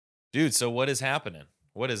Dude, so what is happening?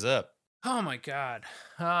 What is up? Oh my god.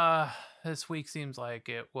 This week seems like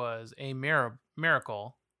it was a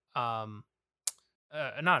miracle. Um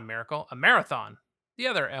Not a miracle, a marathon. The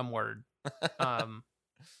other M word. Um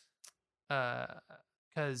uh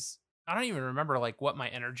cuz I don't even remember like what my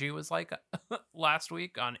energy was like last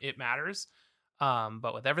week on It Matters.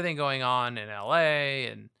 But with everything going on in LA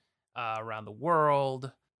and around the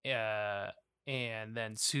world, uh and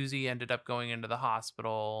then Susie ended up going into the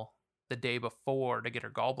hospital the day before to get her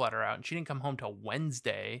gallbladder out, and she didn't come home till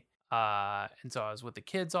Wednesday. And so I was with the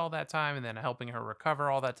kids all that time and then helping her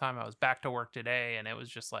recover all that time. I was back to work today and it was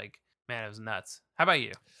just like, man, it was nuts. How about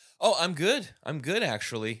you? Oh, I'm good. I'm good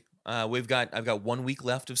actually. I've got 1 week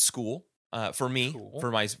left of school for me, Cool.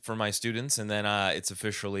 for my students, and then it's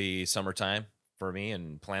officially summertime for me,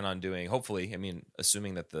 and plan on doing, hopefully, I mean,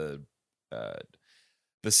 assuming that uh,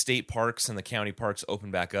 the state parks and the county parks open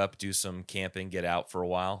back up, do some camping, get out for a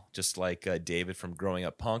while, just like David from Growing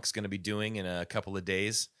Up Punk's going to be doing in a couple of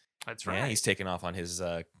days. That's Yeah, right. he's taking off on his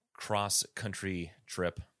cross country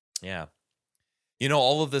trip. Yeah. You know,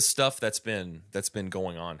 all of this stuff that's been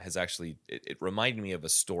going on has actually it reminded me of a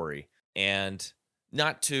story. And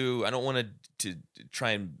not to I don't want to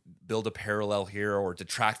try and build a parallel here or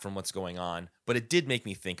detract from what's going on, but it did make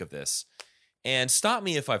me think of this. And stop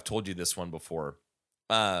me if I've told you this one before.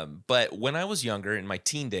 But when I was younger in my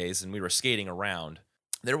teen days and we were skating around,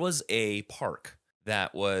 there was a park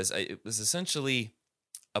that was it was essentially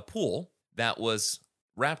a pool that was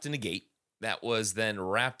wrapped in a gate that was then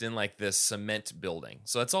wrapped in like this cement building.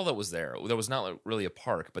 So that's all that was there. There was not really a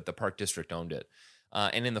park, but the park district owned it.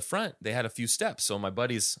 And in the front, they had a few steps. So my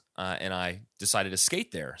buddies and I decided to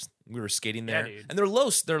skate there. We were skating Yeah, there, dude. and they're low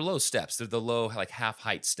steps. They're the low, like half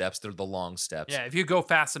height steps. They're the long steps. Yeah, if you go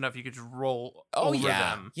fast enough, you could just roll Oh over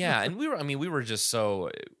yeah, them. yeah. And we were just so,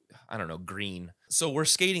 I don't know, green. So we're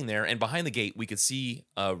skating there, and behind the gate, we could see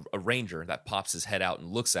a ranger that pops his head out and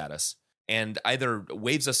looks at us, and either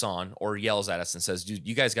waves us on or yells at us and says, "Dude,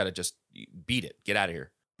 you guys got to just beat it, get out of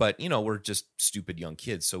here." But you know, we're just stupid young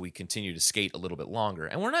kids, so we continue to skate a little bit longer,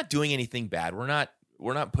 and we're not doing anything bad. We're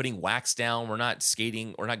not putting wax down. We're not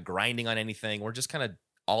skating. We're not grinding on anything. We're just kind of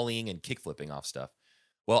ollieing and kick flipping off stuff.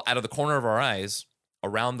 Well, out of the corner of our eyes,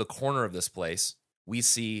 around the corner of this place, we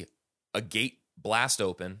see a gate blast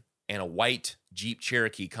open and a white Jeep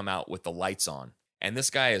Cherokee come out with the lights on. And this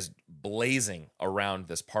guy is blazing around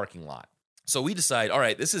this parking lot. So we decide, all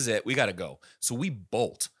right, this is it. We got to go. So we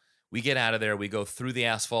bolt. We get out of there. We go through the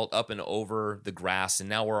asphalt, up and over the grass, and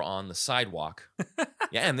now we're on the sidewalk.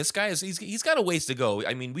 Yeah, and this guy he's got a ways to go.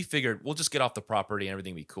 I mean, we figured we'll just get off the property and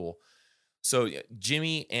everything be cool. So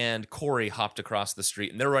Jimmy and Corey hopped across the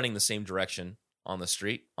street, and they're running the same direction on the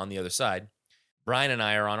street on the other side. Brian and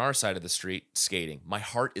I are on our side of the street skating. My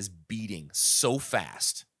heart is beating so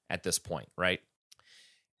fast at this point, right?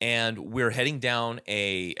 And we're heading down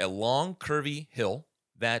a long, curvy hill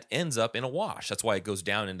that ends up in a wash. That's why it goes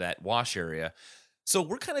down into that wash area. So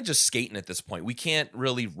we're kind of just skating at this point. We can't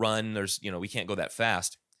really run. We can't go that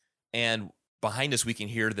fast. And behind us, we can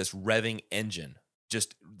hear this revving engine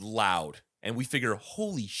just loud. And we figure,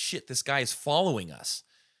 holy shit, this guy is following us.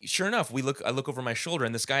 Sure enough, I look over my shoulder,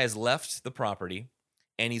 and this guy has left the property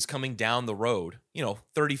and he's coming down the road,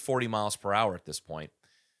 30, 40 miles per hour at this point.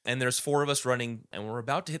 And there's four of us running, and we're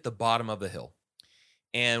about to hit the bottom of the hill.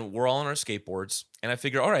 And we're all on our skateboards. And I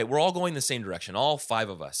figure, all right, we're all going the same direction, all five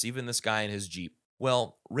of us, even this guy in his Jeep.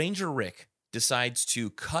 Well, Ranger Rick decides to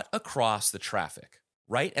cut across the traffic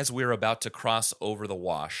right as we're about to cross over the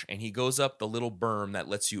wash. And he goes up the little berm that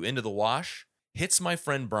lets you into the wash, hits my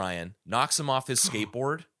friend Brian, knocks him off his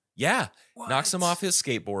skateboard. Yeah, knocks him What? off his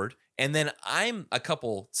skateboard. And then I'm a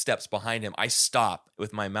couple steps behind him. I stop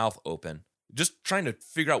with my mouth open, just trying to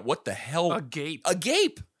figure out what the hell. Agape.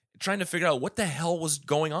 Agape. Trying to figure out what the hell was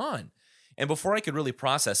going on. And before I could really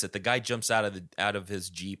process it, the guy jumps out of his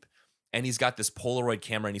Jeep, and he's got this Polaroid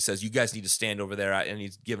camera, and he says, "You guys need to stand over there." And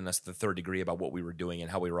he's giving us the third degree about what we were doing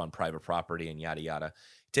and how we were on private property and yada yada.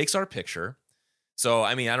 Takes our picture. So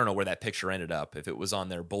I mean, I don't know where that picture ended up. If it was on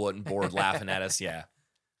their bulletin board laughing at us, yeah.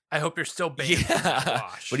 I hope you're still banned from that Yeah,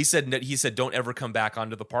 wash. but he said don't ever come back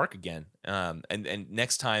onto the park again. And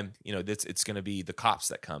next time, it's going to be the cops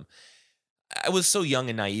that come. I was so young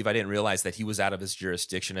and naive, I didn't realize that he was out of his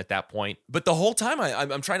jurisdiction at that point. But the whole time,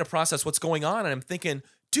 I'm trying to process what's going on, and I'm thinking,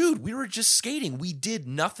 dude, we were just skating. We did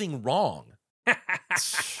nothing wrong.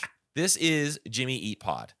 This is Jimmy Eat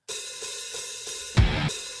Pod.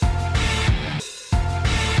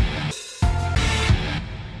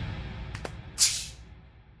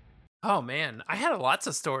 Oh man, I had lots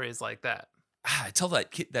of stories like that. I tell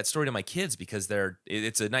that story to my kids because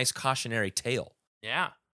it's a nice cautionary tale. Yeah.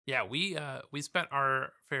 Yeah, we spent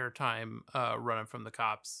our fair time running from the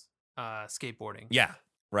cops, skateboarding. Yeah,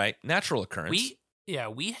 right. Natural occurrence.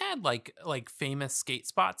 We had like famous skate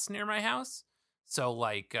spots near my house. So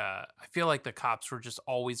like I feel like the cops were just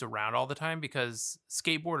always around all the time because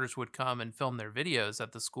skateboarders would come and film their videos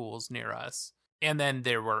at the schools near us. And then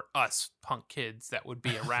there were us punk kids that would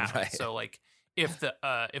be around. Right. So like if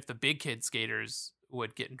the big kid skaters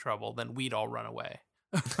would get in trouble, then we'd all run away.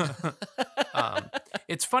 um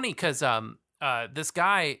it's funny because this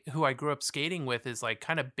guy who I grew up skating with is like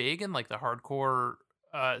kind of big in like the hardcore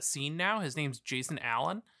scene now. His name's Jason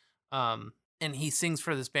Allen. And he sings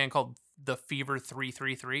for this band called The Fever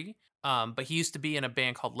 333. But he used to be in a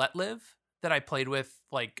band called Let Live that I played with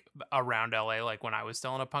like around LA, like when I was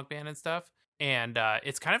still in a punk band and stuff. And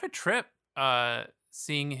it's kind of a trip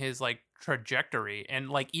seeing his like trajectory. And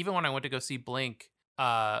like even when I went to go see Blink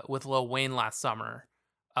with Lil Wayne last summer,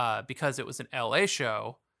 because it was an LA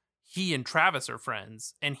show, he and Travis are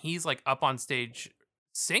friends, and he's like up on stage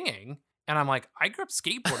singing. And I'm like, I grew up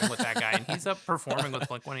skateboarding with that guy, and he's up performing with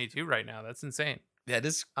Blink 182 right now. That's insane. That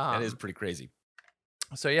is pretty crazy.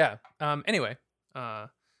 So yeah. Anyway,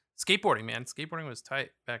 skateboarding, man. Skateboarding was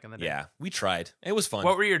tight back in the day. Yeah, we tried. It was fun.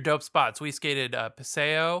 What were your dope spots? We skated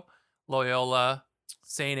Paseo, Loyola,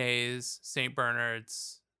 St. A's, St.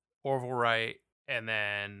 Bernard's, Orville Wright, and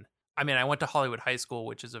then I went to Hollywood High School,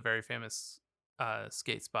 which is a very famous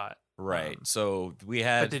skate spot. Right. So we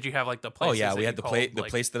had. But did you have like the place? Oh yeah, we had the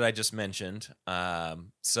place that I just mentioned.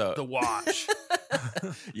 So the Wash.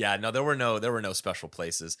 Yeah, no, there were no special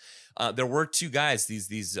places. There were two guys,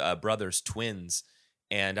 these brothers, twins,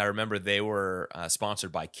 and I remember they were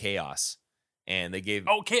sponsored by Chaos, and they gave.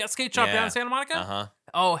 Oh, Chaos Skate Shop down in Santa Monica. Uh-huh.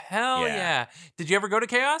 Oh hell yeah! Did you ever go to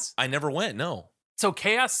Chaos? I never went. No. So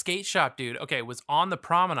Chaos Skate Shop, dude, okay, was on the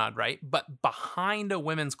promenade, right? But behind a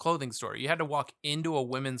women's clothing store. You had to walk into a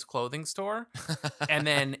women's clothing store. And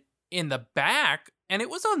then in the back, and it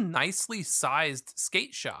was a nicely sized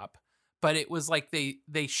skate shop, but it was like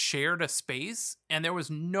they shared a space, and there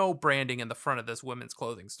was no branding in the front of this women's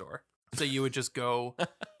clothing store. So you would just go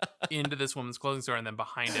into this women's clothing store and then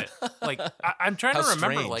behind it. Like, I'm trying to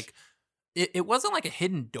remember, strange. like, it wasn't like a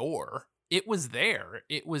hidden door. It was there.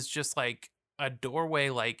 It was just like a doorway.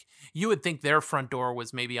 Like, you would think their front door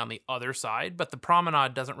was maybe on the other side, but the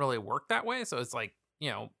promenade doesn't really work that way. So it's like,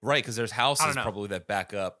 you know. Right, because there's houses probably that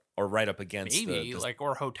back up or right up against maybe like,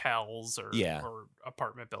 or hotels or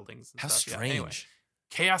apartment buildings and How stuff. strange. Yeah, anyway.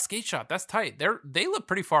 Chaos Skate Shop, that's tight. They live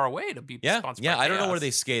pretty far away to be sponsored by I don't know where Chaos.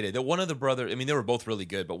 they skated. One of the brothers, I mean, they were both really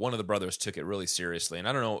good, but one of the brothers took it really seriously, and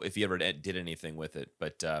I don't know if he ever did anything with it.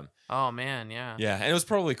 But oh man, yeah, and it was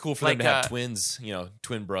probably cool for them to have twins,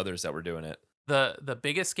 twin brothers that were doing it. The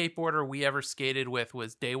biggest skateboarder we ever skated with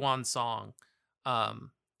was Daewon Song, and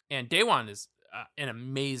Daewon is an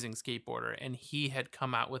amazing skateboarder, and he had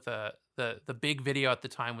come out with the big video at the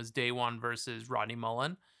time was Daewon versus Rodney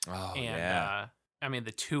Mullen. Oh and, yeah. I mean,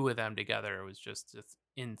 the two of them together was just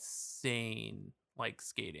insane, like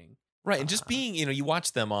skating. Right, and just being, you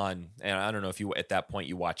watch them on, and I don't know if you at that point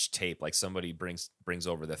you watch tape, like somebody brings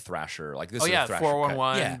over the Thrasher, like this. Oh is yeah, a Thrasher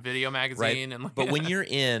 411 video magazine, right? and but when you're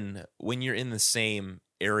in the same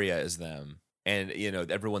area as them, and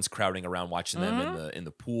everyone's crowding around watching them in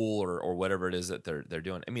the pool or whatever it is that they're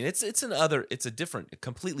doing. I mean, it's a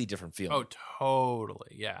completely different feeling. Oh,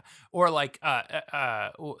 totally, yeah. Or like,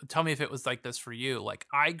 tell me if it was like this for you. Like,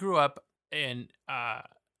 I grew up in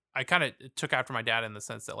I kind of took after my dad in the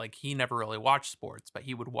sense that like he never really watched sports, but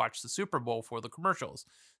he would watch the Super Bowl for the commercials.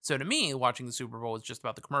 So to me, watching the Super Bowl was just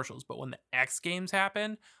about the commercials. But when the X Games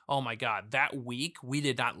happened, oh my God, that week we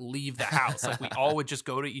did not leave the house. Like we all would just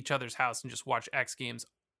go to each other's house and just watch X Games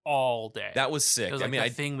all day. That was sick. It was like the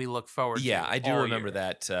thing we look forward to. Yeah, I do remember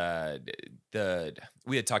year. that.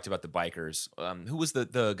 We had talked about the bikers. Who was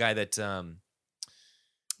the guy that?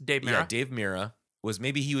 Dave Mira. Yeah, Dave Mira.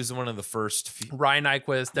 He was one of the first. Ryan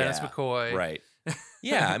Nyquist, Dennis McCoy. Right.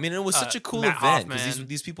 Yeah, I mean, it was such a cool Matt event because Hoffman.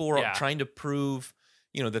 these people were trying to prove,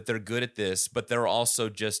 that they're good at this, but they're also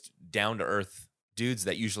just down to earth dudes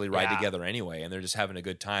that usually ride together anyway, and they're just having a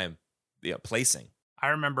good time, placing. I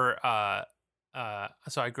remember.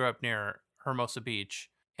 So I grew up near Hermosa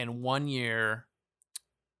Beach, and one year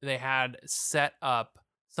they had set up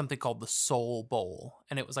something called the Soul Bowl,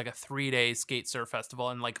 and it was like a 3-day skate surf festival,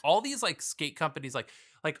 and like all these like skate companies, like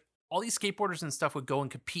all these skateboarders and stuff would go and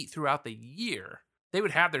compete throughout the year. They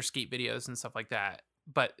would have their skate videos and stuff like that,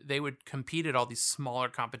 but they would compete at all these smaller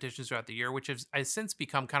competitions throughout the year, which has since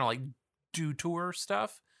become kind of like Do Tour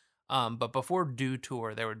stuff. But before Do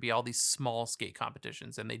Tour, there would be all these small skate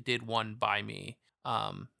competitions, and they did one by me.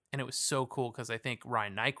 And it was so cool because I think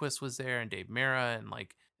Ryan Nyquist was there and Dave Mira, and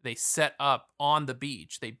like they set up on the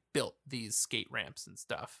beach. They built these skate ramps and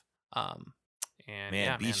stuff. And Man,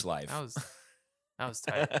 yeah, beach man, life. that was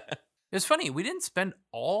tight. It was funny. We didn't spend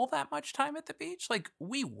all that much time at the beach. Like,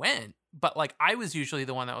 we went, but like I was usually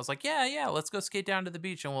the one that was like, yeah, let's go skate down to the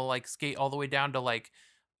beach, and we'll like skate all the way down to like,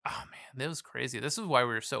 oh man, that was crazy. This is why we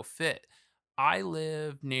were so fit. I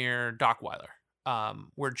live near Dockweiler,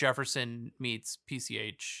 where Jefferson meets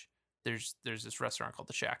PCH. There's this restaurant called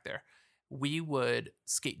the Shack there. We would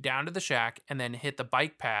skate down to the Shack and then hit the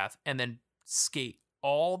bike path and then skate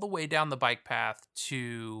all the way down the bike path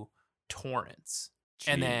to Torrance.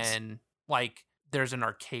 And Jeez. then like there's an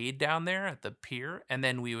arcade down there at the pier, and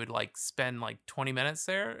then we would like spend like 20 minutes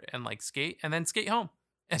there and like skate and then skate home.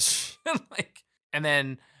 And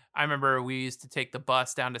then I remember we used to take the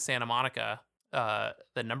bus down to Santa Monica,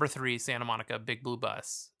 the number 3 Santa Monica Big Blue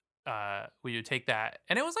bus. We would take that,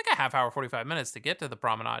 and it was like a half hour, 45 minutes to get to the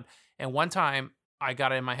promenade. And one time I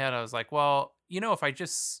got it in my head, I was like, well,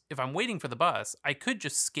 if I'm waiting for the bus, I could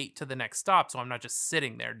just skate to the next stop, so I'm not just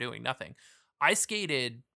sitting there doing nothing. I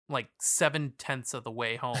skated like 7/10 of the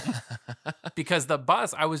way home because the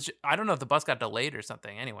bus, I don't know if the bus got delayed or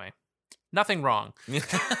something. Anyway, nothing wrong.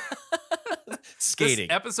 Skating.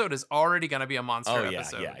 This episode is already going to be a monster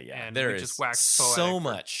episode. Yeah. And There we is just waxed so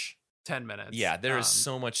much. 10 minutes. Yeah, there is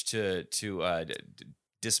so much to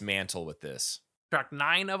dismantle with this. Track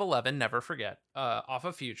 9 of 11, Never Forget, off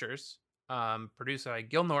of Futures, produced by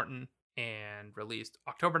Gil Norton and released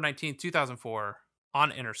October 19th, 2004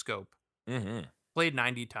 on Interscope. Mm-hmm. Played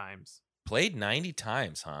 90 times. Played 90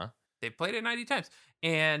 times, huh? They played it 90 times.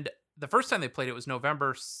 And the first time they played it was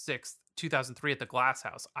November 6th, 2003 at the Glass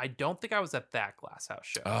House. I don't think I was at that Glass House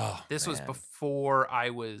show. Oh, this man. was before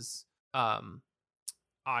I was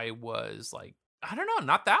like, I don't know,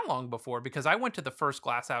 not that long before, because I went to the first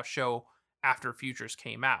Glass House show after Futures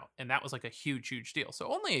came out, and that was like a huge deal. So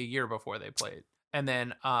only a year before they played. And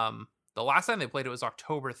then the last time they played it was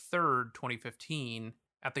October 3rd, 2015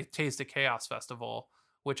 at the Taste of Chaos Festival,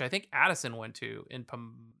 which I think Addison went to in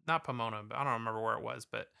not Pomona, but I don't remember where it was,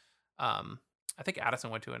 but I think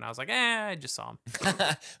Addison went to it, and I was like, I just saw him.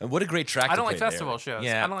 And what a great track. I don't to like play festival there. shows.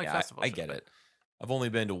 Yeah, I don't like festival shows. I get it. I've only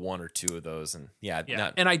been to 1 or 2 of those, and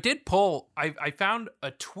And I did pull. I found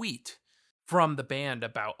a tweet from the band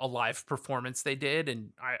about a live performance they did,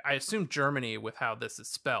 and I assume Germany with how this is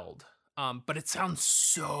spelled. But it sounds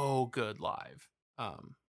so good live.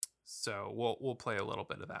 So we'll play a little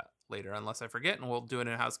bit of that later, unless I forget, and we'll do it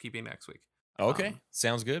in housekeeping next week. Okay,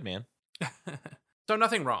 sounds good, man. So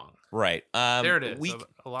nothing wrong. Right. There it is.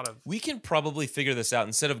 A lot of. We can probably figure this out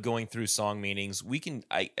instead of going through song meanings. We can.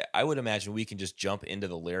 I would imagine we can just jump into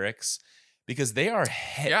the lyrics because they are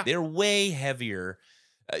they're way heavier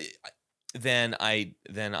than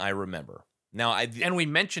I remember. Now and we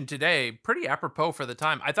mentioned today, pretty apropos for the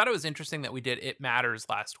time. I thought it was interesting that we did "It Matters"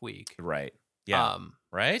 last week. Right. Yeah.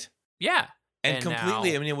 Right. Yeah. And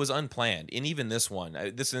completely. Now, I mean, it was unplanned. And even this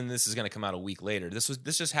one, this is going to come out a week later.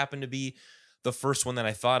 This just happened to be the first one that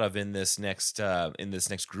I thought of in this next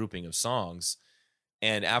grouping of songs.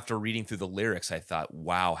 And after reading through the lyrics, I thought,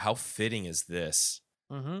 wow, how fitting is this?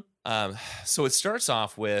 Mm-hmm. So it starts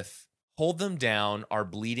off with "Hold them down, our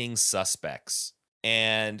bleeding suspects,"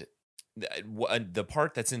 and the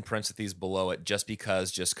part that's in parentheses below it, just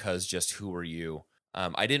because, just who are you?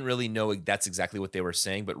 I didn't really know that's exactly what they were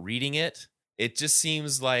saying, but reading it, it just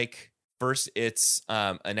seems like first it's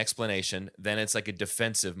an explanation, then it's like a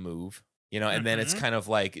defensive move, and then it's kind of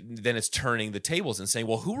like, then it's turning the tables and saying,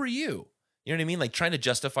 well, who are you? You know what I mean? Like trying to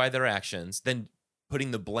justify their actions, then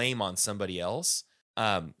putting the blame on somebody else.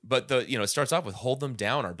 But it starts off with "Hold them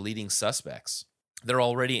down, our bleeding suspects." They're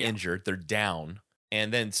already injured. They're down.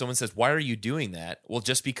 And then someone says, "Why are you doing that?" Well,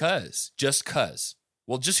 just because. Just cause.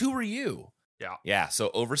 Well, just who are you? Yeah. Yeah. So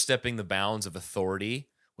overstepping the bounds of authority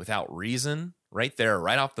without reason, right there,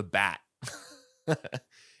 right off the bat.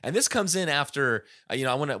 And this comes in after,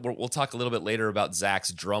 we'll talk a little bit later about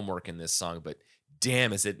Zach's drum work in this song, but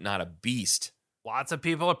damn, is it not a beast? Lots of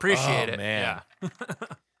people appreciate it. Man.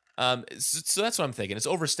 Yeah. So that's what I'm thinking. It's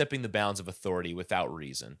overstepping the bounds of authority without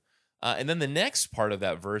reason. And then the next part of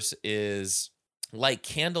that verse is "Like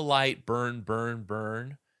candlelight, burn, burn,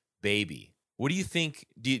 burn, baby." What do you think?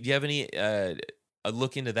 Do you have any a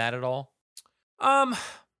look into that at all?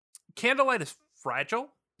 Candlelight is fragile.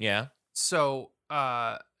 Yeah. So,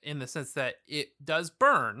 in the sense that it does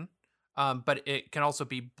burn, but it can also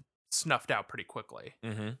be snuffed out pretty quickly.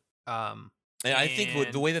 Mm-hmm. And I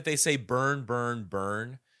think the way that they say "burn, burn,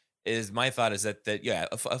 burn" is, my thought is that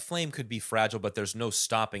a flame could be fragile, but there's no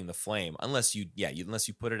stopping the flame unless you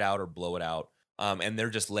put it out or blow it out. And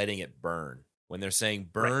they're just letting it burn when they're saying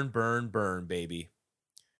 "burn, burn, burn, baby."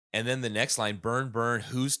 And then the next line, burn, burn,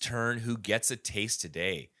 whose turn, who gets a taste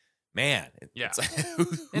today? Man, it's like,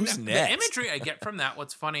 who's next? The imagery I get from that,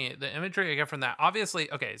 what's funny, the imagery I get from that, obviously,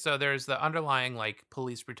 okay, so there's the underlying like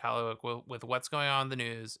police brutality with what's going on in the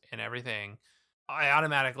news and everything. I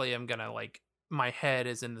automatically am gonna like, my head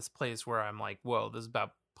is in this place where I'm like, whoa, this is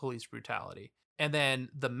about police brutality. And then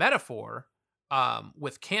the metaphor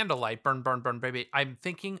with candlelight, burn, burn, burn, baby, I'm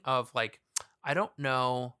thinking of like, I don't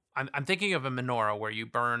know. I'm thinking of a menorah where you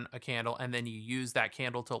burn a candle and then you use that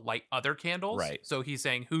candle to light other candles. Right. So he's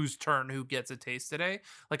saying, whose turn, who gets a taste today?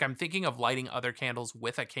 Like, I'm thinking of lighting other candles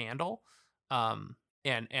with a candle,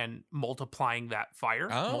 and multiplying that fire,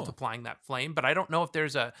 multiplying that flame. But I don't know if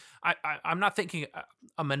there's I'm not thinking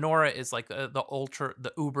a menorah is like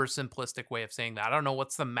the uber simplistic way of saying that. I don't know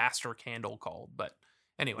what's the master candle called, but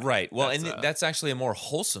anyway. Right. Well, that's actually a more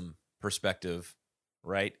wholesome perspective.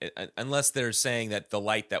 Right, unless they're saying that the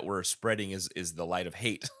light that we're spreading is the light of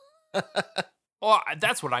hate. Well,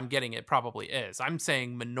 that's what I'm getting. It probably is. I'm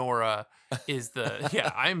saying menorah is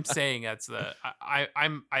the I'm saying that's the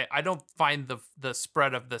I don't find the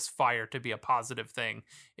spread of this fire to be a positive thing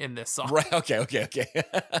in this song. Right. Okay.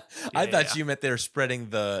 I thought you meant they're spreading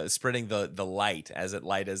the light as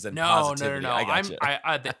in positivity. No. I got you.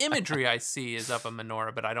 The imagery I see is of a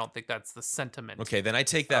menorah, but I don't think that's the sentiment. Okay, then I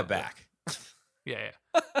take that back. Yeah.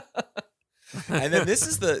 And then this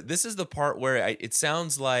is the part where it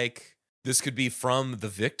sounds like this could be from the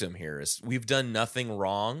victim here. Is we've done nothing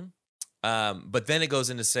wrong, but then it goes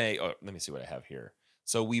into say, oh, let me see what I have here.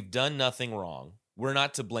 So we've done nothing wrong. We're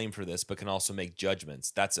not to blame for this, but can also make judgments.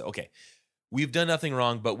 That's okay. We've done nothing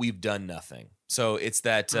wrong, but we've done nothing. So it's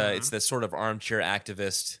that it's that sort of armchair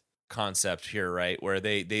activist concept here, right? Where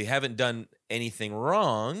they haven't done anything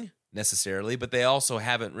wrong necessarily, but they also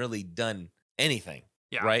haven't really done anything,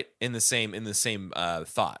 right? In the same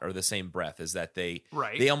thought or the same breath, is that they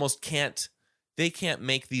almost can't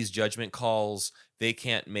make these judgment calls. They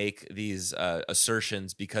can't make these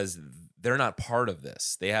assertions because they're not part of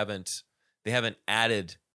this. They haven't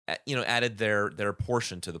added their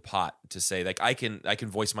portion to the pot to say like I can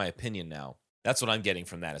voice my opinion now. That's what I'm getting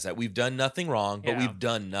from that, is that we've done nothing wrong, but we've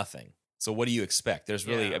done nothing. So what do you expect? There's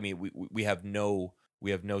really, I mean, we have no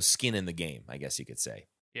skin in the game, I guess you could say.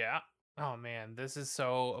 Yeah. Oh man, this is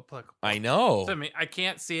so applicable. I know. To me, I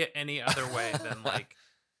can't see it any other way than like.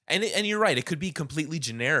 and you're right. It could be completely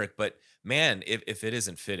generic, but man, if it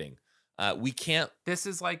isn't fitting, we can't. This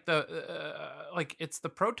is like it's the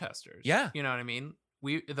protesters. Yeah, you know what I mean.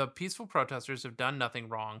 The peaceful protesters have done nothing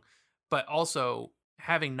wrong, but also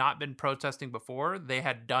having not been protesting before, they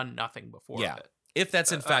had done nothing before. Yeah, if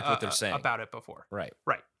that's in fact what they're saying about it before. Right.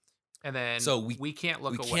 And then so we can't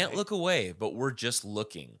look away. We can't look away, but we're just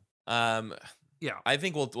looking. I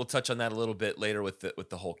think we'll touch on that a little bit later with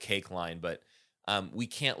the whole cake line, but we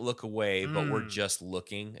can't look away, but we're just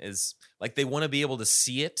looking. Is like they want to be able to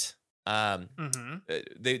see it.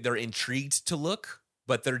 They're intrigued to look,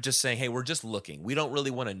 but they're just saying, "Hey, we're just looking. We don't really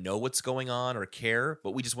want to know what's going on or care,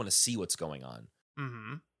 but we just want to see what's going on."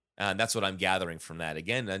 And that's what I'm gathering from that.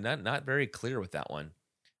 Again, not very clear with that one.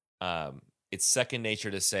 It's second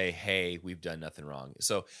nature to say, hey, we've done nothing wrong.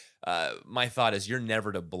 So my thought is you're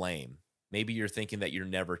never to blame. Maybe you're thinking that you're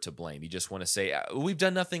never to blame. You just want to say, we've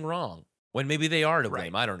done nothing wrong, when maybe they are to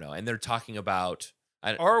blame. I don't know. And they're talking about...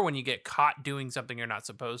 or when you get caught doing something you're not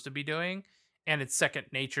supposed to be doing, and it's second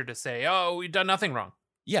nature to say, oh, we've done nothing wrong.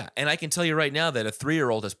 Yeah, and I can tell you right now that a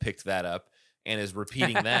 3-year-old has picked that up and is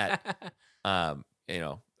repeating that. Donald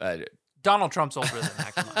Trump's older than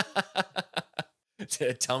that. Come on.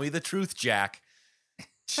 Tell me the truth, Jack.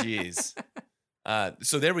 Jeez.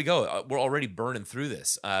 So there we go. We're already burning through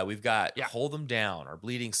this. We've got hold them down, our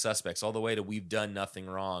bleeding suspects, all the way to we've done nothing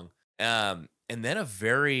wrong. And then a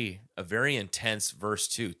very intense verse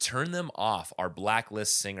 2. Turn them off, our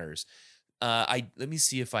blacklist singers. Let me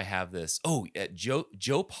see if I have this. Oh,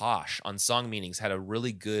 Joe Posh on Song Meanings had a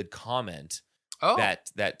really good comment.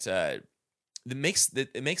 That makes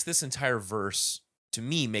this entire verse, to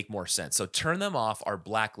me, make more sense. So turn them off, our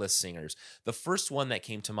blacklist singers. The first one that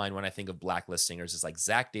came to mind when I think of blacklist singers is like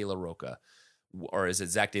Zach De La Rocha, or is it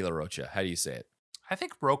Zach De La Rocha? How do you say it? I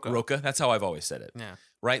think Rocha. Rocha. That's how I've always said it. Yeah.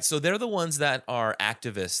 Right. So they're the ones that are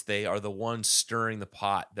activists. They are the ones stirring the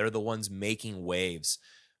pot. They're the ones making waves.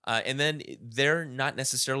 And then they're not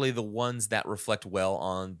necessarily the ones that reflect well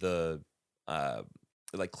on the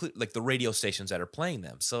like the radio stations that are playing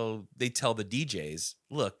them. So they tell the DJs,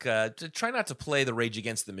 look, to try not to play the Rage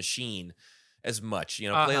Against the Machine as much.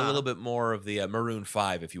 Play a little bit more of the Maroon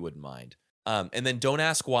 5 if you wouldn't mind. And then don't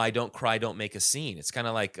ask why, don't cry, don't make a scene. It's kind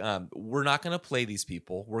of like, we're not going to play these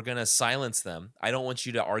people. We're going to silence them. I don't want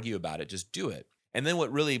you to argue about it. Just do it. And then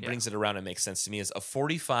what really brings it around and makes sense to me is a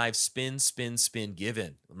 45 spin, spin, spin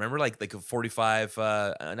given. Remember like a 45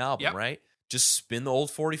 an album, right? Just spin the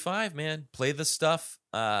old 45, man. Play the stuff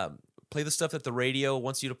that the radio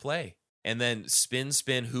wants you to play. And then spin,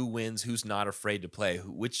 spin, who wins, who's not afraid to play,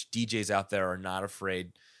 which DJs out there are not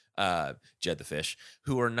afraid, Jed the Fish,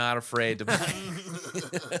 who are not afraid to play.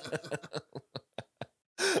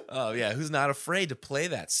 Oh, yeah, who's not afraid to play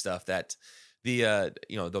that stuff, that the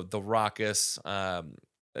raucous,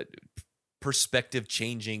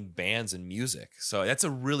 perspective-changing bands and music. So that's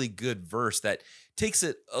a really good verse that takes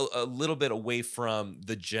it a little bit away from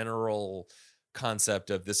the general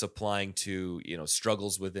concept of this applying to,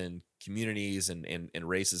 struggles within communities and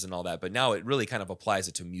races and all that. But now it really kind of applies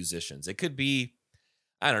it to musicians. It could be,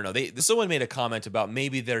 I don't know. Someone made a comment about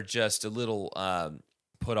maybe they're just a little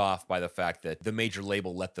put off by the fact that the major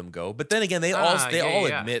label let them go. But then again, they all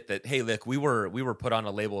admit that, hey, look, we were put on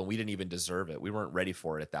a label and we didn't even deserve it. We weren't ready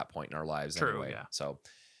for it at that point in our lives. True, anyway. Yeah. So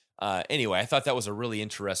anyway, I thought that was a really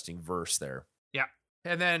interesting verse there. Yeah.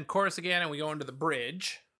 And then chorus again, and we go into the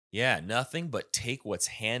bridge. Yeah, nothing but take what's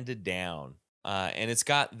handed down. And it's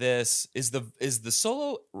got this. Is the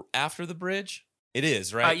solo after the bridge? It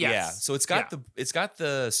is, right? Yes. Yeah. So it's got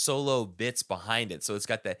the solo bits behind it. So it's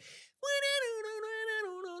got the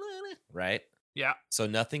right? Yeah. So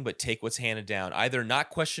nothing but take what's handed down, either not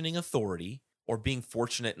questioning authority or being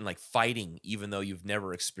fortunate and like fighting even though you've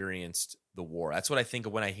never experienced the war. That's what I think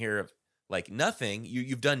of when I hear of like nothing,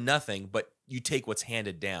 you've done nothing, but you take what's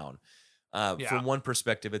handed down. From one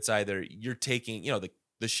perspective, it's either you're taking,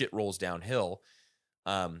 the shit rolls downhill,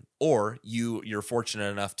 or you're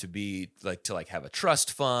fortunate enough to be to have a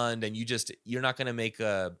trust fund, and you're not going to make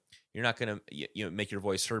make your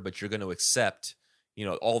voice heard, but you're going to accept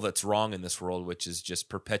all that's wrong in this world, which is just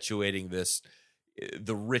perpetuating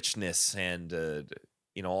the richness and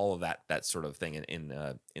all of that sort of thing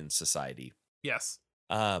in society. Yes.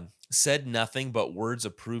 Said nothing but words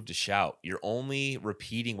approved to shout. You're only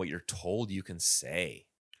repeating what you're told you can say.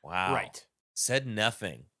 Wow. Right. Said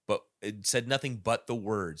nothing but the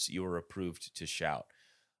words you were approved to shout.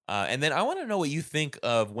 And then I want to know what you think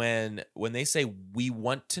of when they say we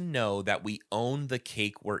want to know that we own the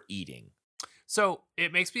cake we're eating. So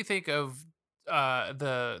it makes me think of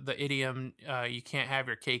the idiom you can't have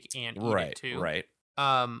your cake and eat it too. Right.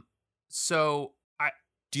 So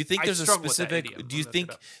do you think there's a specific? Do you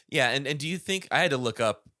think? Yeah, and do you think I had to look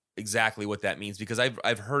up exactly what that means because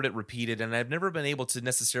I've heard it repeated and I've never been able to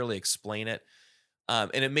necessarily explain it.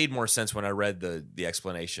 And it made more sense when I read the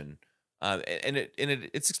explanation. And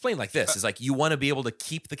it's explained like this: it's like you want to be able to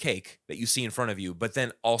keep the cake that you see in front of you, but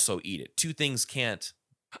then also eat it. Two things can't.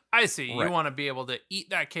 I see. Right. You want to be able to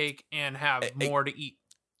eat that cake and have more to eat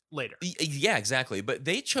later. Yeah, exactly. But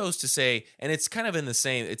they chose to say, and it's kind of in the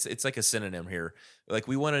same, it's like a synonym here. Like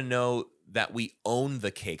we want to know that we own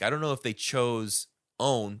the cake. I don't know if they chose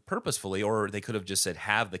own purposefully or they could have just said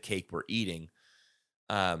have the cake we're eating.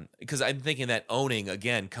 Because I'm thinking that owning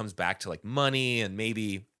again comes back to like money and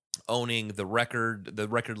maybe owning the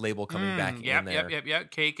record label coming back in there.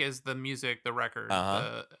 Yep. Cake is the music, the record,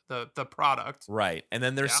 the product. Right. And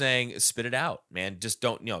then they're saying spit it out, man. Just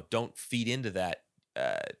don't feed into that.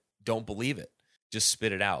 Don't believe it. Just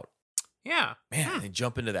spit it out. Yeah. Man, and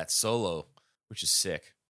jump into that solo, which is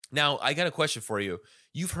sick. Now, I got a question for you.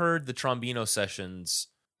 You've heard the Trombino sessions,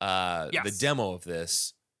 the demo of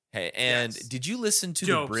this. Hey, and did you listen to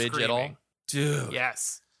the bridge at all? Dude.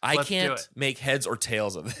 Yes. I can't make heads or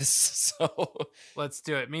tails of this. So let's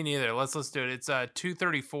do it. Me neither. Let's do it. It's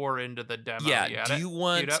 2:34 into the demo. Yeah. Do you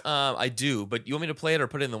want I do, but you want me to play it or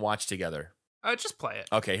put it in the watch together? Just play it.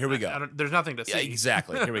 Okay, here we go. There's nothing to see. Yeah,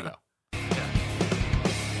 exactly. Here we go.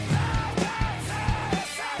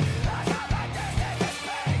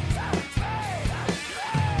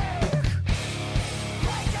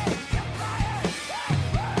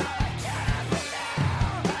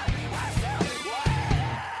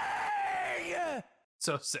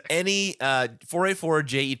 So sick. Any 484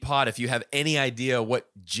 J Eat Pod, if you have any idea what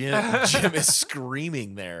Jim is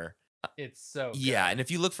screaming there. It's so good. Yeah, and if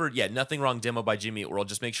you look for Nothing Wrong demo by Jimmy Eat World,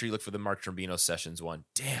 just make sure you look for the Mark Trombino Sessions one.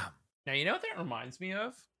 Damn. Now you know what that reminds me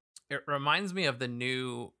of? It reminds me of the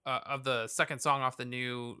new of the second song off the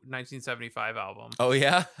new 1975 album. Oh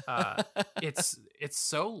yeah? It's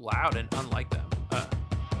so loud and unlike them.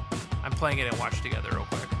 I'm playing it and watch together real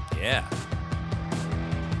quick. Yeah.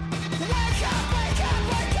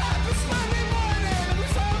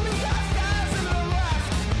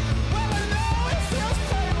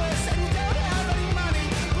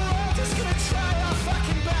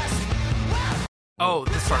 Oh,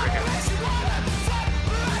 this part right here.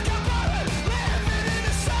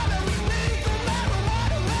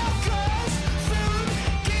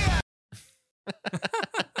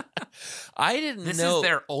 I didn't This know. is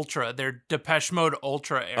their Depeche Mode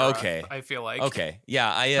Ultra era. Okay. I feel like. Okay.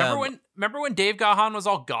 Yeah. I Remember when Dave Gahan was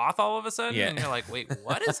all goth all of a sudden? Yeah. And you're like, wait,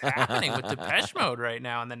 what is happening with Depeche Mode right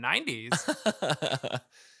now in the 90s?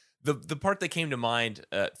 The part that came to mind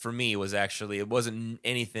for me was actually, it wasn't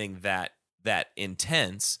anything that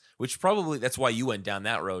intense, which probably that's why you went down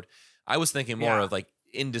that road. I was thinking more Yeah. of like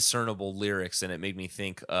indiscernible lyrics, and it made me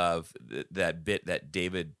think of that bit that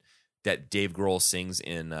Dave Grohl sings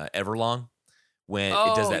in Everlong when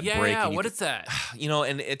it does that break. Yeah, and what is that? You know,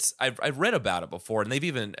 and it's I've read about it before, and they've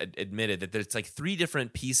even admitted that there's like 3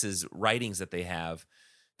 different pieces, writings that they have,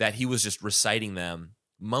 that he was just reciting them,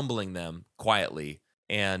 mumbling them quietly.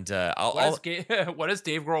 And What does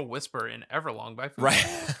Dave Grohl whisper in Everlong by Foo Right.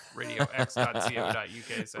 Fighters?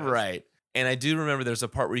 RadioX.co.uk says. Right. And I do remember there's a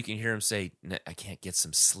part where you can hear him say, "I can't get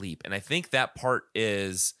some sleep." And I think that part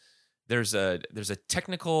is there's a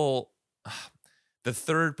technical. The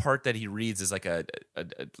third part that he reads is like a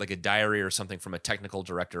diary or something from a technical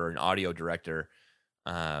director or an audio director,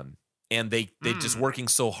 and they just working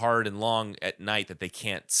so hard and long at night that they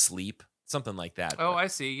can't sleep, something like that. Oh, I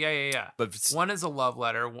see. Yeah. But one is a love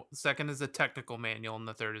letter, second is a technical manual, and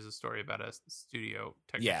the third is a story about a studio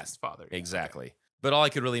technician's father. Yeah, exactly. okay. But all I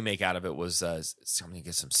could really make out of it was somebody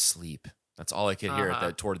get some sleep. That's all I could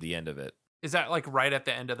hear toward the end of it. Is that like right at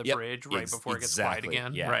the end of the Yep, bridge, right before it gets quiet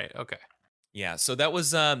again? Yeah. Right. Okay. Yeah, so that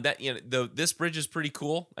was that. You know, this bridge is pretty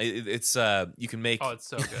cool. It's you can make. Oh, it's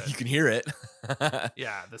so good. You can hear it.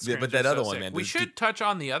 Yeah, but that other one, man. We should touch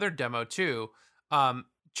on the other demo too.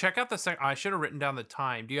 Check out the I should have written down the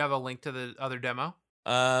time. Do you have a link to the other demo?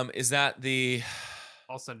 Is that the?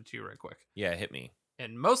 I'll send it to you right quick. Yeah, hit me.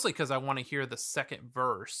 And mostly because I want to hear the second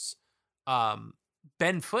verse.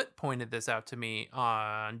 Ben Foot pointed this out to me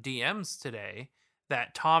on DMs today,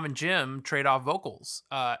 that Tom and Jim trade off vocals.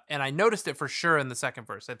 And I noticed it for sure in the second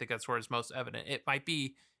verse. I think that's where it's most evident. It might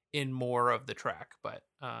be in more of the track, but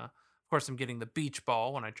of course I'm getting the beach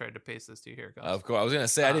ball when I tried to paste this to you. Here it goes. Of course, I was gonna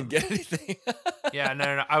say I didn't get anything. Yeah,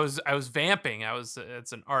 no. I was vamping. It's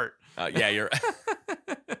an art. Yeah, you're.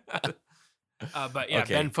 But yeah,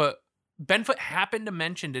 okay. Ben Foot happened to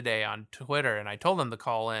mention today on Twitter, and I told him to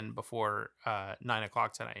call in before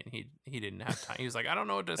 9:00 tonight, and he didn't have time. He was like, I don't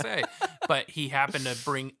know what to say. But he happened to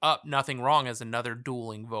bring up Nothing Wrong as another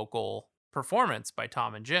dueling vocal performance by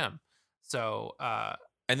Tom and Jim. So,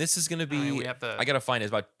 and this is going to be, I got to find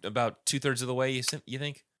it about 2/3 of the way, you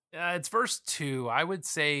think? It's verse 2. I would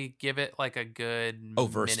say give it like a good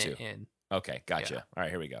verse minute 2. in. Okay, gotcha. Yeah. All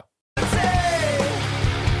right, here we go.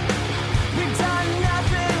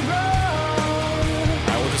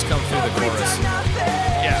 I will just come through the chorus.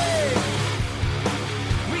 Yeah.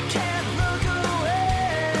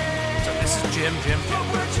 So this is Jim.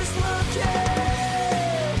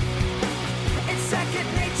 It's second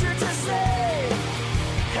nature to say,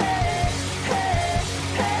 hey, hey,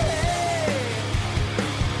 hey,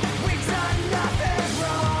 we've done nothing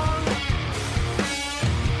wrong.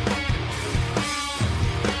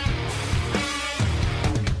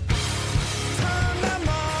 Turn them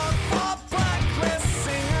off for blacklist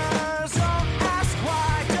singers. Don't ask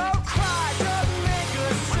why, don't cry, don't make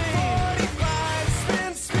us sing.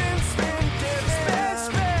 45, spin, dip,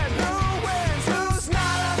 spin. Who wins? Who's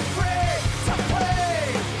not afraid to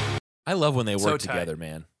play? I love when they work So together, tight.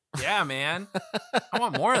 man. Yeah, man. I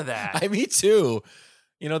want more of that. Me too.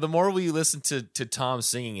 You know, the more we listen to Tom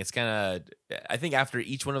singing, it's kind of, I think after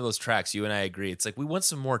each one of those tracks, you and I agree, it's like we want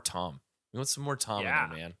some more Tom. We want some more Tom in there,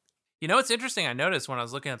 man. You know what's interesting I noticed when I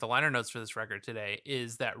was looking at the liner notes for this record today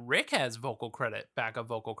is that Rick has backup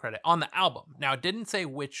vocal credit on the album. Now, it didn't say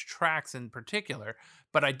which tracks in particular,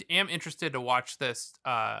 but I am interested to watch this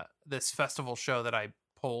festival show that I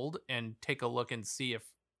pulled and take a look and see if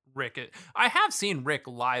Rick... I have seen Rick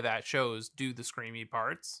live at shows do the screamy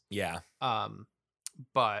parts. Yeah.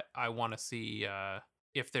 But I want to see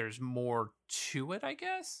if there's more to it, I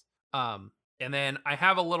guess. And then I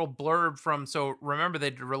have a little blurb from... So remember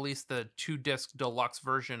they released the 2-disc deluxe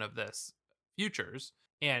version of this, Futures.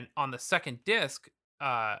 And on the second disc,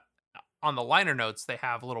 on the liner notes, they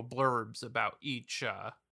have little blurbs about each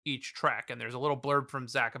track. And there's a little blurb from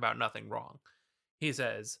Zach about Nothing Wrong. He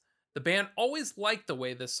says, the band always liked the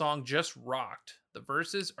way this song just rocked. The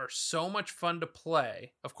verses are so much fun to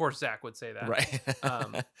play. Of course, Zach would say that. Right.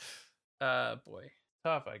 Boy,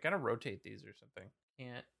 tough. I gotta rotate these or something.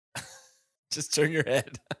 Can't. Just turn your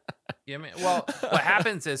head. Yeah, man. Well, what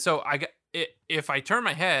happens is, so I got it. If I turn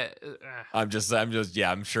my head, I'm just.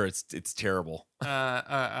 Yeah, I'm sure it's terrible.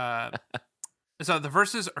 So the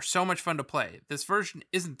verses are so much fun to play. This version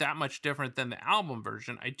isn't that much different than the album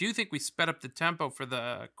version. I do think we sped up the tempo for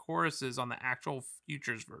the choruses on the actual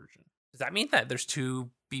Futures version. Does that mean that there's 2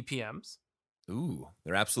 BPMs? Ooh,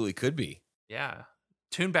 there absolutely could be. Yeah.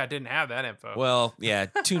 TuneBat didn't have that info. Well, yeah,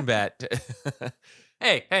 TuneBat.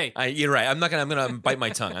 Hey. You're right. I'm gonna bite my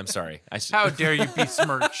tongue. I'm sorry. How dare you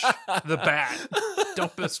besmirch the bat?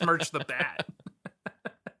 Don't besmirch the bat.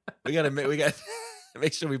 we gotta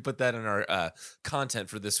make sure we put that in our content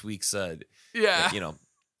for this week's tweets.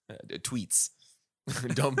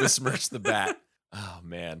 Don't besmirch the bat. Oh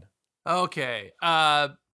man. Okay.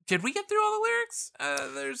 Did we get through all the lyrics?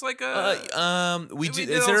 There's like a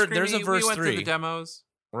there's a verse we went 3. through the demos.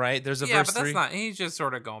 Right? There's a Yeah, verse but that's 3. not. He's just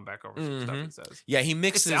sort of going back over some stuff he says. Yeah, he It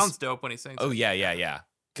mixes. sounds dope when he sings. Oh yeah.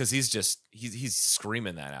 Because he's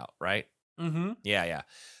screaming that out, right? Mm-hmm. Yeah.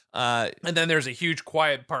 And then there's a huge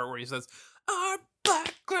quiet part where he says, "Our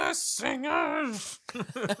blacklist singers."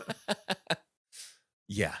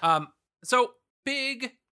 Yeah. So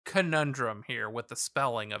big conundrum here with the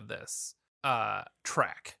spelling of this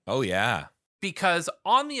track. Oh yeah. Because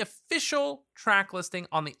on the official track listing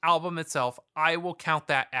on the album itself, I will count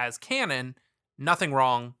that as canon. Nothing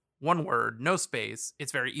wrong. One word, no space.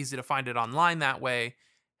 It's very easy to find it online that way.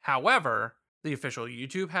 However, the official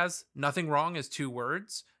YouTube has Nothing Wrong as 2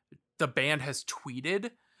 words. The band has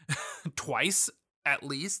tweeted twice, at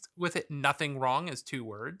least, with it Nothing Wrong as 2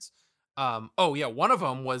 words. One of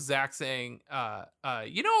them was Zach saying,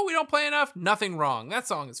 you know what we don't play enough? Nothing Wrong. That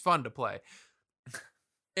song is fun to play.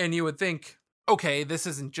 And you would think, okay, this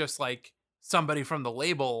isn't just like somebody from the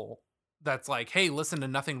label that's like, hey, listen to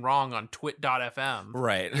Nothing Wrong on twit.fm.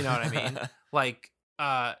 Right. You know what I mean? Like,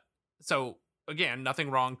 so again,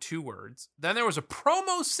 Nothing Wrong, 2 words. Then there was a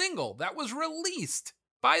promo single that was released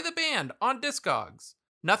by the band on Discogs.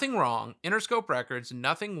 Nothing Wrong, Interscope Records,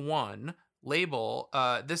 Nothing One label.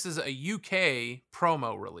 This is a UK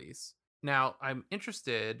promo release. Now, I'm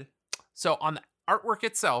interested. So on the artwork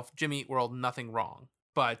itself, Jimmy Eat World, Nothing Wrong.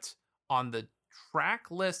 But on the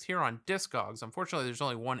track list here on Discogs, unfortunately, there's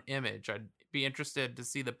only one image. I'd be interested to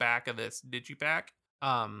see the back of this digipack.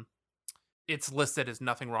 It's listed as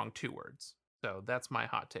Nothing Wrong, 2 words. So that's my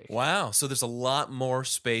hot take. Wow. So there's a lot more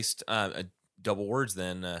spaced double words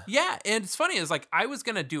than. Yeah, and it's funny is like I was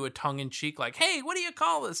gonna do a tongue in cheek like, hey, what do you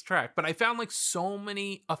call this track? But I found like so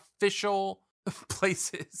many official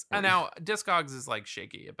places. And now Discogs is like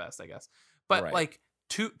shaky at best, I guess. But Right. like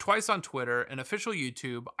twice on Twitter, an official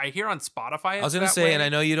YouTube. I hear on Spotify. I was going to say, and I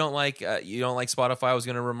know you don't like Spotify. I was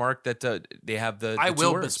going to remark that they have the I 2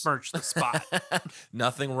 will words. besmirch the spot.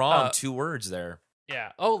 Nothing wrong. 2 words there.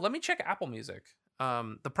 Yeah. Oh, let me check Apple Music.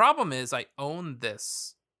 The problem is I own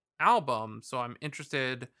this album, so I'm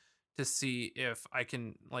interested to see if I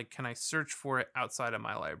can can I search for it outside of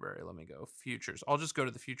my library? Let me go Futures. I'll just go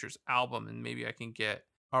to the Futures album and maybe I can get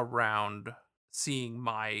around seeing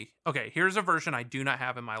my. Okay, here's a version I do not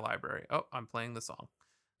have in my library. Oh, I'm playing the song.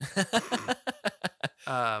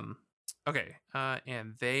 Okay.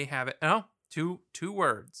 And they have it. Oh, two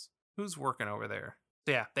words. Who's working over there?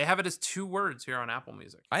 Yeah, they have it as 2 words here on Apple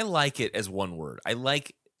Music. I like it as 1 word. I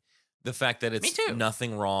like the fact that it's Me too.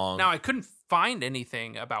 nothing wrong. Now I couldn't find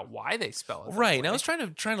anything about why they spell it. that Right. And I way. was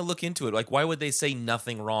trying to look into it. Like, why would they say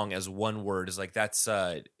nothing wrong as 1 word? Is like that's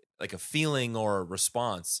like a feeling or a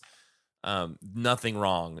response. Nothing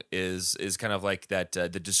wrong is kind of like that the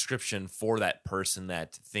description for that person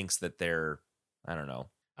that thinks that they're, I don't know.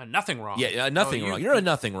 Nothing wrong. Yeah, nothing wrong. You're a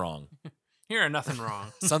nothing wrong. You're a nothing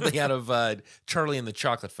wrong. Something out of Charlie and the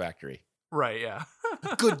Chocolate Factory. Right, yeah.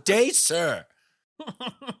 Good day, sir.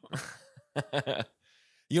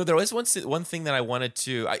 There was one thing that I wanted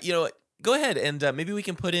to, go ahead and maybe we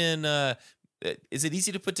can put in, is it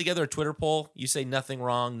easy to put together a Twitter poll? You say nothing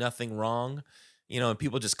wrong, and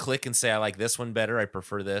people just click and say, I like this one better. I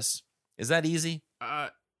prefer this. Is that easy?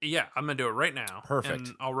 Yeah, I'm going to do it right now. Perfect.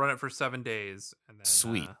 And I'll run it for 7 days. And then,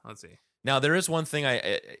 Sweet. Let's see. Now, there is one thing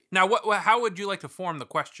Now, how would you like to form the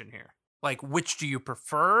question here? Like, which do you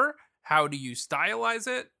prefer? How do you stylize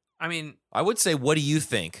it? I mean, I would say, what do you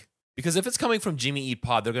think? Because if it's coming from Jimmy Eat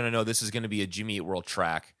Pod, they're going to know this is going to be a Jimmy Eat World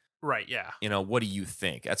track. right, yeah. What do you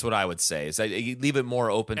think? That's what I would say. Is you leave it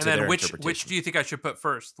more open And to their then interpretation. which do you think I should put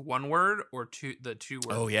first? 1 word or the 2 words?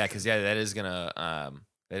 Oh yeah, because that is gonna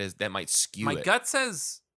that might skew My it. gut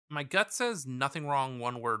says nothing wrong.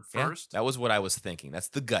 1 word Yeah, first. that was what I was thinking. That's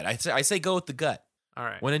the gut. I say go with the gut. All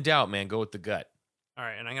right. When in doubt, man, go with the gut. All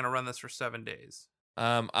right, and I'm going to run this for 7 days.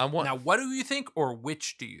 I want. Now, what do you think, or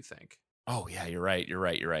which do you think? Oh yeah, you're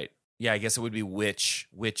right. Yeah, I guess it would be which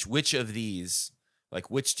of these Like,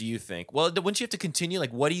 which do you think? Well, wouldn't you have to continue?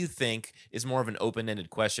 Like, what do you think is more of an open-ended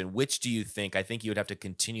question? Which do you think? I think you would have to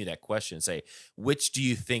continue that question and say, which do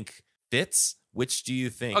you think fits? Which do you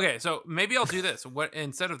think? Okay, so maybe I'll do this. What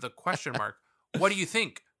instead of the question mark, what do you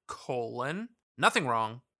think? Colon. Nothing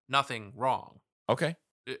wrong. Nothing wrong. Okay.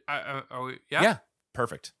 Are we, yeah? Yeah.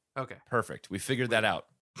 Perfect. Okay. Perfect. We figured that out.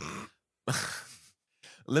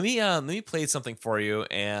 Let me play something for you,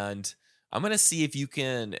 and I'm gonna see if you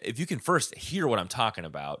can first hear what I'm talking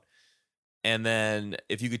about, and then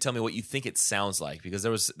if you could tell me what you think it sounds like, because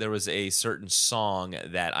there was a certain song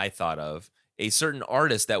that I thought of, a certain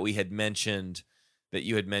artist that we had mentioned, that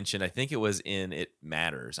you had mentioned. I think it was in It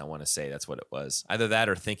Matters. I want to say that's what it was. Either that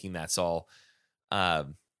or Thinking That's All.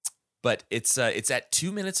 But it's at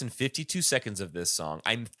 2 minutes and 52 seconds of this song.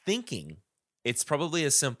 I'm thinking it's probably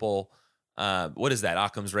as simple. What is that?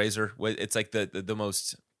 Occam's razor. It's like the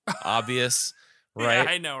most obvious, right?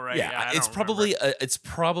 Yeah, I know, right? Yeah, I it's don't probably remember.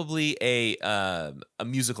 a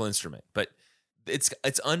musical instrument, but it's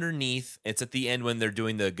underneath. It's at the end when they're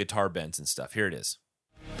doing the guitar bends and stuff. Here it is.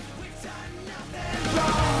 We've done nothing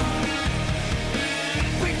wrong.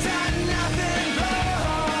 We've done nothing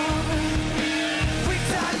wrong. We've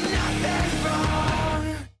done nothing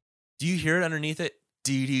wrong. Do you hear it underneath it?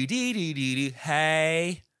 Dee dee dee dee dee dee.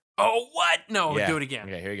 Hey. Oh, what? No, Yeah. do it again.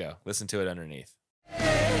 Okay, here you go. Listen to it underneath. We've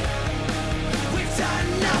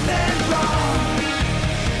done nothing wrong.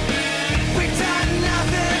 We've done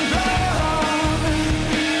nothing wrong.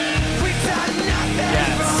 We've done nothing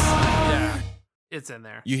Yes. wrong. Yeah. It's in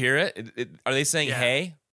there. You hear it? Are they saying Yeah.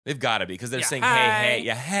 hey? They've got to be, because they're Yeah, saying hey. hey.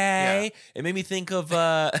 Yeah, hey. It made me think of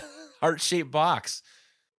Heart-Shaped Box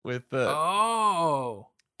with the Oh.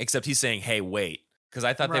 except he's saying hey, wait, because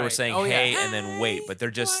I thought they were Right. saying Oh, yeah. hey and then wait, but they're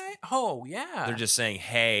just Wait. Oh, yeah. they're just saying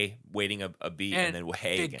hey, waiting a beat and then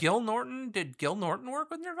hey did again. Gil Norton work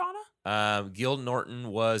with Nirvana? Gil Norton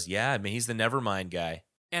was, yeah, I mean, he's the Nevermind guy.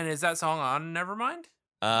 And is that song on Nevermind?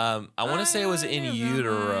 I want to say it was In Nevermind.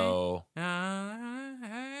 Utero.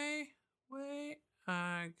 Hey, wait,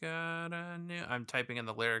 I got a new. I'm typing in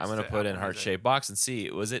the lyrics. I'm gonna to put in Apple Heart Music. Shaped Box and see.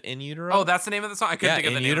 Was it In Utero? Oh, that's the name of the song. I couldn't think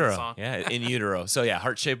of the In name Utero. of the song. Yeah, In Utero. So yeah,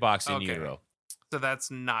 Heart Shaped Box, In Okay. Utero. So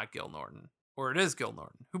that's not Gil Norton, or it is Gil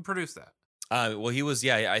Norton. Who produced that? Well, he was.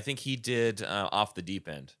 Yeah, I think he did Off the Deep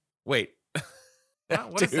End. Wait,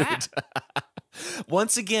 What is that?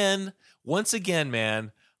 once again,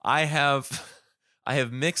 man, I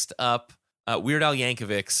have mixed up Weird Al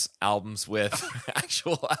Yankovic's albums with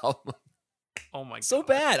actual albums. Oh my god, So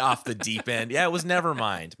bad. Off the Deep End. Yeah, it was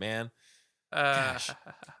Nevermind, man. Gosh.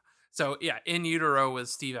 So yeah, In Utero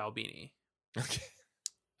was Steve Albini. Okay.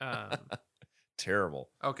 Um, Terrible.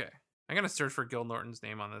 okay, I'm gonna search for Gil Norton's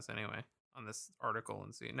name on this anyway, on this article,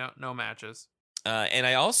 and see. No matches. And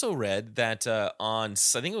I also read that I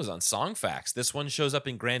think it was on Songfacts, this one shows up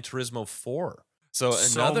in Gran Turismo 4. So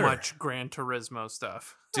another So much Gran Turismo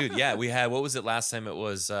stuff. dude. Yeah, we had, what was it last time? It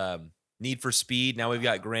was Need for Speed. Now we've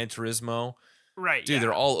got Gran Turismo. Right, Dude, yeah.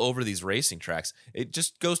 they're all over these racing tracks. It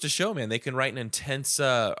just goes to show, man, they can write an intense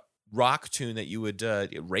rock tune that you would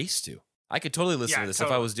race to. I could totally listen Yeah, to this if I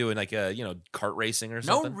totally. was doing like kart racing or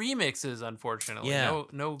No something. remixes, unfortunately. Yeah.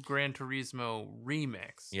 No Gran Turismo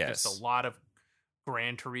remix. Yes. Just a lot of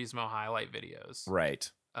Gran Turismo highlight videos. Right.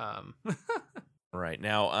 Um, Right.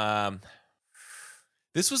 Now,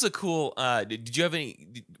 this was a cool did you have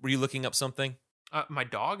were you looking up something? my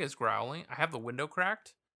dog is growling. I have the window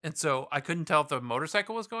cracked, and so I couldn't tell if the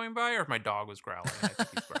motorcycle was going by or if my dog was growling. I think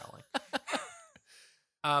he's growling.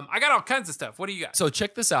 I got all kinds of stuff. What do you got? So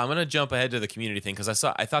check this out. I'm gonna jump ahead to the community thing because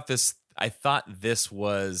I thought this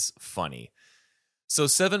was funny. So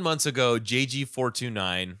 7 months ago,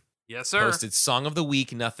 JG429 Yes, sir. posted Song of the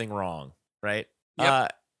Week, Nothing Wrong, right?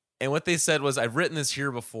 Yep. And what they said was, I've written this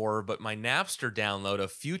here before, but my Napster download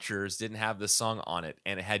of Futures didn't have this song on it,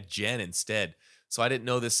 and it had Jen instead. So I didn't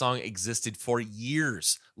know this song existed for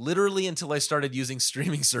years, literally until I started using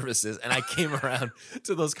streaming services, and I came around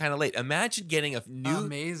to those kind of late. Imagine getting a new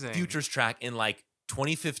Amazing. Futures track in like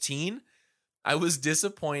 2015. I was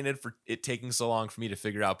disappointed for it taking so long for me to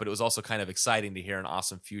figure out, but it was also kind of exciting to hear an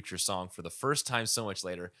awesome Future song for the first time so much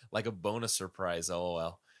later, like a bonus surprise.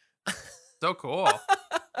 LOL. So cool.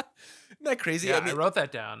 Isn't that crazy? Yeah, I mean, wrote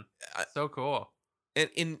that down. I- So cool.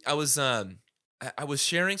 and I was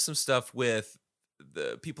sharing some stuff with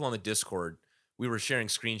the people on the Discord. We were sharing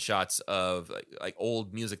screenshots of like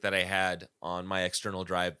old music that I had on my external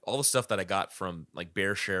drive, all the stuff that I got from like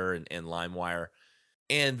BearShare and LimeWire.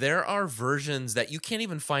 And there are versions that you can't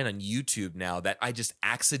even find on YouTube now that I just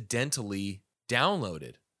accidentally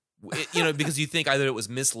downloaded. Because you think either it was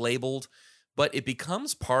mislabeled but it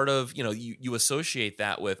becomes part of, you associate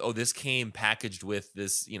that with, oh, this came packaged with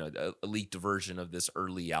this, a leaked version of this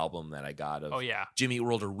early album that I got of Oh yeah. Jimmy Eat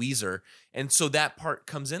World or Weezer. And so that part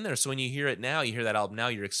comes in there. So when you hear it now, you hear that album now,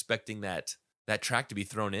 you're expecting that track to be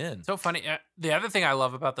thrown in. So funny. The other thing I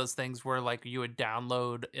love about those things were like you would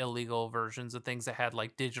download illegal versions of things that had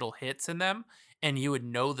like digital hits in them, and you would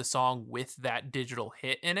know the song with that digital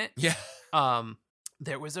hit in it. Yeah.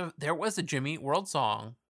 There was a Jimmy Eat World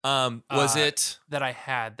song Was it? that I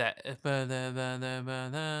had that.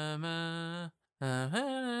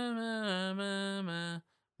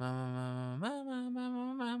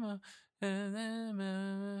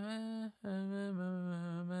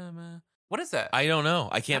 What is that? I don't know.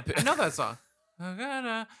 I can't. I know that song. I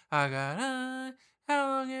gotta. How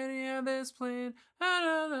long have you had this plan?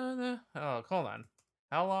 Oh, hold on.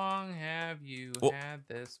 How long have you Well- had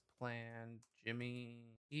this plan, Jimmy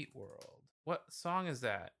Eat World? What song is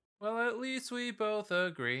that? Well, at least we both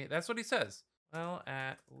agree. That's what he says. Well,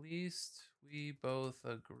 at least we both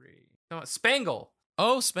agree. No, Spangle.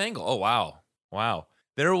 Oh, Spangle. Oh, wow.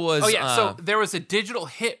 There was. Oh yeah, so there was a digital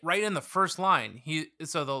hit right in the first line.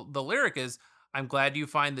 So the lyric is, "I'm glad you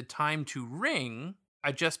find the time to ring.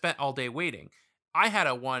 I just spent all day waiting." I had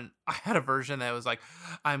a version that was like,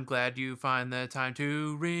 "I'm glad you find the time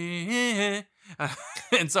to ring,"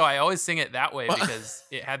 and so I always sing it that way because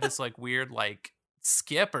it had this like weird like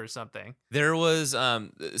skip or something. There was.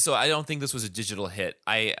 So I don't think this was a digital hit.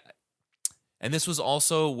 And this was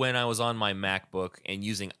also when I was on my MacBook and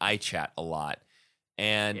using iChat a lot.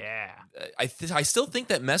 And Yeah. I still think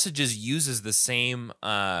that Messages uses the same,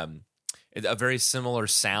 a very similar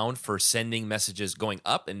sound for sending messages going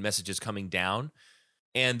up and messages coming down.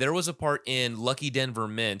 And there was a part in Lucky Denver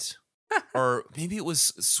Mint, or maybe it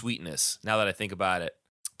was Sweetness, now that I think about it.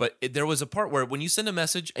 But there was a part where when you send a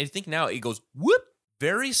message, I think now it goes whoop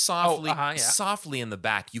very softly, yeah. softly in the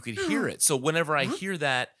back. You could hear it. So whenever I hear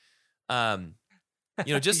that,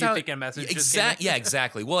 just You how think a message just came in? Yeah,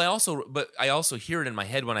 exactly. Well, I also hear it in my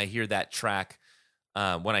head when I hear that track,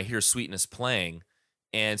 when I hear Sweetness playing,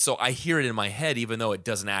 and so I hear it in my head even though it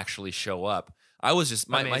doesn't actually show up. I was just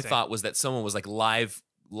my Amazing. thought was that someone was like live,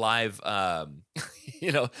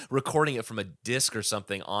 recording it from a disc or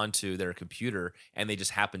something onto their computer, and they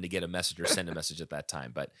just happened to get a message or send a message at that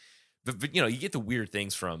time. But you get the weird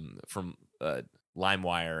things from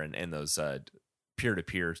LimeWire and those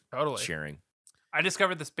peer-to-peer Totally. sharing. I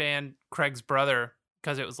discovered this band, Craig's Brother,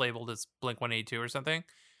 because it was labeled as Blink-182 or something.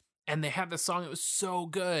 And they had this song. It was so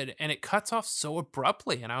good. And it cuts off so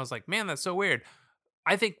abruptly. And I was like, man, that's so weird.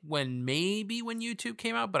 I think when YouTube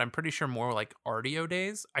came out, but I'm pretty sure more like RDO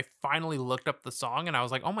days, I finally looked up the song and I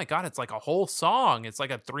was like, oh my God, it's like a whole song. It's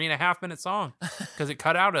like a 3.5 minute song because it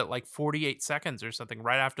cut out at like 48 seconds or something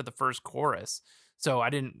right after the first chorus. So I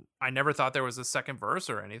never thought there was a second verse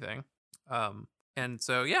or anything. And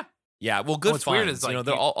so, yeah. Yeah, well, good What's weird finds. is, like,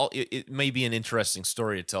 They're all it may be an interesting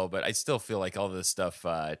story to tell, but I still feel like all this stuff,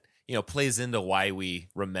 plays into why we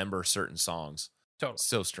remember certain songs. Totally.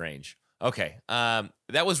 So strange. Okay,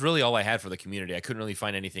 that was really all I had for the community. I couldn't really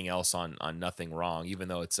find anything else on Nothing Wrong, even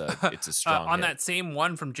though it's a strong on hit. that same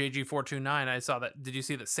one from JG429. I saw that. Did you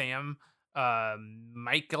see that Sam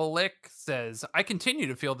Michaelick says, "I continue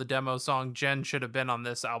to feel the demo song Jen should have been on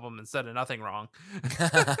this album instead of Nothing Wrong."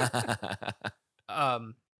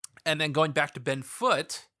 And then going back to Ben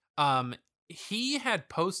Foot, he had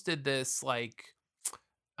posted this like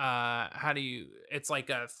it's like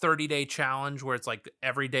a 30-day challenge where it's like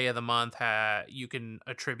every day of the month you can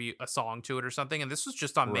attribute a song to it or something, and this was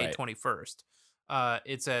just on May Right. 21st.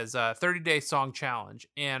 It says 30-day song challenge,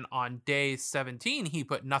 and on day 17 he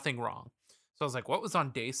put Nothing Wrong. So I was like, what was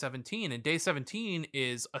on day 17? And day 17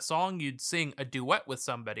 is a song you'd sing a duet with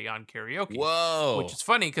somebody on karaoke. Whoa! Which is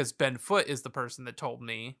funny because Ben Foot is the person that told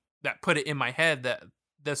me, that put it in my head that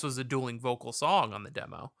this was a dueling vocal song on the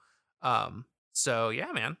demo. So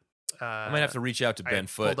yeah, man. I might have to reach out to I Ben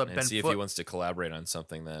Foot pulled up and Ben see if Foot. he wants to collaborate on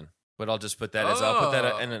something. Then, but I'll just put that I'll put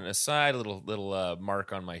that in an aside, little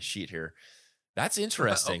mark on my sheet here. That's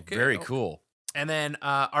interesting. Okay, Very okay. cool. And then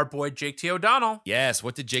our boy Jake T. O'Donnell. Yes.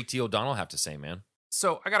 What did Jake T. O'Donnell have to say, man?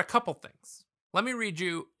 So I got a couple things. Let me read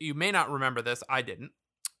you. You may not remember this. I didn't.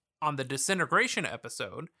 On the Disintegration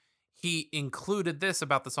episode, he included this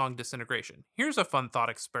about the song Disintegration. Here's a fun thought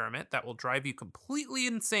experiment that will drive you completely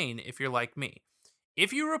insane if you're like me.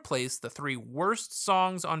 If you replace the 3 worst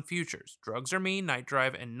songs on Futures, Drugs Are Me, Night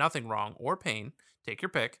Drive, and Nothing Wrong, or Pain, take your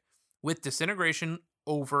pick, with Disintegration,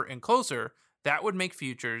 Over, and Closer, that would make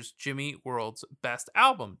Futures Jimmy Eat World's best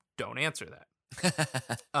album. Don't answer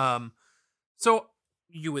that. So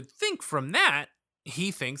you would think from that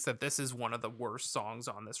he thinks that this is one of the worst songs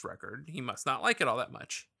on this record. He must not like it all that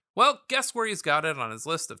much. Well, guess where he's got it on his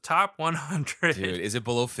list of top 100 Dude, is it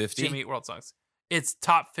below 50? Jimmy Eat World songs? It's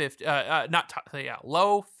top 50, not top, yeah,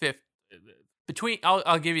 low 50. Between,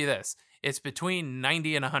 I'll give you this. It's between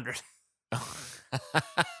 90 and 100.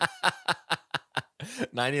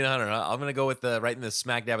 90 and 100. I'm going to go with right in the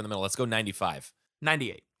smack dab in the middle. Let's go 95.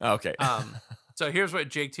 98. Okay. So here's what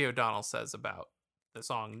Jake T. O'Donnell says about the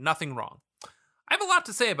song Nothing Wrong. I have a lot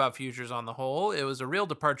to say about Futures on the whole. It was a real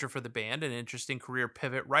departure for the band, an interesting career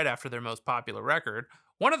pivot right after their most popular record.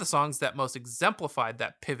 One of the songs that most exemplified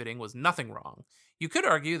that pivoting was Nothing Wrong. You could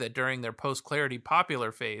argue that during their post-Clarity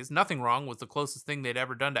popular phase, Nothing Wrong was the closest thing they'd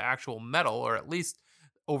ever done to actual metal, or at least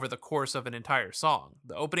over the course of an entire song.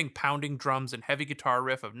 The opening pounding drums and heavy guitar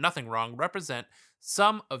riff of Nothing Wrong represent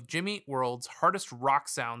some of Jimmy Eat World's hardest rock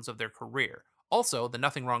sounds of their career. Also, the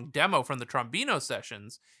Nothing Wrong demo from the Trombino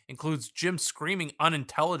sessions includes Jim screaming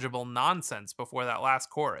unintelligible nonsense before that last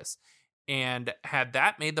chorus. And had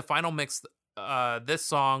that made the final mix, this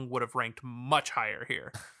song would have ranked much higher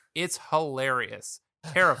here. It's hilarious,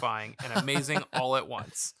 terrifying, and amazing all at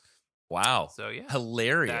once. Wow. So, yeah.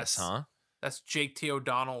 Hilarious, huh? That's Jake T.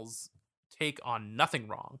 O'Donnell's take on Nothing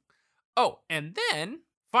Wrong. Oh, and then,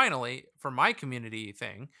 finally, for my community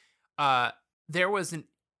thing, there was an...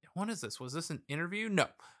 What is this? Was this an interview? No.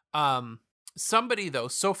 Somebody, though,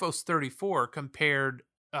 Sophos34, compared...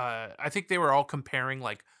 I think they were all comparing,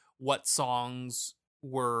 like, what songs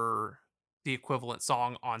were the equivalent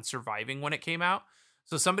song on Surviving when it came out.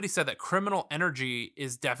 So somebody said that Criminal Energy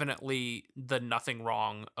is definitely the Nothing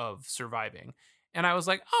Wrong of Surviving. And I was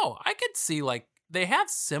like, oh, I could see, like, they have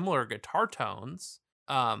similar guitar tones.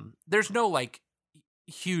 There's no, like,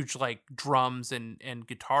 huge, like, drums and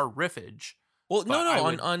guitar riffage. Well, But I no,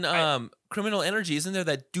 would- on Criminal Energy, isn't there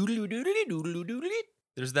that doodly doodly doodly doodly?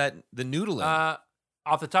 There's that the noodling.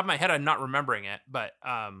 Off the top of my head, I'm not remembering it, but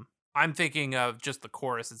I'm thinking of just the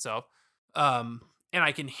chorus itself. And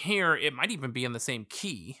I can hear it might even be in the same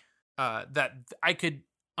key. That I could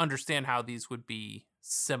understand how these would be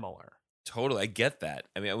similar. Totally, I get that.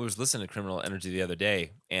 I mean, I was listening to Criminal Energy the other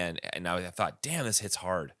day, and I thought, damn, this hits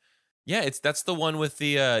hard. Yeah, that's the one with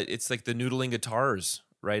the it's like the noodling guitars,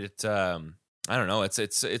 right? It I don't know. It's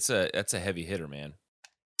a heavy hitter, man.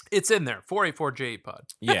 It's in there. 484J Pod.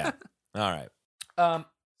 Yeah. All right.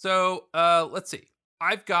 So let's see.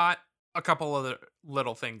 I've got a couple other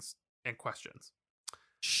little things and questions.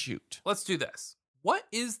 Shoot. Let's do this. What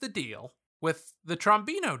is the deal with the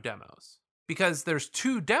Trombino demos? Because there's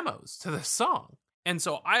 2 demos to this song. And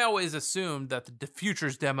so I always assumed that the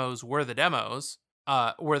Futures demos were the demos,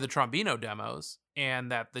 were the Trombino demos,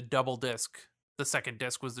 and that the double disc, the second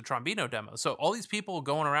disc, was the Trombino demo. So all these people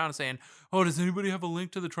going around saying, oh, does anybody have a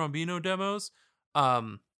link to the Trombino demos?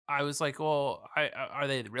 I was like, well, are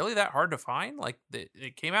they really that hard to find? Like,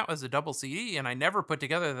 it came out as a double CD, and I never put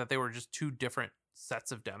together that they were just 2 different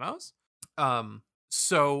sets of demos.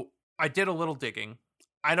 So I did a little digging.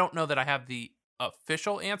 I don't know that I have the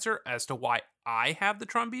official answer as to why I have the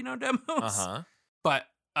Trombino demos, but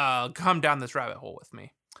come down this rabbit hole with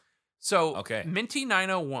me. So Okay.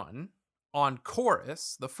 Minty901 on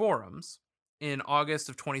Chorus, the forums, in August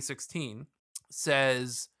of 2016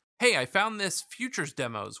 says, hey, I found this Futures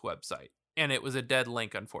Demos website. And it was a dead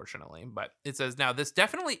link, unfortunately. But it says, now, this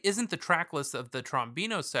definitely isn't the track list of the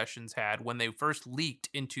Trombino sessions had when they first leaked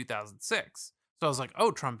in 2006. So I was like,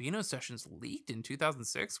 oh, Trombino sessions leaked in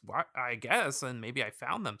 2006? Why, I guess, and maybe I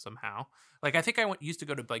found them somehow. Like, I think I used to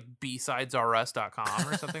go to, like, bsidesrs.com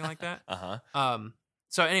or something like that.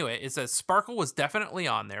 So anyway, it says, Sparkle was definitely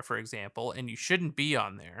on there, for example, and you shouldn't be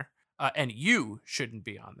on there. And you shouldn't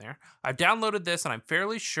be on there. I've downloaded this, and I'm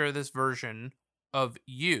fairly sure this version of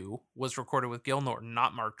You was recorded with Gil Norton,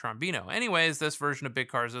 not Mark Trombino. Anyways, this version of Big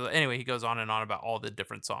Cars, anyway, he goes on and on about all the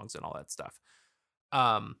different songs and all that stuff.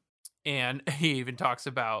 And he even talks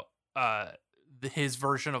about his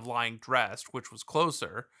version of Lying Dressed, which was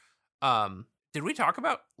Closer. Did we talk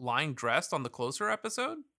about Lying Dressed on the Closer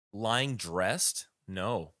episode? Lying Dressed?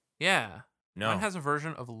 No. Yeah. No. Mine has a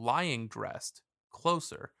version of Lying Dressed,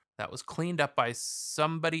 Closer, that was cleaned up by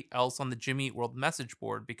somebody else on the Jimmy Eat World message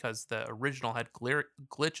board because the original had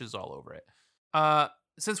glitches all over it.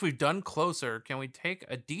 Since we've done Closer, can we take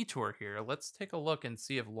a detour here? Let's take a look and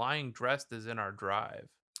see if Lying Dressed is in our drive.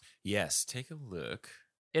 Yes, take a look.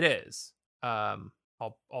 It is. I'll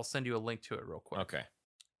send you a link to it real quick. Okay.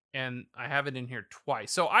 And I have it in here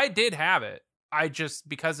twice. So I did have it. I just,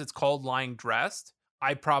 because it's called Lying Dressed,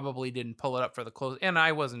 I probably didn't pull it up for the close. And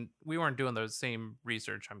we weren't doing the same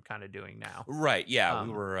research I'm kind of doing now. Right. Yeah.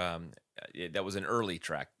 We were, that was an early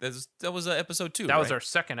track. That was episode 2. That was right? our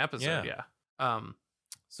second episode. Yeah.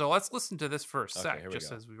 So let's listen to this for a Okay, sec, here we just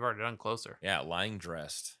go. as we've already done Closer. Yeah, Lying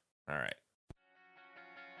Dressed. All right.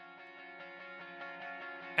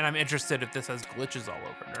 And I'm interested if this has glitches all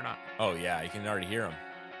over it or not. Oh, yeah, you can already hear them.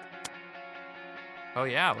 Oh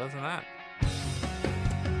yeah, listen to that.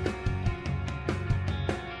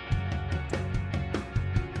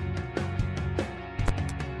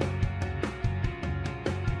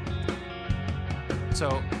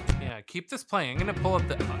 So yeah, keep this playing. I'm gonna pull up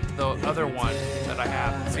the other one that I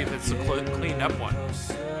have and see if it's a cleaned up one.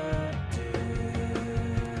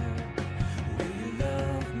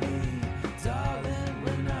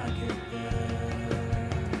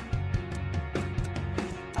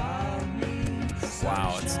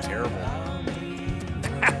 Wow, it's terrible.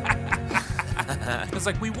 It's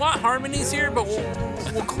like we want harmonies here, but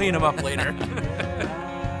we'll clean them up later.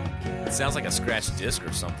 It sounds like a scratched disc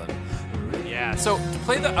or something. Yeah. So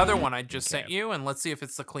play the other one I just sent Okay. you, and let's see if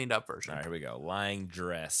it's the cleaned up version. All right, here we go. Lying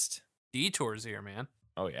Dressed. Detours here, man.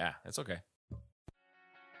 Oh, yeah, it's okay.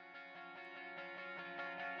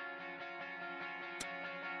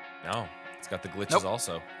 No, it's got the glitches Nope.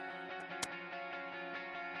 also.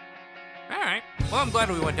 All right. Well, I'm glad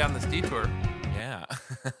we went down this detour. Yeah.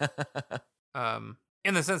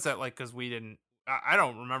 In the sense that, like, because we didn't, I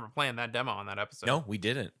don't remember playing that demo on that episode. No, we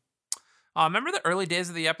didn't. Remember the early days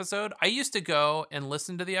of the episode? I used to go and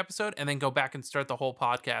listen to the episode and then go back and start the whole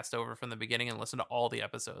podcast over from the beginning and listen to all the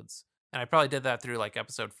episodes. And I probably did that through like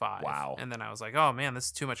episode 5. Wow. And then I was like, oh man, this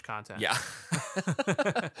is too much content. Yeah.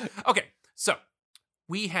 Okay, so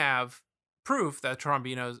we have proof that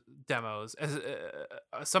Trombino's demos, as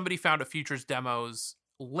somebody found a Futures demos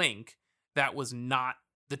link that was not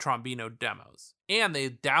the Trombino demos, and they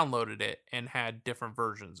downloaded it and had different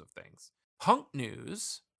versions of things. Punk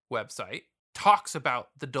News website talks about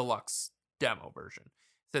the deluxe demo version.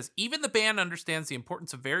 It says, even the band understands the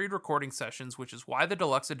importance of varied recording sessions, which is why the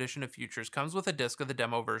deluxe edition of Futures comes with a disc of the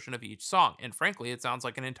demo version of each song. And frankly, it sounds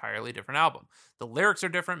like an entirely different album. The lyrics are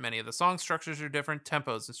different, many of the song structures are different,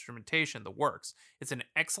 tempos, instrumentation, the works. It's an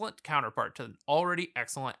excellent counterpart to an already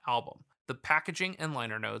excellent album. The packaging and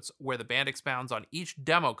liner notes, where the band expounds on each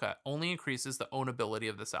demo cut, only increases the ownability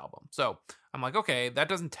of this album. So I'm like, okay, that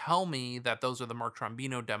doesn't tell me that those are the Mark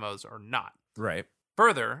Trombino demos or not. Right.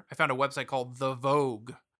 Further, I found a website called The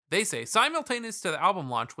Vogue. They say simultaneous to the album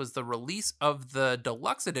launch was the release of the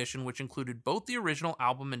deluxe edition, which included both the original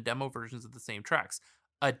album and demo versions of the same tracks.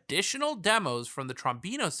 Additional demos from the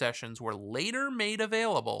Trombino sessions were later made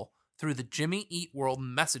available through the Jimmy Eat World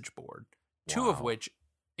message board, two of Wow. which,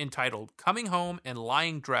 entitled Coming Home and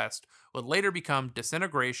Lying Dressed, would later become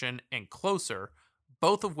Disintegration and Closer,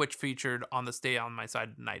 both of which featured on the Stay on My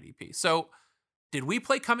Side Tonight EP. So, did we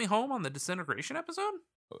play Coming Home on the Disintegration episode?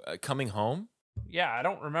 Coming Home? Yeah, I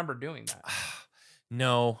don't remember doing that.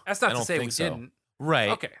 No. That's not I to don't say we think so. didn't. Right.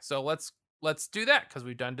 Okay, so let's do that because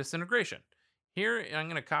we've done Disintegration. Here, I'm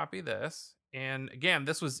going to copy this. And again,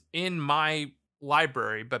 this was in my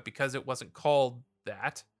library, but because it wasn't called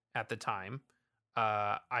that at the time,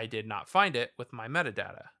 I did not find it with my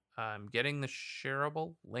metadata. I'm getting the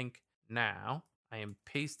shareable link now. I am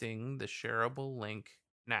pasting the shareable link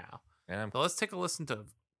now. And I'm- So let's take a listen to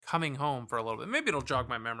Coming Home for a little bit. Maybe it'll jog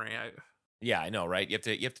my memory. yeah, I know, right?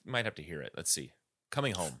 You might have to hear it. Let's see.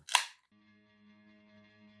 Coming Home.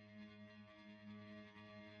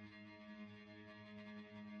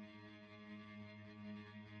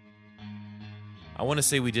 I want to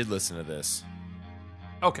say we did listen to this.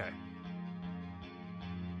 Okay.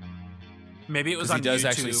 Maybe it was 'Cause he on does YouTube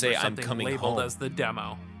actually say, or "I'm something coming labeled home." as the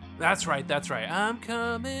demo. That's right. I'm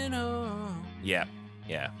coming home. Yeah.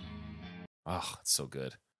 Yeah. Oh, it's so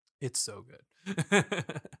good. It's so good.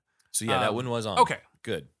 So yeah, that Um, one was on. Okay.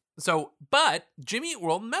 Good. So, but Jimmy Eat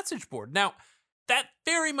World message board. Now, that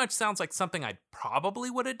very much sounds like something I probably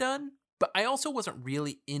would have done, but I also wasn't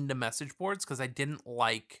really into message boards because I didn't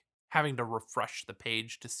like having to refresh the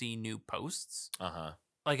page to see new posts. Uh-huh.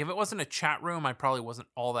 Like if it wasn't a chat room, I probably wasn't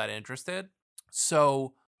all that interested.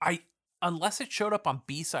 So unless it showed up on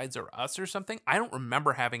B-Sides or Us or something, I don't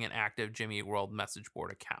remember having an active Jimmy Eat World message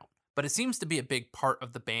board account. But it seems to be a big part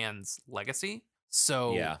of the band's legacy.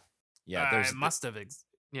 So Yeah. Yeah, there's it must have,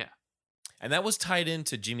 yeah. and that was tied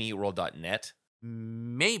into jimmyeatworld.net.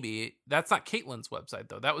 Maybe that's not Caitlin's website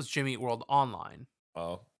though. That was Jimmy Eat World Online.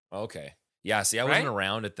 Oh, okay. Yeah, see, I wasn't Right?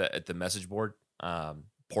 around at the message board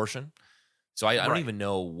portion. So I don't Right. even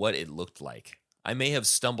know what it looked like. I may have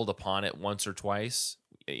stumbled upon it once or twice,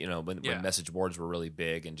 when Yeah. message boards were really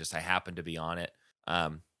big and just I happened to be on it.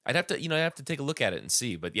 I'd have to take a look at it and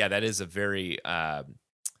see. But yeah, that is a very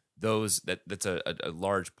that's a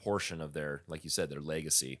large portion of their, like you said, their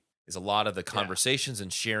legacy. is a lot of the conversations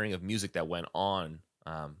and sharing of music that went on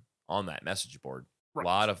that message board. Right. A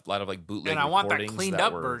lot of like bootleg And I want that recordings cleaned that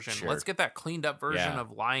up were version. shared. Let's get that cleaned up version Yeah.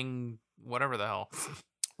 of Lying whatever the hell.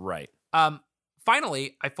 Right.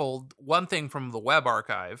 Finally, I pulled one thing from the web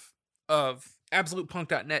archive of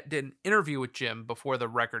AbsolutePunk.net did an interview with Jim before the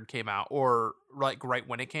record came out, or like right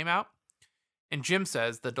when it came out. And Jim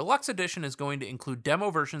says the deluxe edition is going to include demo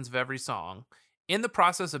versions of every song. In the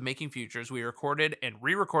process of making Futures, we recorded and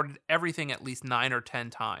re-recorded everything at least 9 or 10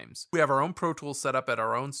 times. We have our own Pro Tools set up at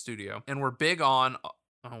our own studio, and we're big on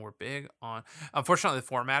unfortunately the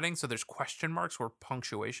formatting, so there's question marks where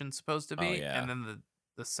punctuation's supposed to be, Oh, yeah. and then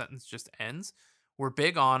the sentence just ends. We're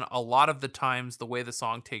big on a lot of the times the way the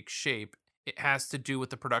song takes shape. It has to do with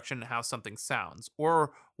the production and how something sounds,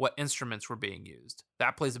 or what instruments were being used.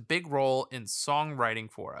 That plays a big role in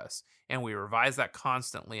songwriting for us, and we revise that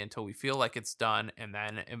constantly until we feel like it's done, and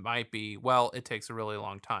then it might be, well, it takes a really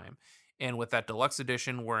long time. And with that deluxe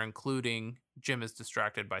edition, we're including Jim is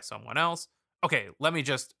distracted by someone else. With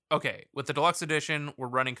the deluxe edition, we're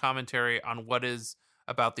running commentary on what is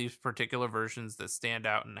about these particular versions that stand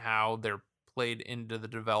out and how they're played into the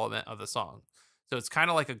development of the song. So it's kind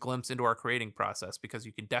of like a glimpse into our creating process, because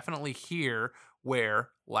you can definitely hear where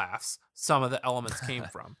laughs some of the elements came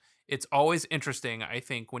from. It's always interesting, I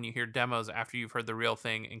think, when you hear demos after you've heard the real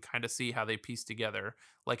thing and kind of see how they piece together,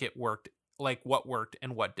 like it worked, like what worked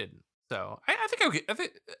and what didn't. So I think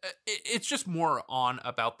it's just more on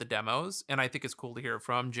about the demos, and I think it's cool to hear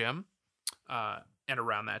from Jim, and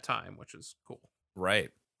around that time, which is cool. Right.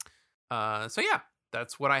 So yeah,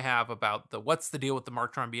 that's what I have about what's the deal with the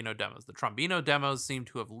Mark Trombino demos. The Trombino demos seem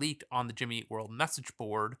to have leaked on the Jimmy Eat World message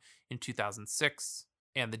board in 2006,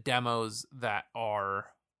 and the demos that are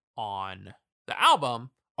on the album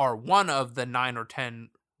are one of the 9 or 10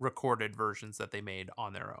 recorded versions that they made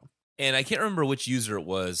on their own. And I can't remember which user it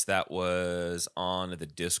was that was on the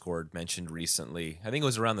Discord mentioned recently. I think it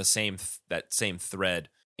was around the that same thread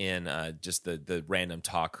in just the random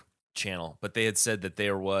talk channel. But they had said that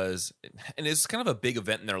there was, and it's kind of a big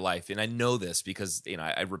event in their life. And I know this because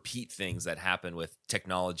I repeat things that happen with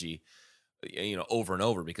technology, over and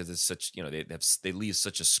over, because it's such they leave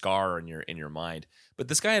such a scar in your mind. But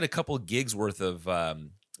this guy had a couple of gigs worth of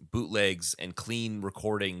bootlegs and clean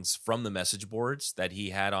recordings from the message boards that he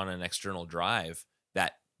had on an external drive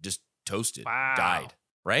that just toasted, died.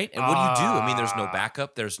 Right. And what do you do? I mean, there's no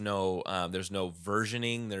backup. There's no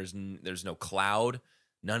versioning. There's no cloud.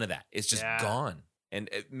 None of that. It's just gone. And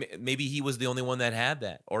maybe he was the only one that had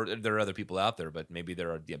that, or there are other people out there, but maybe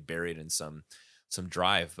they're buried in some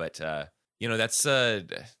drive. But that's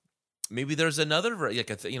maybe there's another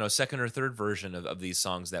second or third version of these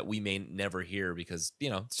songs that we may never hear, because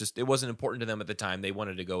it's just, it wasn't important to them at the time. They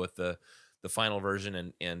wanted to go with the final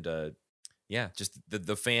version, and just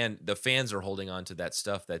the fans are holding on to that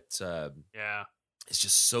stuff that it's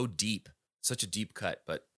just so deep, such a deep cut.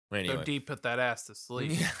 But anyway, So deep, put that ass to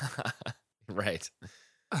sleep. Right.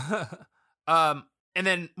 And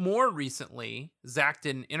then more recently, Zach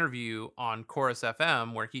did an interview on Chorus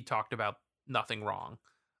FM where he talked about Nothing Wrong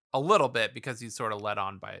a little bit, because he's sort of led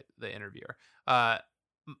on by the interviewer.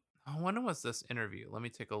 When was this interview? Let me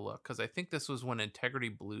take a look, because I think this was when Integrity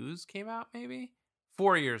Blues came out, maybe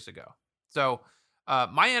 4 years ago. So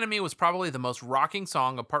My Enemy was probably the most rocking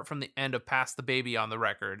song apart from the end of Pass the Baby on the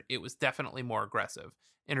record. It was definitely more aggressive.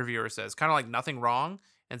 Interviewer says, kind of like Nothing Wrong.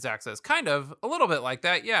 And Zach says, kind of, a little bit like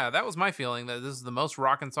that. Yeah, that was my feeling, that this is the most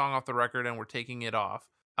rocking song off the record and we're taking it off.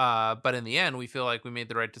 But in the end, we feel like we made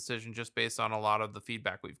the right decision just based on a lot of the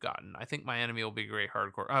feedback we've gotten. I think My Enemy will be great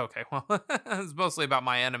hardcore. Oh, okay, well, it's mostly about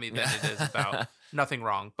My Enemy than it is about Nothing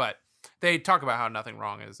Wrong. But they talk about how Nothing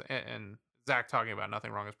Wrong is, and Zach talking about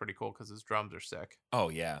Nothing Wrong is pretty cool because his drums are sick. Oh,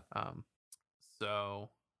 yeah. So,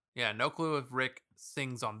 yeah, no clue if Rick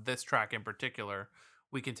sings on this track in particular.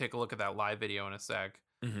 We can take a look at that live video in a sec.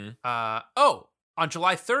 Mm-hmm. On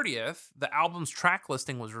July 30th, the album's track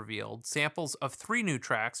listing was revealed. Samples of 3 new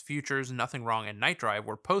tracks, Futures, Nothing Wrong, and Night Drive,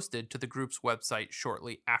 were posted to the group's website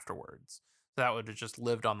shortly afterwards. So that would have just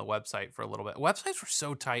lived on the website for a little bit. Websites were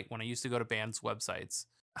so tight when I used to go to bands' websites.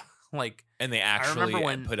 And they actually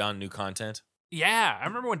put on new content? Yeah, I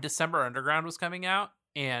remember when December Underground was coming out,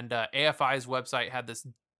 and AFI's website had this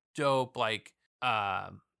dope,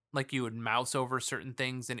 you would mouse over certain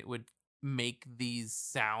things and it would make these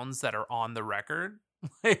sounds that are on the record.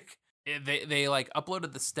 They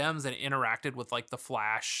uploaded the stems and interacted with the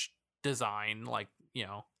Flash design.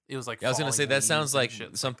 It was like, I was gonna say, that sounds like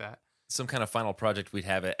that. Some kind of final project we'd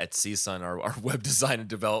have at CSUN, our web design and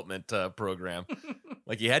development program.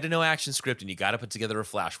 You had to know ActionScript and you got to put together a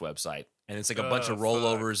Flash website, And it's like a bunch of fuck.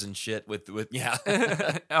 rollovers and shit with yeah.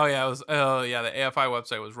 Oh yeah, the AFI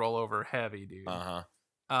website was rollover heavy, dude.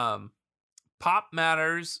 Pop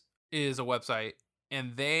Matters is a website,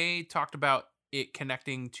 and they talked about it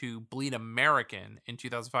connecting to Bleed American in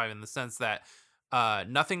 2005 in the sense that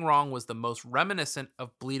Nothing Wrong was the most reminiscent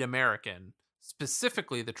of Bleed American,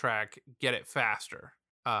 specifically the track Get It Faster.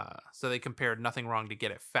 So they compared Nothing Wrong to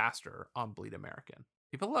Get It Faster on Bleed American.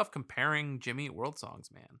 People love comparing Jimmy Eat World songs,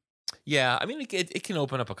 man. Yeah, I mean, it can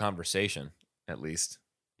open up a conversation, at least.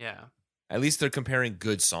 Yeah. At least they're comparing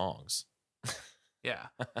good songs. Yeah.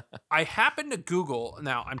 I happened to Google.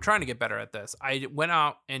 Now, I'm trying to get better at this. I went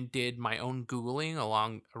out and did my own Googling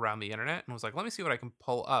around the internet and was like, let me see what I can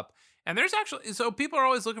pull up. And there's actually, so people are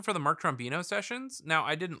always looking for the Mark Trombino sessions. Now,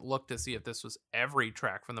 I didn't look to see if this was every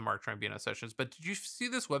track from the Mark Trombino sessions, but did you see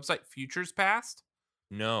this website, Futures Past?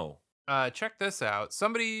 No. Check this out.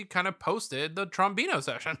 Somebody kind of posted the Trombino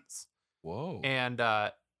sessions. Whoa. And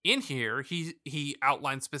in here, he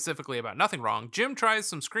outlined specifically about Nothing Wrong. Jim tries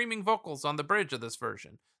some screaming vocals on the bridge of this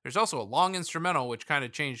version. There's also a long instrumental, which kind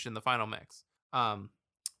of changed in the final mix.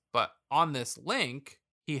 But on this link,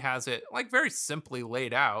 he has it like very simply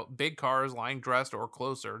laid out. Big cars, lying dressed or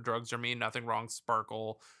closer. Drugs are mean, Nothing Wrong,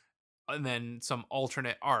 sparkle. And then some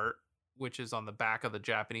alternate art, which is on the back of the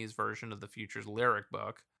Japanese version of the Futures lyric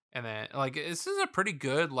book. And then like, this is a pretty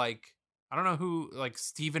good, like, I don't know who like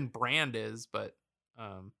Stephen Brand is, but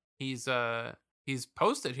he's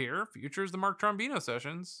posted here. Futures the Mark Trombino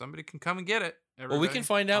sessions. Somebody can come and get it. Well, we can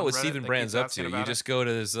find out what Stephen Brand's up to. You just go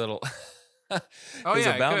to this little Oh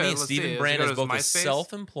yeah, about good. me. Let's Stephen see. Brand is both a MySpace?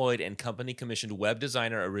 self-employed and company-commissioned web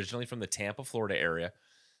designer originally from the Tampa, Florida area.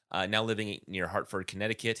 Now living near Hartford,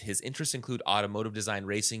 Connecticut. His interests include automotive design,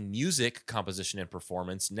 racing, music, composition and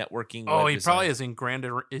performance, networking. Oh, web he design. probably is in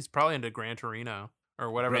He's probably into Gran Torino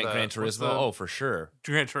or whatever. Gran Turismo. Oh, for sure.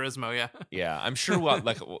 Gran Turismo, yeah. Yeah, I'm sure. Well,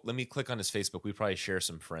 like, let me click on his Facebook. We probably share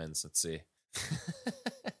some friends. Let's see.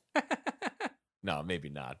 No, maybe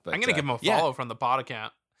not. But I'm gonna give him a follow from the pod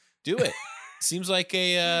account. Do it. Seems like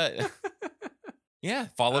a yeah.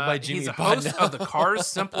 Followed by Jimmy. He's a Pod host now. of the Cars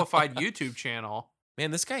Simplified YouTube channel. Man,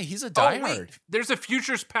 this guy, he's a Oh diehard. wait, there's a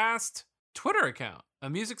Futures Past Twitter account, a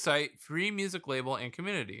music site, free music label, and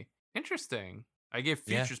community. Interesting. I gave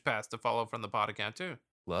Yeah. Futures Past a follow from the pod account too.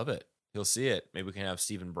 Love it. He'll see it. Maybe we can have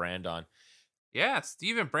Stephen Brand on. Yeah,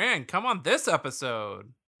 Stephen Brand, come on this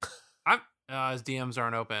episode. His DMs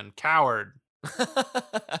aren't open. Coward.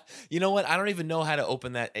 You know what? I don't even know how to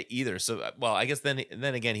open that either. So, well, I guess then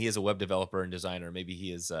again, he is a web developer and designer. Maybe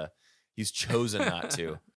he is. He's chosen not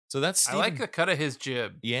to. So that's I Stephen. like the cut of his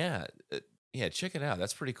jib. Yeah, yeah. Check it out.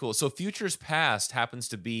 That's pretty cool. So, Futures Past happens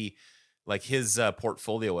to be like his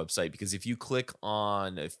portfolio website because if you click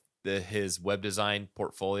on his web design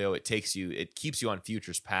portfolio, it keeps you on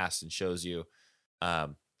Futures Past and shows you.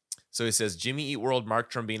 So it says Jimmy Eat World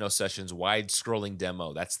Mark Trombino Sessions wide scrolling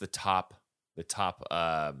demo. That's the top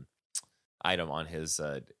item on his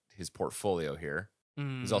portfolio here.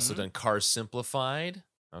 He's also done Cars Simplified.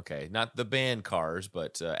 Okay, not the band Cars,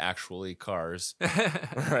 but actually Cars.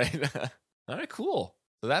 Right. All right, cool.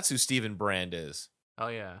 So that's who Stephen Brand is. Oh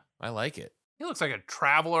yeah. I like it. He looks like a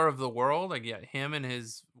traveler of the world. Like, yeah, him and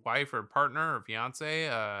his wife or partner or fiance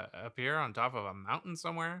up here on top of a mountain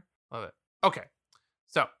somewhere. Love it. Okay.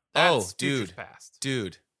 So that's Futures Past.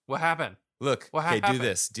 Dude. What happened? Look. What Okay, happened?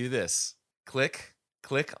 do this.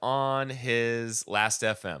 Click on his Last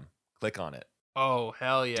FM. Click on it. Oh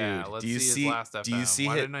hell yeah! Dude, Let's do you see see- his last FM. do you see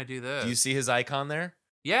Why it- didn't I do this? Do you see his icon there?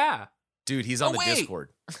 Yeah. Dude, he's on Oh, the wait. Discord.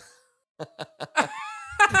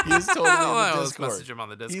 He's totally in the Oh, let's Discord. message him on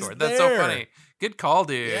the He's Discord. That's so there. funny. Good call,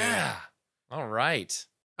 dude. Yeah. All right.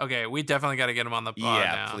 Okay, we definitely got to get him on the pod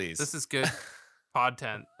Yeah, now. please. This is good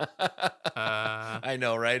podtent. I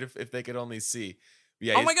know, right? If they could only see.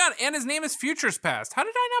 Yeah. Oh my god! And his name is Futures Past. How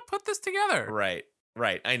did I not put this together?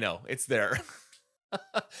 Right. I know. It's there.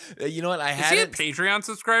 You know what? I Is had he a it. Patreon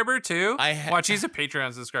subscriber too? I Watch, he's a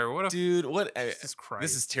Patreon subscriber. What a Dude, what? Jesus Christ!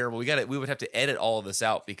 This is terrible. We would have to edit all of this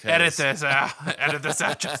out because Edit this out. Edit this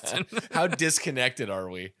out, Justin. How disconnected are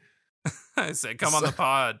we? I said, come on the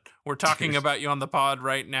pod. We're talking about you on the pod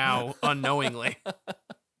right now, unknowingly.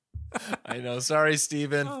 I know. Sorry,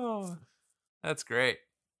 Steven. Oh, that's great.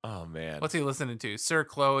 Oh man. What's he listening to? Sir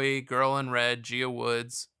Chloe, Girl in Red, Gia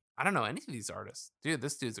Woods. I don't know any of these artists. Dude,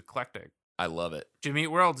 this dude's eclectic. I love it. Jimmy Eat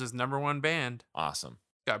World's his #1 band. Awesome.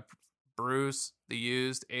 Got Bruce, The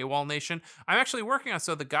Used, AWOL Nation. I'm actually working on,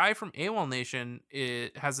 so the guy from AWOL Nation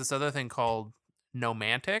has this other thing called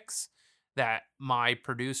Nomantics that my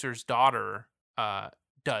producer's daughter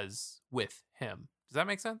does with him. Does that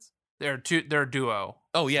make sense? They're a duo.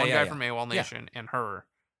 Oh yeah, One yeah. guy from AWOL Yeah. Nation and her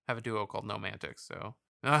have a duo called Nomantics. So,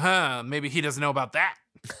 maybe he doesn't know about that.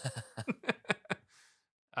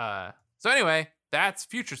 So anyway, that's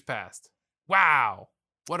Futures Past. Wow.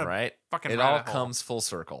 What a Right? fucking It all rabbit hole. comes full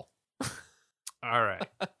circle. All right.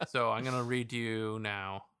 So I'm going to read you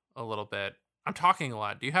now a little bit. I'm talking a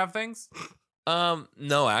lot. Do you have things?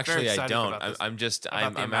 No, actually, I excited don't. about this- I'm just,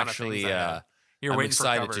 about the I'm amount of things actually, I have. You're I'm waiting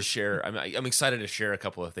excited for to covers. share. I'm excited to share a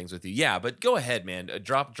couple of things with you. Yeah, but go ahead, man.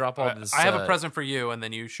 Drop all this. I have a present for you, and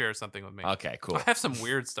then you share something with me. Okay, cool. I have some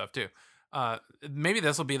weird stuff too. Maybe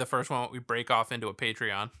this will be the first one we break off into a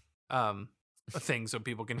Patreon thing, so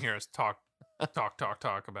people can hear us talk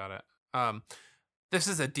about it. This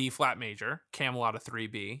is a D flat major, Camelot of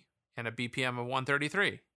 3B, and a BPM of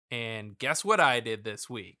 133. And guess what I did this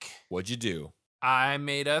week? What'd you do? I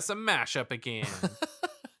made us a mashup again.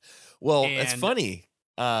 Well, it's And- funny.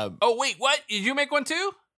 Oh wait, what? Did you make one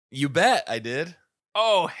too? You bet I did.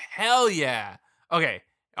 Oh hell yeah! Okay,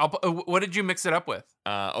 what did you mix it up with?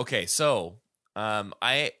 Okay, so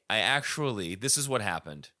I actually, this is what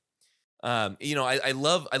happened. I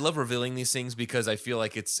love revealing these things because I feel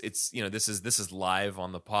like it's this is live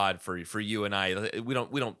on the pod for you and I. We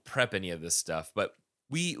don't prep any of this stuff, but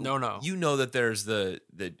No. you know that there's the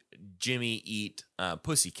Jimmy Eat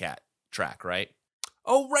Pussycat track, right?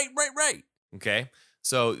 Oh right. Okay,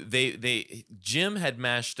 so Jim had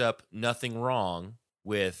mashed up Nothing Wrong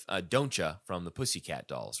with Don't Ya from the Pussycat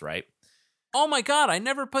Dolls, right? Oh my god, I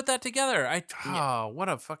never put that together. What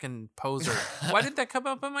a fucking poser. Why did that come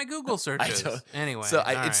up in my Google searches? don't- Anyway. So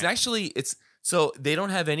all it's right. actually so they don't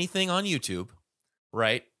have anything on YouTube,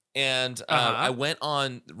 right? And I went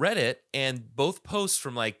on Reddit, and both posts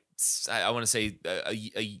from like I want to say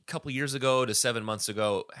a couple years ago to 7 months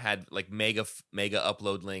ago had like mega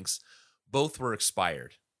upload links. Both were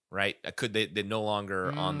expired, right? They're no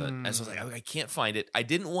longer on the. And so I was like, I can't find it. I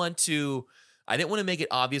didn't want to make it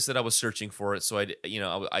obvious that I was searching for it, so I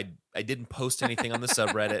didn't post anything on the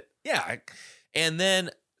subreddit. Yeah, and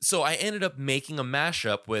then so I ended up making a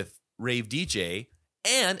mashup with Rave DJ,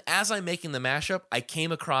 and as I'm making the mashup, I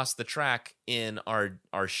came across the track in our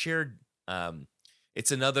shared.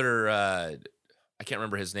 It's another. I can't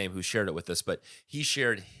remember his name who shared it with us, but he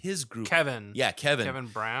shared his group. Kevin. Yeah, Kevin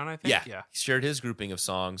Brown, I think. Yeah, he shared his grouping of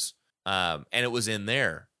songs, and it was in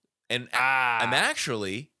there. And Ah. I'm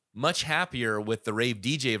actually much happier with the Rave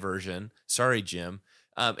DJ version. Sorry, Jim.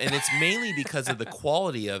 And it's mainly because of the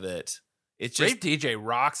quality of it. It's just Rave DJ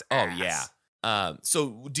rocks oh ass. yeah.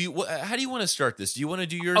 So how do you want to start this? Do you want to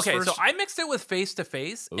do yours Okay, first? so I mixed it with Face to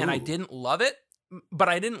Face, and I Ooh. didn't love it, but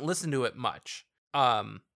I didn't listen to it much.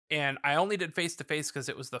 And I only did Face to Face because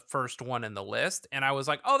it was the first one in the list, and I was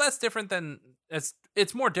like, "Oh, that's different than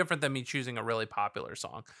it's more different than me choosing a really popular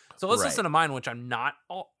song." So let's Right. listen to mine, which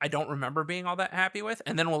I don't remember being all that happy with,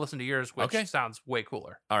 and then we'll listen to yours, which Okay. sounds way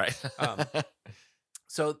cooler. All right.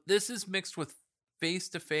 So this is mixed with Face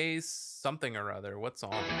to Face, something or other. What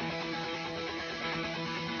song?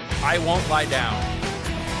 I Won't Lie Down.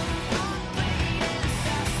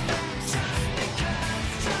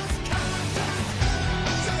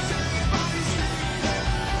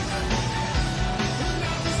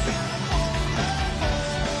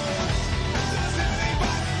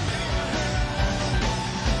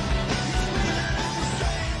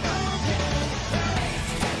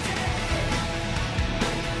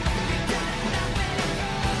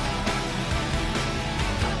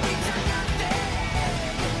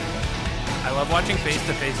 I love watching Face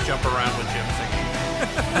to Face jump around with Jim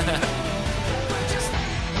singing.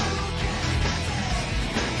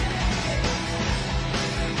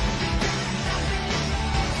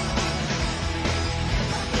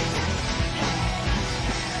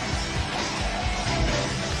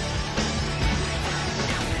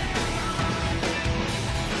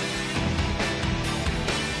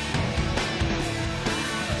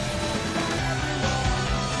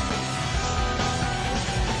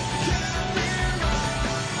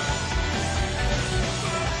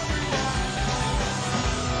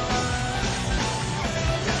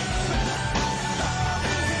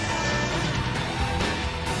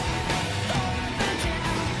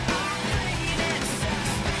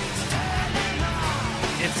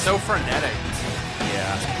 It's so frenetic.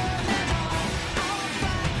 yeah.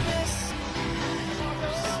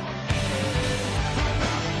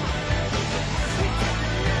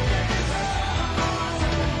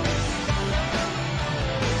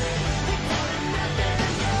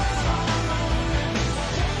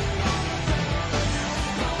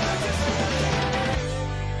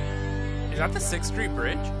 Is that the 6th Street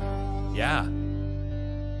Bridge? Yeah.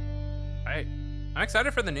 I'm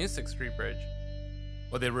excited for the new 6th Street Bridge.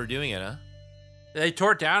 Well, they were doing it, huh? They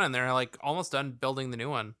tore it down and they're like almost done building the new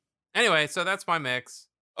one. Anyway, so that's my mix.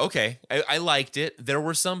 Okay, I liked it. There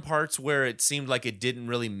were some parts where it seemed like it didn't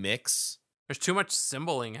really mix. There's too much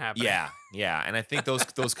symboling happening. Yeah, and I think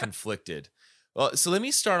those conflicted. Well, so let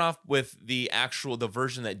me start off with the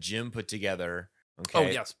version that Jim put together. Okay. Oh,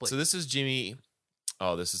 yes, please. So this is Jimmy.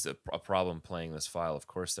 Oh, this is a problem playing this file. Of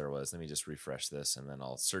course there was. Let me just refresh this, and then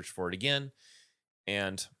I'll search for it again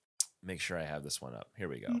and make sure I have this one up. Here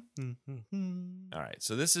we go. All right,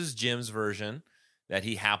 so this is Jim's version that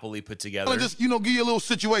he happily put together. Just, give you a little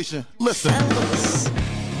situation. Listen. Get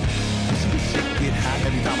hot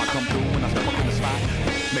every time I come through when I step up in the spot.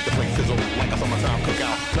 Make the place sizzle like a summertime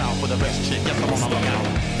cookout. Proud for the best chick, yes, I'm on my lookout.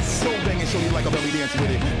 So banging, show you like a belly dance with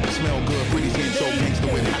it. Smell good, pretty skin, so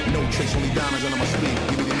gangsta with it. No tricks, only diamonds under my sleeve.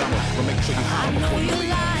 Give me the number, but make sure you holler before you leave.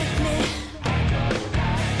 Like me.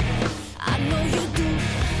 I know you do.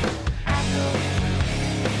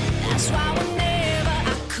 That's why whenever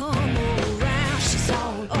I come around, she's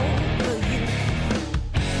all over you.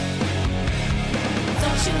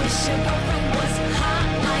 Don't you wish your girlfriend was hot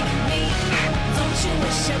like me? Don't you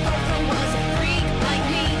wish your girlfriend was a freak like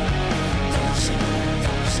me? Don't you?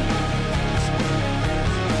 Don't you?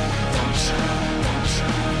 Don't you? Don't you?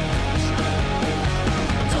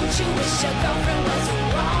 Don't you wish your girlfriend was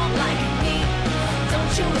wrong like me? Don't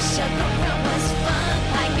you wish your girlfriend was fun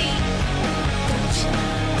like me? Don't you?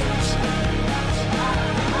 Don't you? Don't you?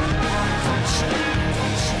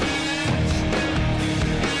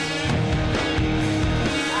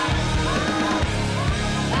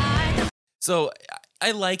 So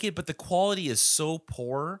I like it, but the quality is so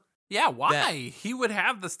poor. Yeah, why? He would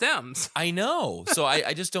have the stems. I know. So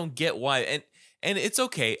I just don't get why. And it's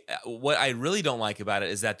okay. What I really don't like about it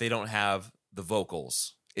is that they don't have the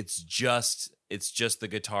vocals. It's just the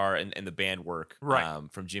guitar and the band work Right.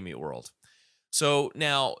 From Jimmy Eat World. So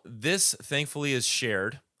now this thankfully is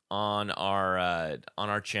shared on our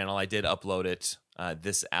channel. I did upload it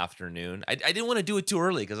this afternoon. I didn't want to do it too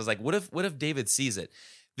early because I was like, what if David sees it?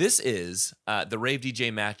 This is the Rave DJ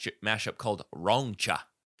mashup called Rongcha.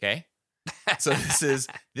 Okay, so this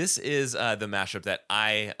is the mashup that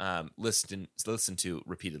I listen to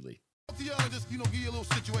repeatedly. Just, give you a little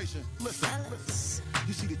situation. Listen.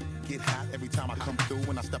 You see the get hot every time I come through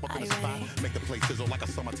when I step up in the spot. Make the place sizzle like a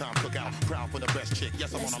summertime cookout. Proud for the best chick,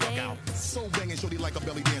 yes, I'm on the lookout. So banging, shorty like a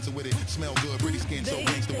belly dancer with it. Smell good, pretty skin, so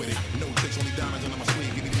gangsta with it. No tricks, only diamonds under my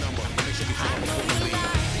sleeve. Give me the number, make sure you tell me before you leave.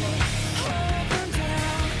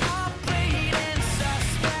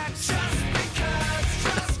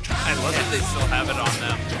 I love that they still have it on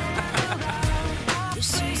them.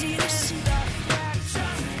 It's easy to see.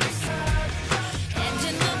 And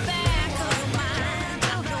in the back of your mind, I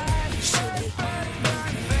know you should be hurting. Don't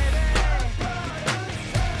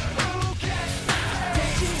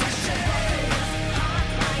you wish your girlfriend was hot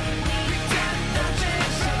like me? Don't you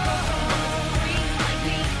wish your girlfriend was free like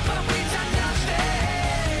me? But we done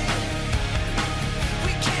nothing.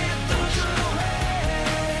 We can't push her away.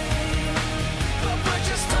 But we're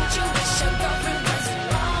just don't you wish your girlfriend was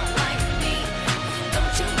wrong like me?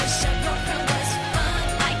 Don't you wish your girlfriend was fun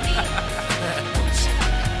like me? Don't you?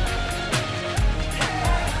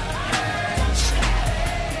 Don't you?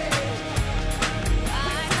 I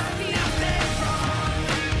feel that wrong.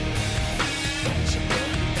 Don't you?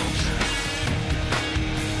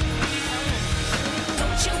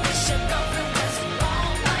 Don't you wish your girlfriend was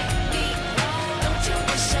wrong like me? Don't you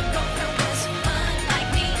wish your girlfriend was fun like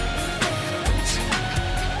me? Don't you? Don't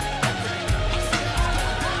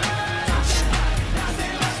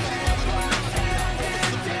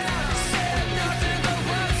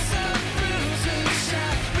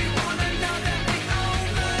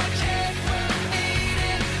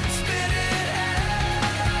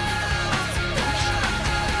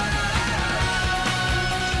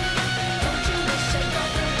you wish your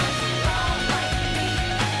girlfriend was wrong like me?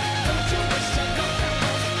 Don't you wish your girlfriend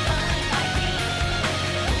was fun like me?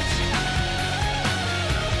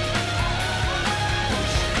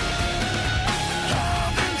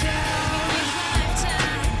 Up and down,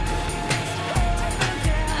 lifetime.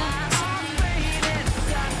 I'm waiting,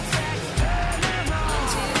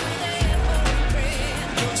 until they ever bring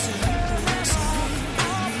closer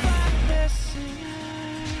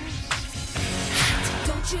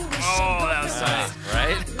Don't you wish Oh, that was your tight.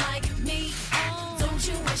 Right? like me? Don't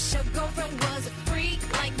you wish your girlfriend was a freak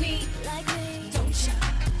like me? Don't you?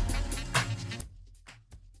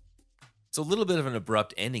 It's a little bit of an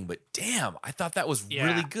abrupt ending, but damn, I thought that was Yeah.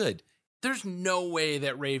 really good. There's no way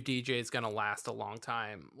that Rave DJ is going to last a long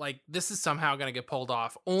time. Like, this is somehow going to get pulled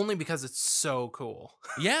off only because it's so cool.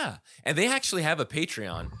 Yeah, and they actually have a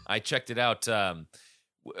Patreon. I checked it out.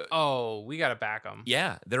 Oh, we gotta back them.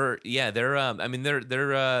 They're I mean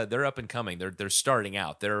they're up and coming. They're starting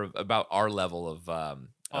out. They're about our level of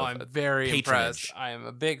Oh, I'm very patronage. impressed. I am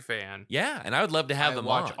a big fan. Yeah, and I would love to have I them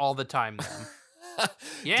watch on. all the time. Then. Dude,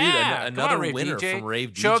 Yeah, another come on, Rave winner DJ. from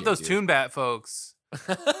Rave Show up DJ, those dude. Toon Bat folks.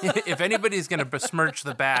 If anybody's gonna besmirch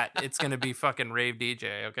the bat, it's gonna be fucking Rave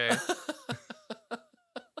DJ. Okay,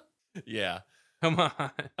 Yeah. come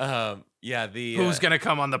on. Yeah, the Who's gonna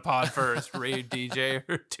come on the pod first, Rave DJ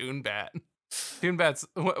or Toon Bat? Toon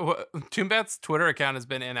Bat's Twitter account has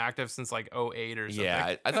been inactive since like 2008 or something.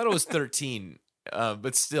 Yeah, I thought it was 13.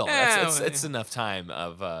 But still, Yeah, it's enough time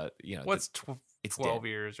of What's it's 12 dead.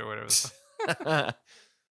 years or whatever?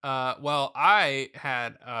 Well, I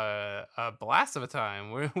had a blast of a time.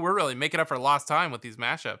 We're really making up for lost time with these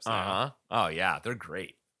mashups now. Uh-huh. Oh yeah, they're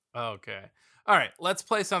great. Okay. All right, let's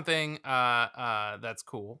play something that's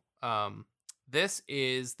cool. This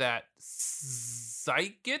is that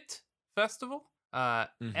Zygit Festival.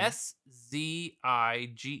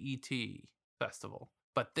 SZIGET Festival.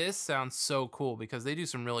 But this sounds so cool because they do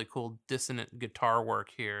some really cool dissonant guitar work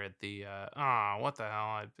here at the what the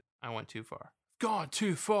hell? I went too far. Gone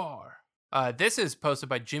too far. This is posted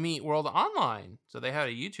by Jimmy Eat World Online. So they had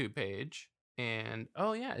a YouTube page. And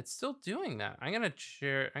oh yeah, it's still doing that. I'm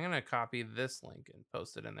gonna copy this link and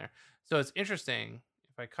post it in there. So it's interesting.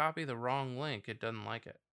 If I copy the wrong link, it doesn't like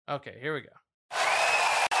it. Okay, here we go.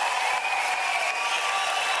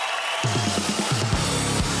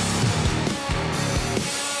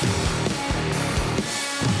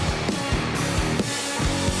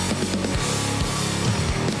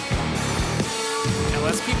 And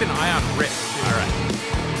let's keep an eye on Rick. All right.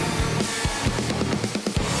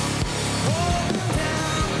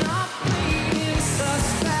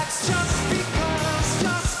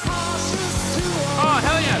 Oh,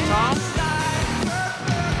 hell yeah, Tom.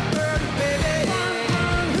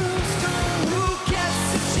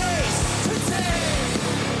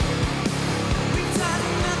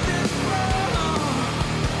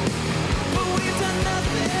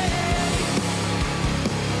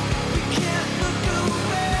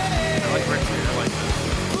 I like Rick's here. I like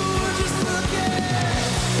this.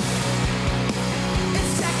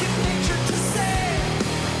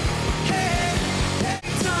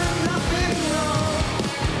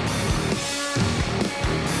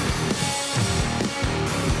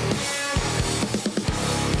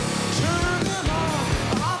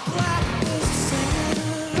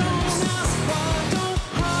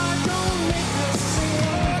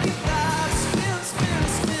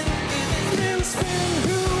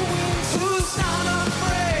 Who's not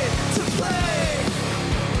afraid to play?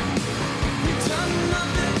 We've done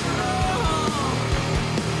nothing wrong.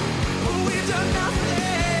 We've done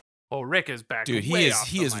nothing. Well, Rick is back. Dude, he way is- off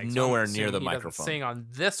he the is mic, so I'm nowhere near assuming the he doesn't microphone. Sing on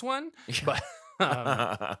this one, but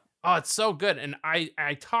oh, it's so good. And I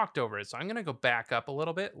talked over it, so I'm gonna go back up a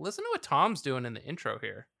little bit. Listen to what Tom's doing in the intro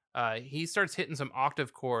here. He starts hitting some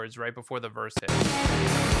octave chords right before the verse hits.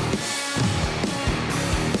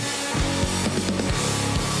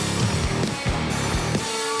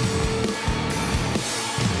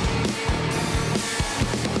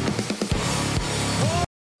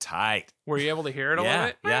 Tight. Were you able to hear it a Yeah, little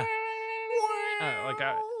bit? yeah.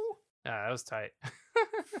 That was tight.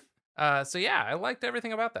 So yeah, I liked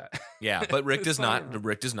everything about that. Yeah, but Rick It's does funny. not.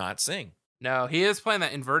 Rick does not sing. No, he is playing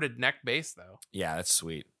that inverted neck bass though. Yeah, that's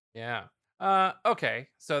sweet. Yeah. Okay.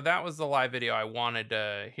 So that was the live video I wanted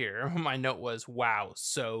to hear. My note was, "Wow,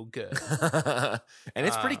 so good." And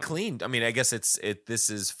it's pretty Um, clean. I mean, I guess this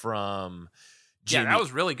is from Yeah, Jimmy. that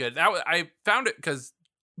was really good. I found it because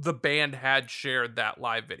the band had shared that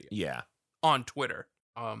live video Yeah. on Twitter.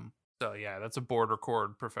 So yeah, that's a board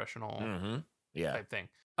record professional Mm-hmm. Yeah. type thing.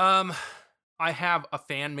 I have a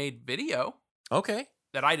fan made video Okay.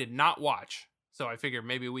 that I did not watch, so I figured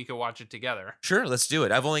maybe we could watch it together. Sure, let's do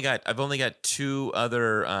it. I've only got two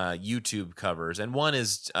other YouTube covers, and one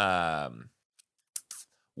is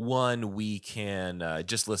one we can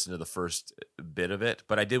just listen to the first bit of it.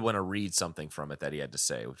 But I did want to read something from it that he had to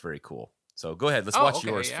say. It was very cool. So go ahead. Let's watch okay,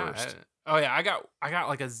 yours yeah. first. I got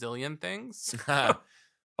like a zillion things.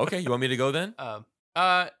 Okay, you want me to go then?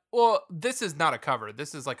 Well, this is not a cover.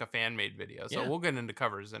 This is like a fan made video. So Yeah. we'll get into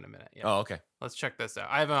covers in a minute. Yeah. Oh, okay. Let's check this out.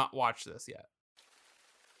 I haven't watched this yet.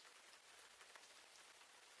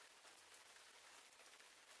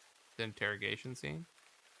 The interrogation scene.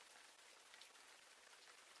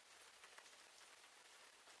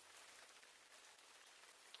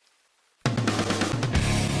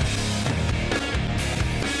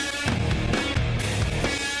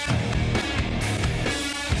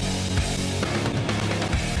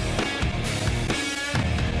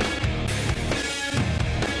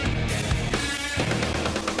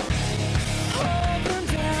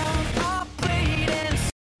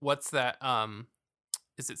 what's that?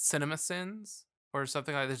 Is it Cinema Sins or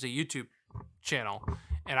something like? There's a YouTube channel,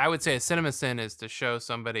 and I would say a Cinema Sin is to show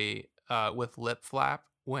somebody with lip flap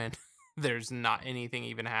when there's not anything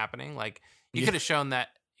even happening. Like you could have shown that.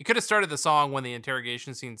 You could have started the song when the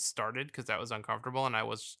interrogation scene started because that was uncomfortable, and I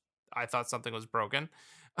thought something was broken.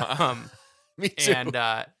 Me too.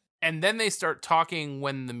 And then they start talking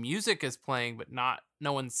when the music is playing, but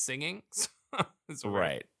no one's singing. So it's weird.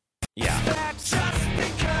 Right. Yeah. Just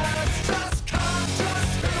because, just come,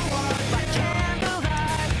 just do what, like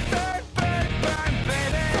candlelight, burn, burn, burn,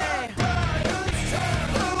 baby.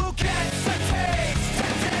 Who gets a taste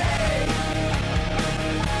today?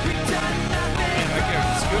 We've done nothing I give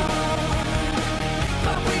it a scoop.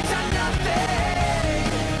 but we've done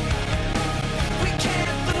nothing. We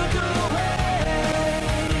can't look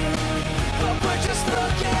away, but we're just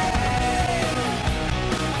looking.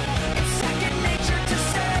 It's second nature to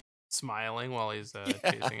say. Smiling while he's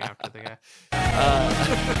chasing after the guy.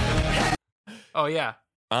 Uh Oh yeah.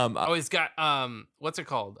 huh. Oh, he's got what's it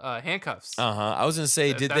called? Handcuffs. I was gonna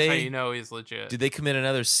say, That's how you know he's legit. did they commit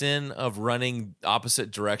another sin of running opposite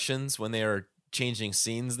directions when they are changing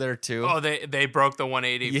scenes there too? Oh, they broke the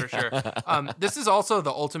 180 for sure. This is also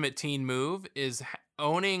the ultimate teen move: is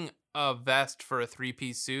owning a vest for a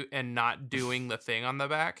 3-piece suit and not doing the thing on the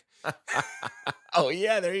back. Oh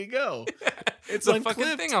yeah, there you go. It's a fucking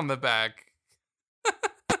unclipped. thing on the back.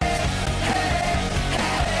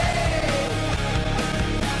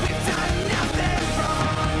 We've done nothing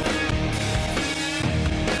wrong.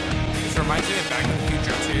 This reminds me of Back to the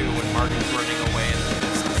Future 2 when Martin's running away in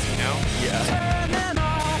this casino. Yeah. Turn them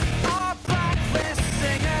off, our blacklist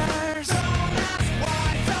singers. Don't ask why,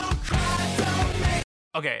 don't cry, don't make.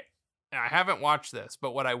 Okay, I haven't watched this,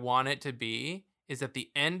 but what I want it to be is at the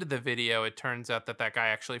end of the video, it turns out that guy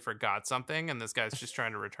actually forgot something, and this guy's just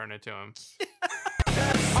trying to return it to him.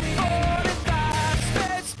 45,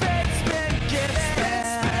 spit, spit, spit, get it.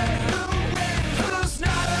 Who's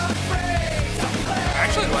not afraid to play? I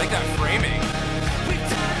actually like that framing. We've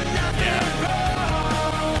done nothing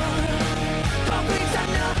wrong, but we've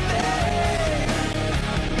done nothing.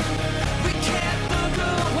 We can't look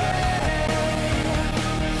away,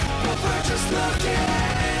 but we're just looking.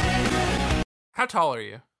 How tall are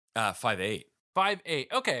you? 5'8".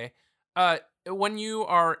 5'8". Okay. When you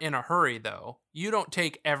are in a hurry, though, you don't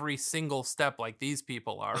take every single step like these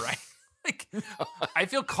people are, right? Like, I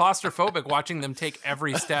feel claustrophobic watching them take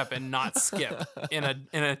every step and not skip in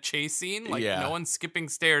a chase scene. Like, Yeah. no one's skipping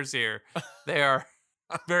stairs here. They are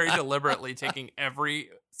very deliberately taking every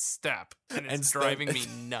step, and it's And driving me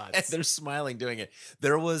and nuts. they're smiling doing it.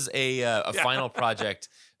 There was a final project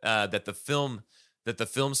that the film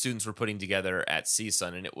students were putting together at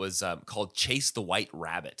CSUN, and it was called Chase the White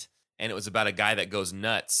Rabbit. And it was about a guy that goes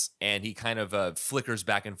nuts, and he kind of flickers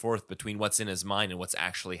back and forth between what's in his mind and what's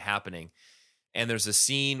actually happening. And there's a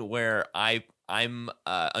scene where I'm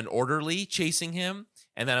an orderly chasing him,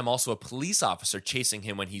 and then I'm also a police officer chasing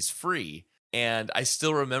him when he's free. And I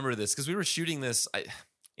still remember this because we were shooting this,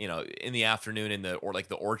 in the afternoon in the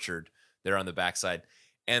orchard there on the backside.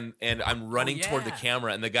 And I'm running toward the yeah.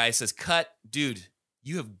 camera, and the guy says, "Cut, dude,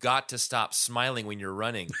 you have got to stop smiling when you're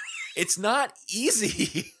running. It's not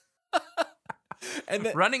easy." And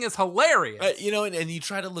then, Running is hilarious. and you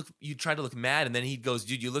try to look mad, and then he goes,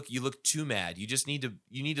 "Dude, you look too mad. You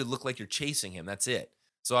need to look like you're chasing him. That's it."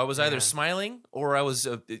 So I was either Man. smiling or I was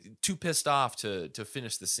too pissed off to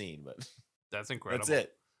finish the scene, but That's incredible. that's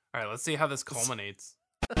it. All right, let's see how this culminates.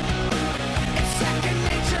 It's second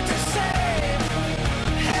nature to say,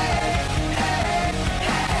 hey, hey,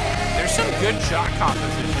 hey. There's some good shot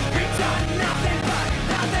composition. We've done nothing but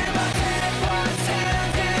dead ones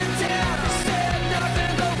handing down. We said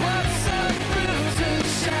nothing but what's a bruises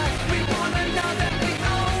shot. We wanna know that we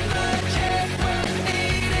own the cake when we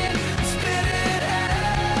eat it, spit it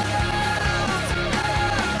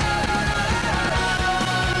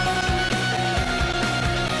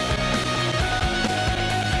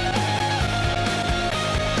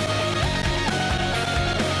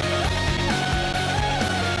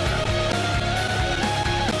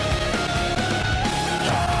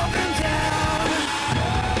up and down.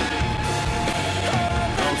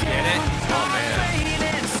 Oh, get it? Oh, man.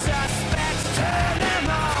 Faded suspects, turn them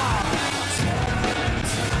off.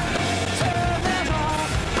 Turn them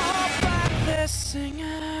off. All blacklist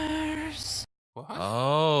singers. What?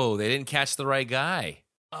 Oh, they didn't catch the right guy.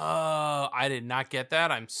 Oh, I did not get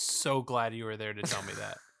that. I'm so glad you were there to tell me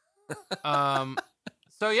that.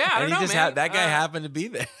 So yeah, I don't And he know, just man. that guy happened to be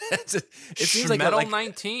there. it seems like, Metal like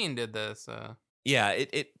 19 did this. yeah,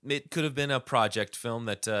 it could have been a project film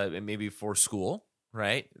that maybe for school,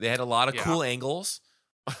 right? They had a lot of Yeah. cool angles.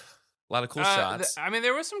 A lot of cool shots. I mean,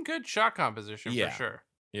 there was some good shot composition Yeah. for sure.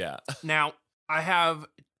 Yeah. Now, I have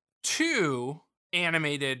 2 anime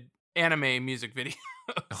music videos.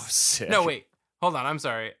 Oh, sick. No, wait. Hold on. I'm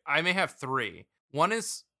sorry. I may have 3. One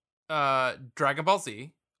is Dragon Ball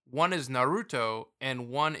Z, one is Naruto, and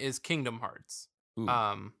one is Kingdom Hearts. Ooh.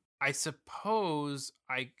 I suppose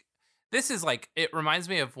this is like, it reminds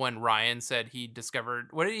me of when Ryan said he discovered,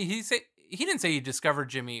 what did he say? He didn't say he discovered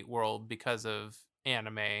Jimmy Eat World because of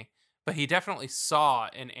anime, but he definitely saw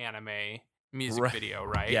an anime music Right. video,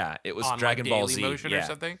 right? Yeah, it was On, Dragon like, Ball Z. Dailymotion or Yeah.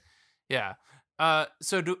 something. Yeah.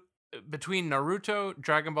 So between Naruto,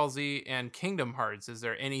 Dragon Ball Z, and Kingdom Hearts, is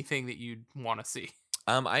there anything that you'd want to see?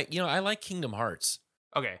 I like Kingdom Hearts.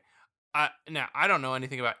 Okay. Now I don't know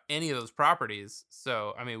anything about any of those properties,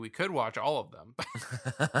 so I mean we could watch all of them.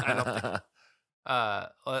 I don't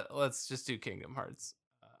think. Let's just do Kingdom Hearts.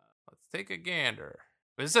 Let's take a gander.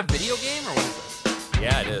 Is this a video game or what is this?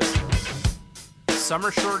 Yeah, it is.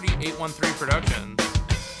 Summer Shorty 813 Productions.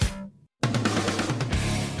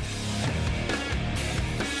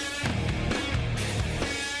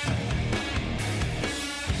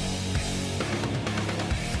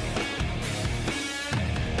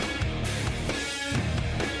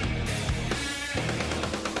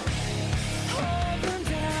 Hold them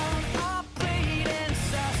down, all bleeding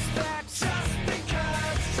suspects. Just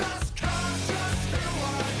because, just cause, just for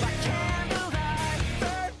what? Like candlelight,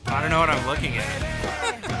 third I don't know what I'm looking at.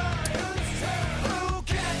 who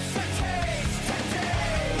gets a taste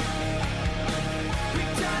today?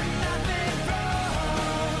 We've done nothing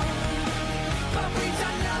wrong, but we've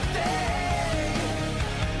done nothing.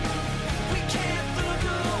 We can't look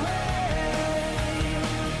away,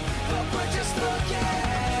 but we're just looking.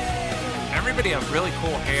 Everybody has really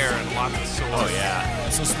cool hair and lots of swords. Oh yeah,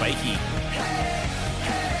 so spiky.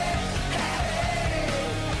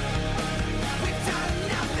 We've done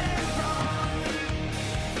nothing wrong.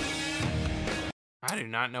 I do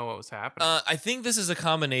not know what was happening. I think this is a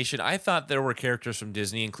combination. I thought there were characters from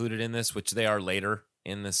Disney included in this, which they are later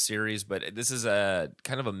in this series, but this is a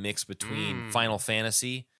kind of a mix between Final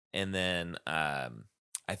Fantasy and then I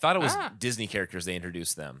thought it was Disney characters they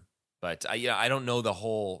introduced them, but I don't know that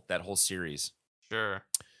whole series. Sure.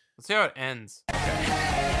 Let's see how it ends. Okay.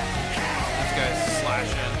 This guy's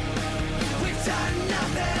slashing. We've done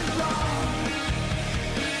nothing wrong.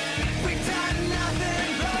 We've done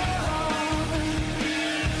nothing wrong.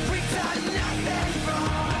 We've done nothing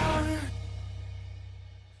wrong.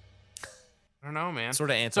 I don't know, man. Sort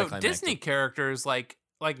of So anticlimactic. Disney characters like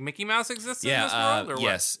Mickey Mouse exists in Yeah, this world, or what?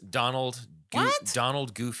 yes, Donald, What?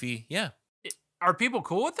 Donald, Goofy, yeah. Are people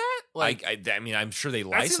cool with that? Like, I mean, I'm sure they that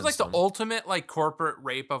licensed seems like the them. ultimate like corporate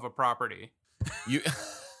rape of a property. You,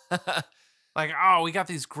 Like, oh, we got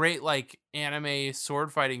these great like anime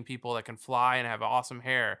sword fighting people that can fly and have awesome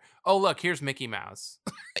hair. Oh, look, here's Mickey Mouse.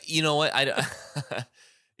 you know what?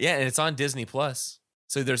 Yeah, and it's on Disney Plus.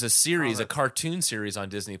 So there's a series, a that's- cartoon series on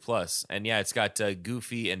Disney Plus, and yeah, it's got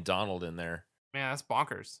Goofy and Donald in there. Man, that's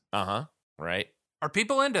bonkers. Right? Are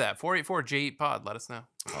people into that? 484 J8 Pod, let us know.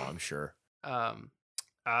 Oh, I'm sure.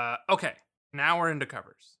 Okay, now we're into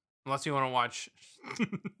covers. Unless you want to watch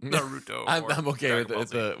Naruto. I'm okay Dragon Ball with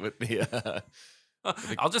Z. the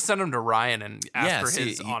I'll just send them to Ryan and ask Yeah, for see,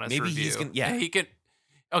 his honest maybe review. he's gonna- yeah. he could.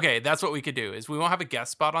 Okay, that's what we could do. Is we won't have a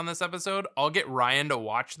guest spot on this episode. I'll get Ryan to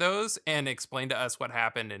watch those and explain to us what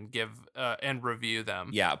happened and give and review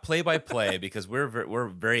them. yeah, play by play because we're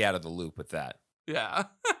very out of the loop with that. Yeah.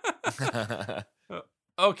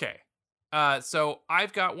 Okay. So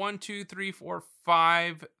I've got 1, 2, 3, 4,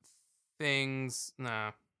 5 things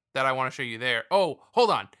that I want to show you there. Oh, hold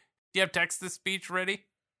on. Do you have text to speech ready?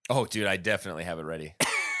 Oh, dude, I definitely have it ready.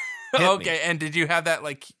 Hit me. Okay, and did you have that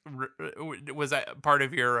like was that part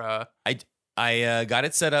of your I got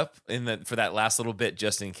it set up for that last little bit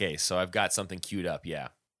just in case. So I've got something queued up. Yeah.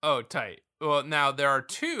 Oh, tight. Well, now there are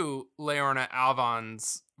 2 Leorna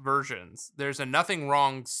Alvan's versions. There's a nothing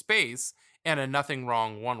wrong space and a nothing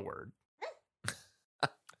wrong one word.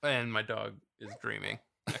 And my dog is dreaming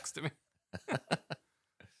next to me.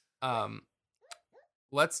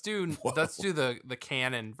 Let's do the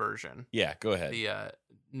canon version. Yeah. Go ahead. The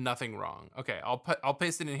nothing wrong. Okay, I'll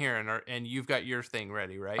paste it in here and you've got your thing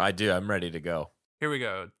ready, right? I do. I'm ready to go. Here we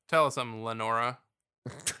go. Tell us something, Lenora.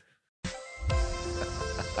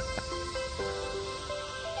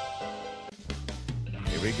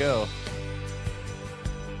 Here we go.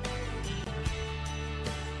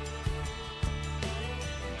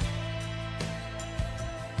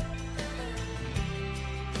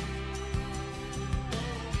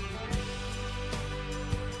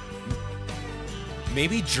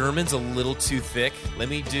 Maybe German's a little too thick. Let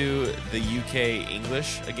me do the UK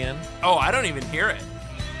English again. Oh, I don't even hear it.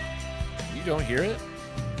 You don't hear it?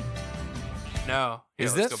 No. Here,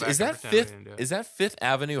 Is let's that go back is and that pretend we Fifth didn't do it. is that Fifth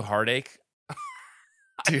Avenue Heartache?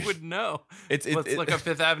 I would know. It's Let's look up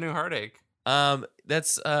Fifth Avenue Heartache.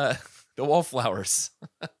 That's the Wallflowers.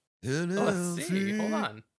 Oh, let's see. Hold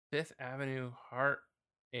on. Fifth Avenue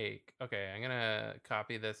Heartache. Okay, I'm gonna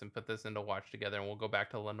copy this and put this into Watch Together, and we'll go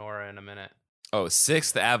back to Lenora in a minute. Oh,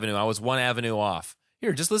 Sixth Avenue. I was one avenue off.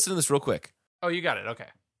 Here, just listen to this real quick. Oh, you got it. Okay.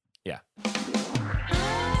 Yeah.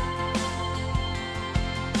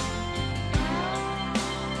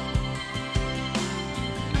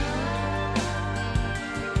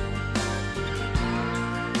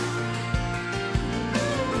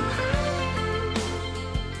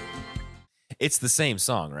 It's the same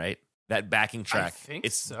song, right? That backing track. think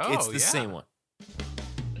it's so, It's the yeah. same one.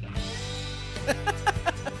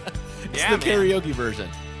 It's Yeah, the man. karaoke version.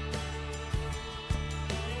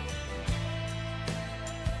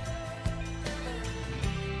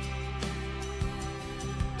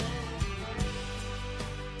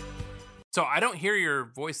 So I don't hear your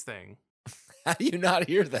voice thing. How do you not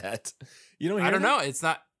hear that? You don't hear I don't that?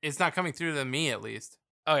 know. It's not coming through to me at least.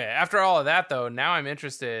 Okay, after all of that though, now I'm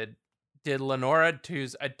interested. Did Lenora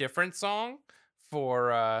choose a different song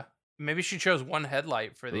for maybe she chose One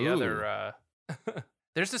Headlight for the Ooh. other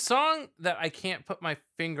There's a song that I can't put my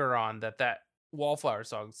finger on that Wallflower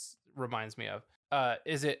song reminds me of.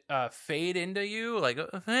 Is it Fade Into You? Like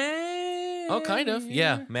Oh, kind of.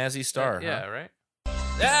 Yeah, Mazzy Star. Yeah, huh? right?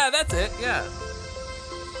 Yeah, that's it. Yeah.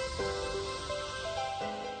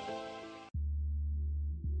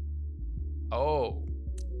 Oh.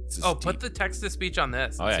 This is Oh, deep. put the text to speech on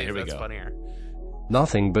this. Oh, and yeah, see if here we that's go. funnier.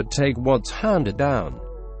 Nothing but take what's handed down.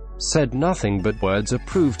 Said nothing but words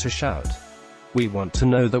approved to shout. We want to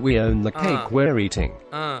know that we own the cake we're eating.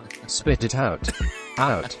 Spit it out.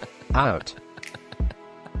 Out. Out.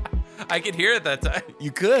 I could hear it that time.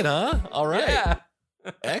 You could, huh? All right. Yeah.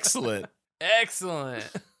 Excellent. Excellent.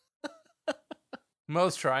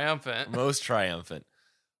 Most triumphant. Most triumphant.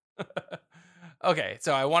 Okay,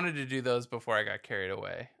 so I wanted to do those before I got carried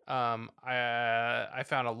away. I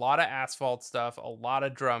found a lot of Asphalt stuff, a lot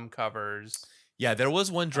of drum covers. Yeah, there was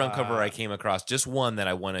one drum cover I Uh, came across, just one that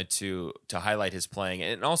I wanted to highlight his playing,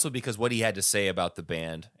 and also because what he had to say about the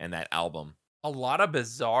band and that album. A lot of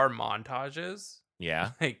bizarre montages,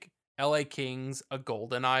 Yeah. like LA Kings, a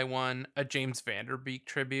GoldenEye one, a James Vanderbeek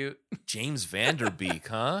tribute. James Vanderbeek,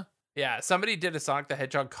 huh? Yeah, somebody did a Sonic the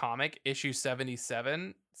Hedgehog comic, issue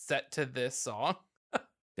 77, set to this song.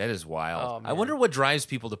 That is wild. Oh, I wonder man. what drives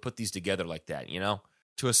people to put these together like that, you know?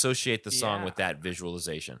 To associate the song Yeah. with that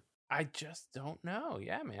visualization. I just don't know.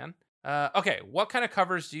 Yeah, man. Okay, what kind of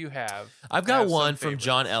covers do you have? I've I got have some one from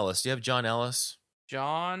John favorites. Ellis. Do you have John Ellis?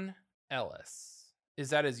 John Ellis.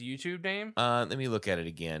 Is that his YouTube name? Let me look at it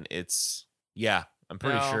again. Yeah, I'm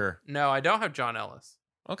pretty No. sure. No, I don't have John Ellis.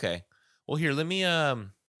 Okay. Well, here, let me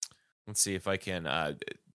let's see if I can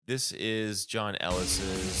this is John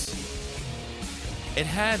Ellis's. It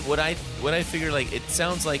had what I figured, like, it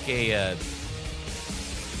sounds like a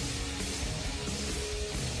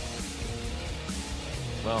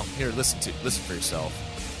well, here, listen for yourself.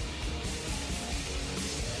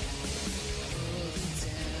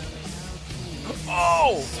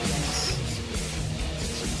 Oh!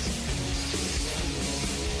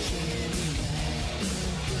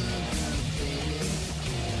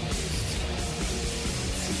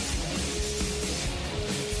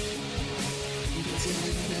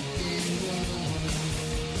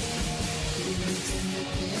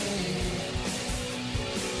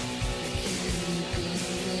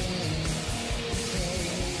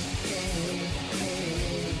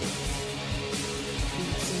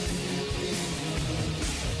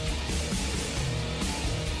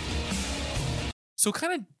 So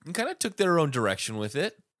kind of took their own direction with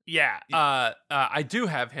it. Yeah. I do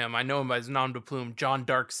have him. I know him by his nom de plume, John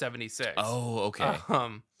Dark 76. Oh, okay.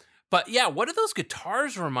 But yeah, what do those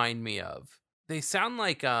guitars remind me of? They sound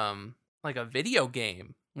like a video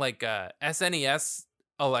game, like a SNES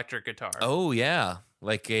electric guitar. Oh yeah,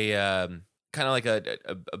 like a kind of like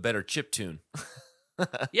a better chip tune.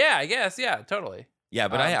 Yeah, I guess. Yeah, totally. Yeah,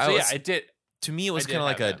 but I did. to me it was I did kind of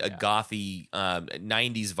like have a him, yeah. gothy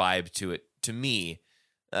 90s vibe to it. To me,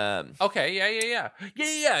 Okay, yeah.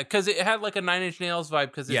 Because it had like a Nine Inch Nails vibe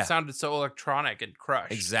because it Yeah. sounded so electronic and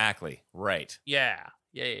crushed. exactly right, Yeah.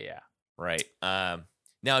 right.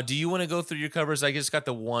 Now, do you want to go through your covers? I just got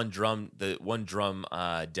the one drum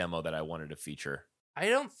demo that I wanted to feature. I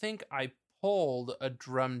don't think I pulled a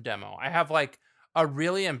drum demo. I have like a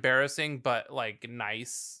really embarrassing but like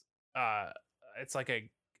nice it's like a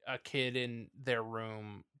kid in their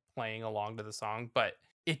room playing along to the song, but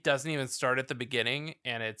it doesn't even start at the beginning,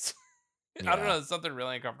 and it's I don't Yeah. know, there's something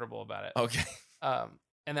really uncomfortable about it. Okay.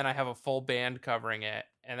 And then I have a full band covering it,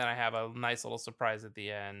 and then I have a nice little surprise at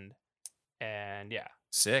the end, and yeah.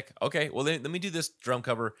 Sick. Okay. Well, then, let me do this drum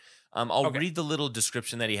cover. I'll Okay. read the little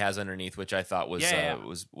description that he has underneath, which I thought was Yeah.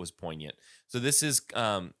 was poignant. So this is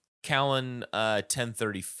Callan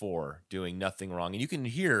 1034 doing Nothing Wrong, and you can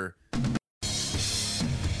hear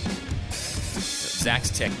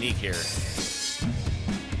Zach's technique here.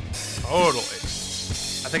 Totally.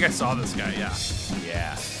 I think I saw this guy, yeah.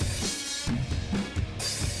 Yeah.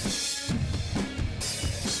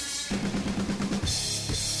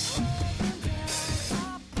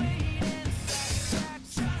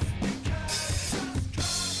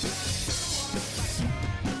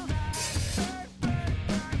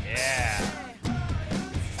 Yeah.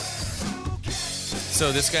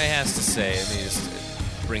 So this guy has to say, let me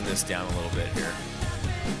just bring this down a little bit here.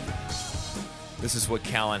 This is what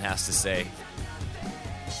Callan has to say.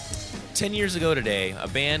 10 years ago today, a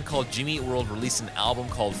band called Jimmy Eat World released an album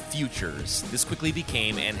called Futures. This quickly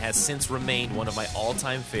became and has since remained one of my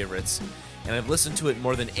all-time favorites, and I've listened to it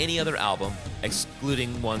more than any other album,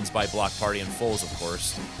 excluding ones by Block Party and Foals, of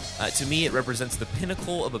course. To me, it represents the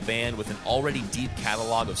pinnacle of a band with an already deep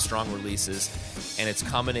catalog of strong releases, and its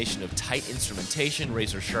combination of tight instrumentation,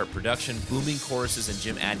 razor-sharp production, booming choruses, and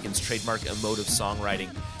Jim Adkins' trademark emotive songwriting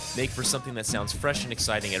make for something that sounds fresh and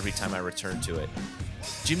exciting every time I return to it.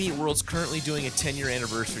 Jimmy Eat World's currently doing a 10-year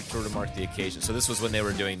anniversary tour to mark the occasion. So this was when they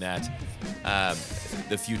were doing that,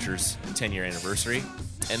 the Futures 10-year anniversary.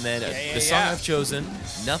 And then the song I've chosen,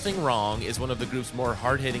 Nothing Wrong, is one of the group's more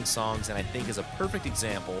hard-hitting songs, and I think is a perfect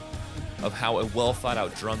example of how a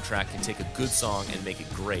well-thought-out drum track can take a good song and make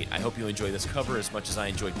it great. I hope you enjoy this cover as much as I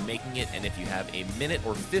enjoyed making it, and if you have a minute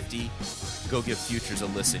or 50, go give Futures a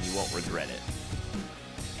listen. You won't regret it.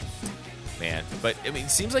 Man, but I mean, it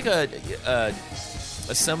seems like a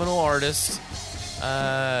seminal artist,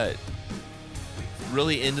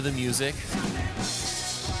 really into the music.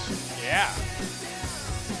 Yeah.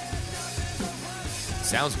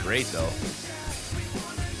 Sounds great, though.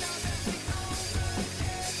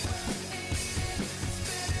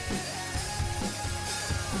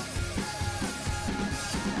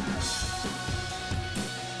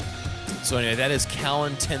 So anyway, that is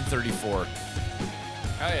Callan 1034. Oh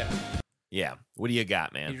yeah. Yeah. What do you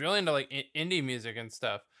got, man? He's really into like indie music and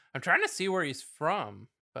stuff. I'm trying to see where he's from,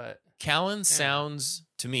 but Callan sounds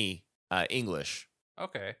to me English.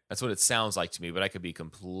 okay. That's what it sounds like to me, but I could be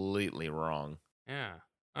completely wrong. Yeah.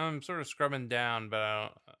 I'm sort of scrubbing down, but I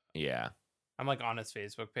don't, Yeah. I'm like on his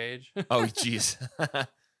Facebook page. Oh, jeez.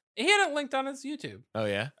 He had it linked on his YouTube. Oh,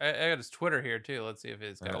 yeah. I got his Twitter here too. Let's see if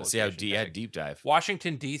it's got a Let's see how location tag. deep dive.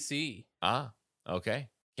 Washington D.C. Ah, okay.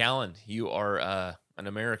 Callan, you are an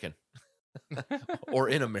American, or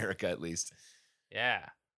in America at least. Yeah.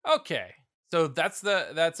 Okay. So that's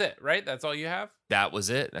it, right? That's all you have? That was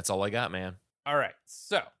it. That's all I got, man. All right.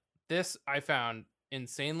 So this I found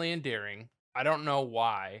insanely endearing. I don't know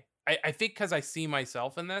why. I think because I see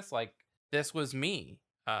myself in this. Like this was me.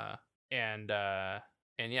 And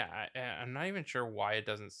yeah, I'm not even sure why it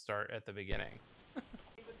doesn't start at the beginning. Within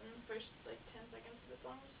the first like 10 seconds of the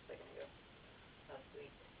song, just a second ago. Oh,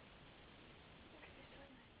 sweet. Okay,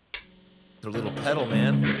 so Their little pedal,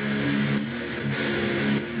 man.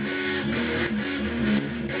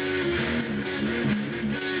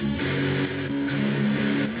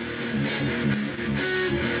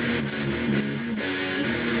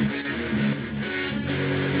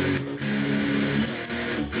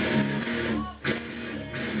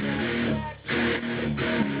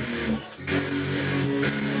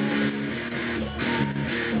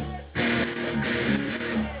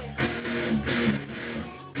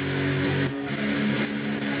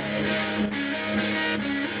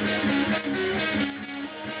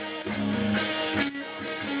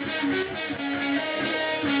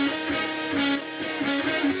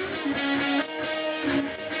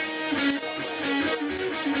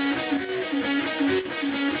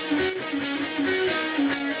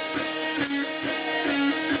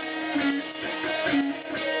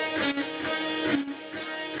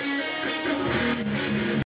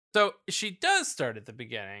 So she does start at the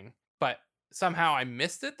beginning, but somehow I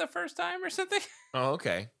missed it the first time or something. Oh,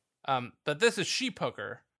 okay. But this is Sheep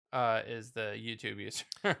Hooker, is the YouTube user.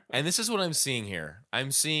 And this is what I'm seeing here.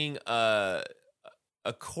 I'm seeing a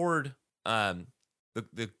chord,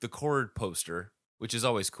 the chord poster, which is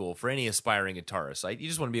always cool for any aspiring guitarist. You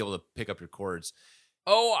just want to be able to pick up your chords.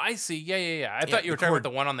 Oh, I see. Yeah. I thought you were the talking chord- about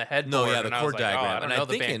the one on the headboard. No, yeah, the and I chord was like, diagram. Oh, I don't and know I'm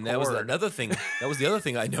the band thinking that was chord. another thing. That was the other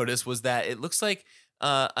thing I noticed was that it looks like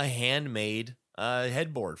a handmade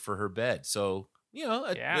headboard for her bed. So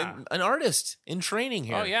Yeah. an artist in training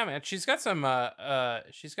here. Oh yeah, man. She's got some.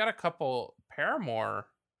 She's got a couple Paramore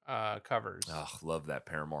covers. Oh, love that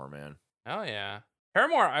Paramore, man. Oh yeah,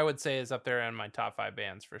 Paramore. I would say is up there in my top 5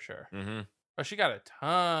 bands for sure. Mm-hmm. Oh, she got a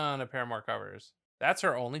ton of Paramore covers. That's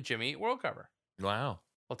her only Jimmy Eat World cover. Wow.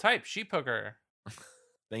 Well, type Sheep Hooker.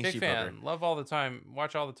 Thanks, Big Sheep fan. Hooker. Love all the time.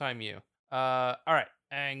 Watch all the time. You. All right.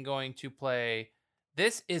 I'm going to play.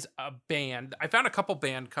 This is a band. I found a couple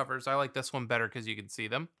band covers. I like this one better because you can see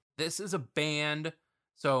them. This is a band.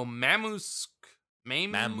 So Mamusk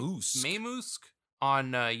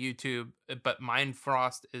on YouTube, but Mind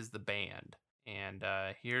Frost is the band. And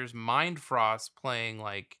here's Mind Frost playing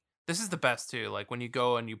like, this is the best too. Like when you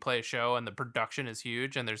go and you play a show and the production is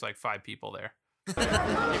huge and there's like 5 people there.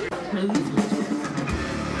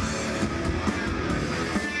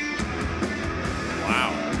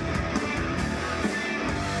 Wow.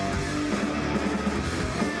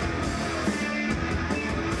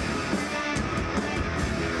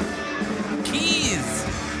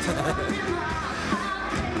 Keys!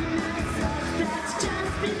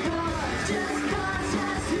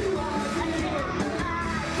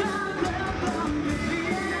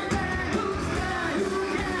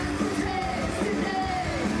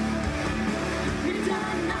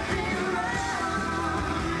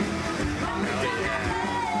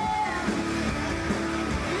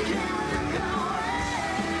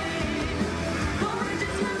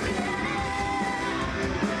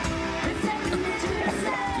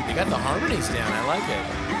 Dude, they got the harmonies down. I like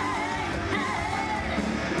it.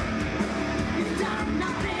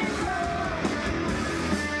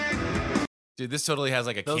 Dude, this totally has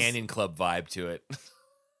like a Those- Canyon Club vibe to it.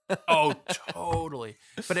 Oh, totally.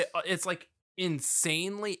 But it's like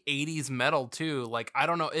insanely 80s metal too. Like I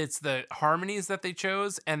don't know, it's the harmonies that they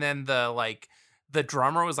chose and then the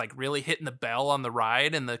drummer was like really hitting the bell on the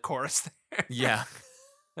ride and the chorus there. Yeah.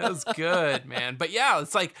 That was good, man. But yeah,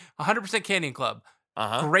 it's like 100% Canyon Club.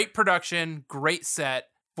 Uh-huh. Great production, great set,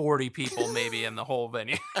 40 people maybe in the whole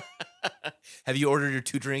venue. Have you ordered your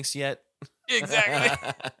 2 drinks yet?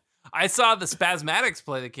 Exactly. I saw the Spasmatics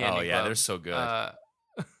play the Canyon Club. Oh yeah, they're so good.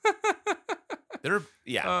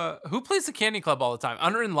 Who plays the Candy Club all the time?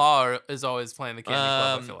 Under-in-law is always playing the Candy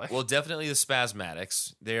Club, I feel like. Well, definitely the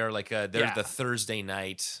Spasmatics. They are like they're Yeah. the Thursday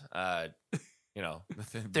night. They're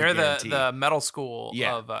guarantee. the metal school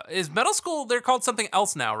Yeah. of is metal school. They're called something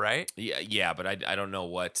else now, right? yeah, but I don't know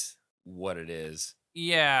what it is.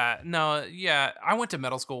 Yeah, no, yeah. I went to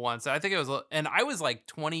metal school once. I think it was, and I was like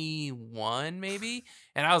 21 maybe,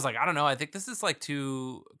 and I was like, I don't know. I think this is like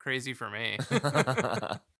too crazy for me.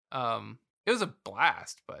 It was a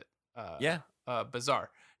blast, but Yeah. bizarre.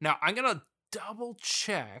 Now I'm gonna double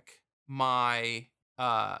check my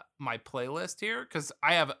my playlist here because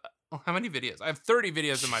I have how many videos? I have 30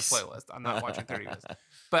 videos in my playlist. I'm not watching 30 videos,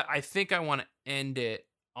 but I think I want to end it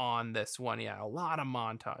on this one. Yeah, a lot of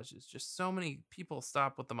montages. Just so many people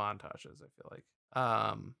stop with the montages. I feel like.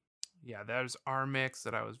 Yeah, there's our mix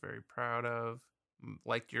that I was very proud of.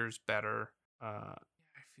 Liked yours better. I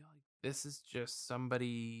feel like this is just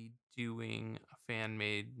somebody doing a fan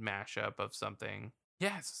made mashup of something.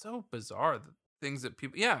 Yeah, it's so bizarre. The things that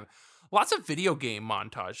people, yeah, lots of video game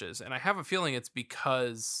montages, and I have a feeling it's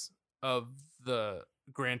because of the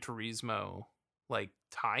Gran Turismo like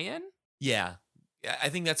tie-in. Yeah. I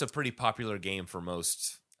think that's a pretty popular game for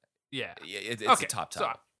most. Yeah, It's okay, a top.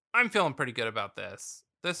 So I'm feeling pretty good about this.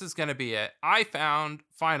 This is gonna be it. I found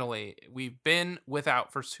finally we've been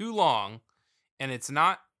without for too long, and it's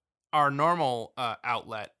not our normal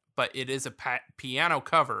outlet, but it is a piano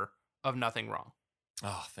cover of Nothing Wrong.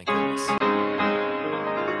 Oh, thank goodness.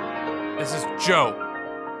 This is Joe.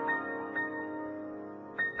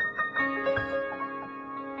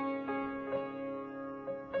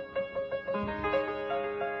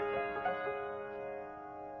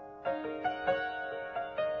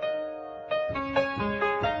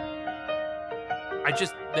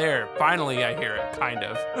 Finally I hear it, kind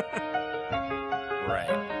of.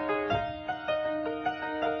 Right.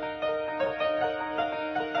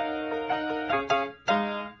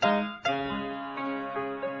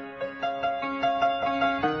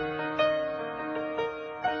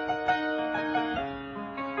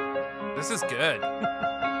 This is good.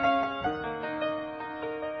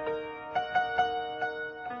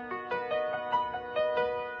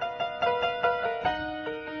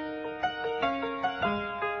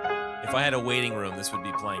 If I had a waiting room, this would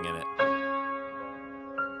be playing in it.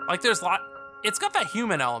 Like there's it's got that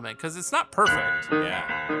human element because it's not perfect,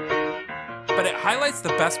 Yeah. but it highlights the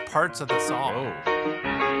best parts of the song. Oh.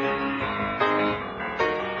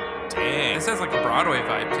 Dang. This has like a Broadway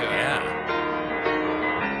vibe to it. Yeah.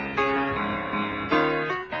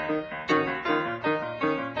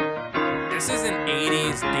 This is an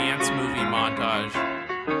 80s dance movie montage.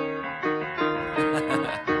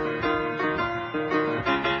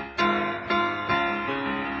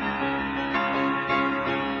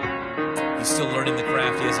 He's still learning the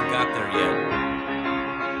craft. He hasn't got there yet.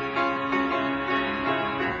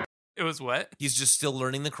 It was what? He's just still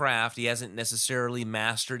learning the craft. He hasn't necessarily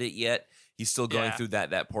mastered it yet. He's still going Yeah. through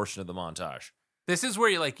that portion of the montage. This is where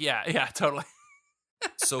you're like, yeah, totally.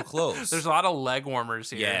 So close. There's a lot of leg warmers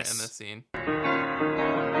here Yes. in this scene.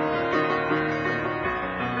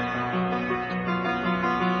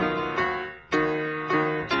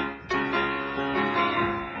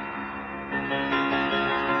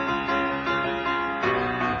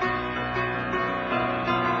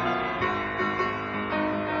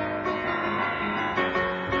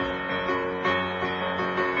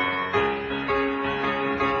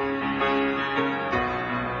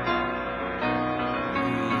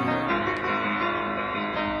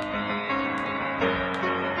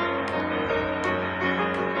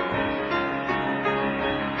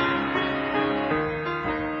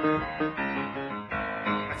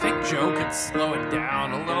 I think Joe could slow it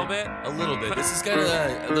down a little bit. A little bit. This has got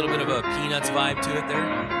a little bit of a Peanuts vibe to it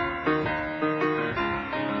there.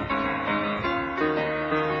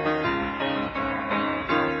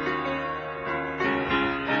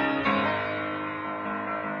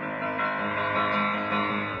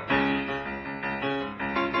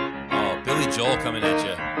 Oh, Billy Joel coming at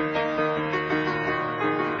you.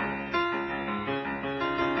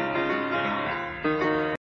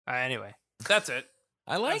 Anyway, that's it.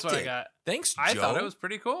 I liked That's what it. I got. Thanks, Joe. I thought it was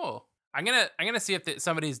pretty cool. I'm gonna see if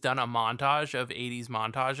somebody's done a montage of 80s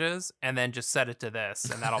montages and then just set it to this,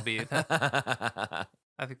 and that'll be. I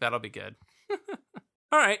think that'll be good.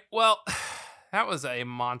 All right. Well, that was a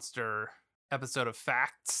monster episode of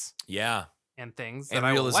facts Yeah. and things And that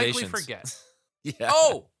I will likely realizations. forget. Yeah.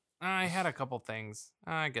 Oh, I had a couple things.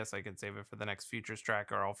 I guess I could save it for the next Futures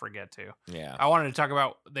track, or I'll forget to. Yeah. I wanted to talk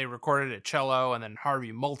about they recorded at Cello and then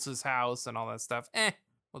Harvey Maltz's house and all that stuff.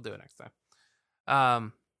 We'll do it next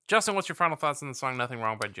time. Justin, what's your final thoughts on the song "Nothing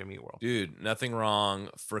Wrong" by Jimmy Eat World? Dude, Nothing Wrong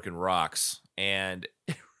frickin' rocks. And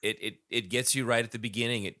it gets you right at the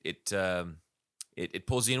beginning. It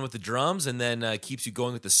pulls you in with the drums and then keeps you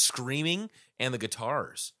going with the screaming and the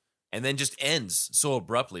guitars. And then just ends so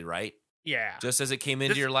abruptly, right? Yeah, Just as it came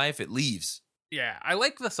into This- your life, it leaves. yeah. I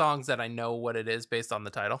like the songs that I know what it is based on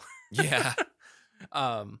the title. Yeah.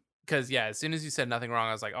 Because as soon as you said "Nothing Wrong,"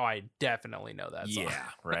 I was like, oh, I definitely know that song. Yeah,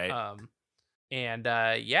 right.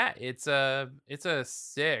 It's a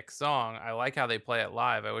sick song. I like how they play it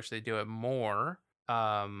live. I wish they do it more.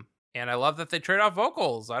 And I love that they trade off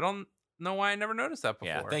vocals. I don't know why I never noticed that before.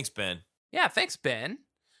 Yeah, thanks, Ben. Yeah, thanks, Ben.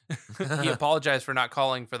 He apologized for not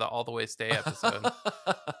calling for the All the Way Stay episode.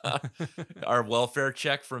 Our welfare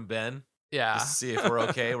check from Ben. Yeah, Just to see if we're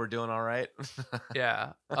okay. We're doing all right.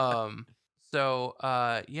 yeah.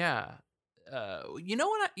 You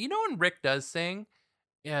know when Rick does sing,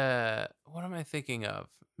 what am I thinking of?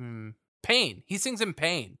 Pain. He sings in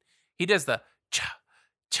Pain. He does the cha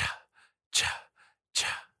cha cha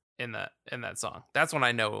cha in that song. That's when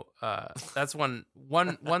I know. That's one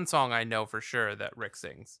song I know for sure that Rick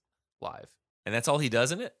sings live. And that's all he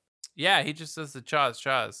does in it? Yeah, he just does the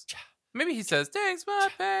chas. Maybe he says "takes my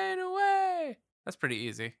pain away." That's pretty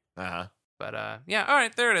easy. Uh-huh. But yeah. All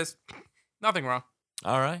right, there it is. Nothing wrong.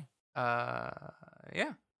 All right.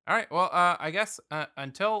 Yeah. All right. Well, I guess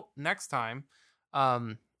until next time,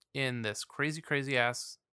 in this crazy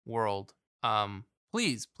ass world,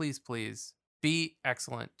 please be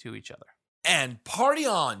excellent to each other. And party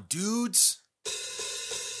on, dudes.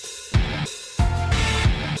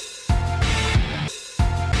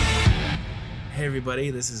 Hey everybody,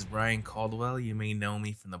 this is Ryan Caldwell. You may know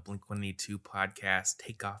me from the Blink-182 podcast,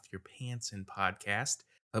 Take Off Your Pants In podcast.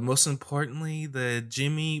 But most importantly, the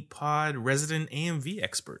Jimmy Pod resident AMV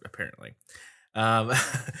expert, apparently.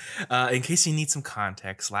 In case you need some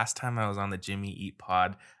context, last time I was on the Jimmy Eat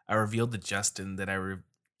Pod, I revealed to Justin that I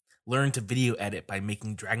learned to video edit by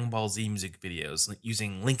making Dragon Ball Z music videos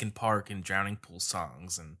using Linkin Park and Drowning Pool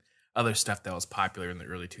songs and other stuff that was popular in the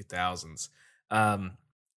early 2000s.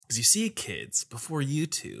 Because you see, kids, before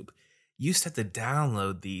YouTube, you used to have to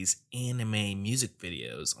download these anime music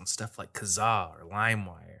videos on stuff like Kazaa or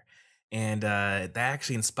LimeWire. And that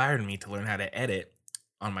actually inspired me to learn how to edit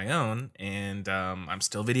on my own. And I'm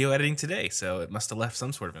still video editing today, so it must have left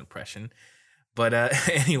some sort of impression. But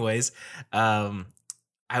anyways, I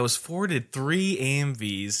was forwarded 3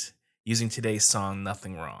 AMVs using today's song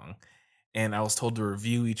 "Nothing Wrong," and I was told to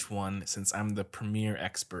review each one since I'm the premier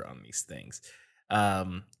expert on these things.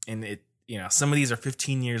 And it, some of these are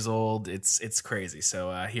 15 years old. It's crazy.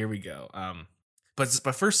 So here we go.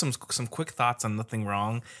 But first, some quick thoughts on "Nothing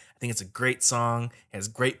Wrong." I think it's a great song. It has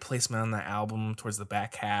great placement on the album towards the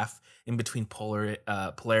back half, in between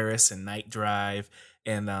Polaris and Night Drive.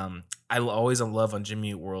 And I always love on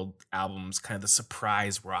Jimmy Eat World albums kind of the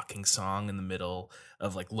surprise rocking song in the middle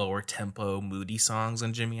of like lower tempo, moody songs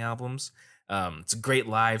on Jimmy albums. It's a great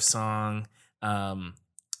live song.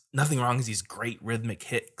 Nothing Wrong has these great rhythmic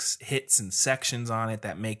hits and sections on it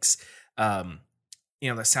that makes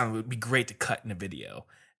that sound would be great to cut in a video.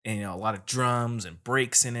 And a lot of drums and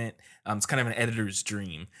breaks in it. It's kind of an editor's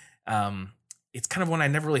dream. It's kind of one I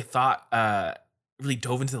never really thought really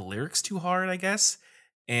dove into the lyrics too hard, I guess.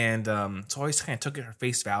 And so I always kind of took it for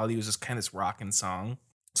face value. It was just kind of this rocking song.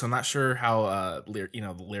 So I'm not sure how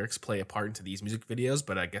the lyrics play a part into these music videos,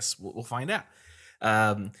 but I guess we'll find out.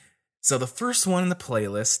 So the first one in the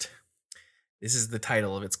playlist, this is the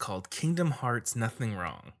title of it. It's called Kingdom Hearts Nothing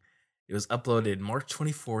Wrong. It was uploaded March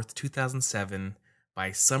 24th, 2007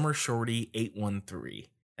 by Summer Shorty 813.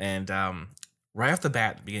 And right off the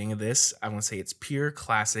bat, at the beginning of this, I want to say it's pure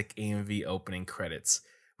classic AMV opening credits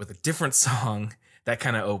with a different song that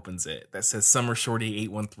kind of opens it that says Summer Shorty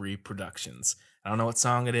 813 Productions. I don't know what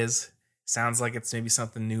song it is. Sounds like it's maybe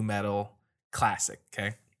something new metal. Classic,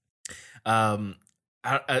 okay?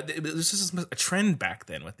 This is a trend back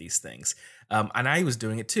then with these things. And I was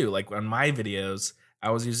doing it too. Like on my videos, I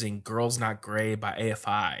was using Girls Not Grey by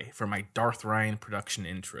AFI for my Darth Ryan production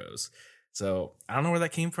intros. So I don't know where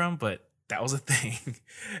that came from, but that was a thing.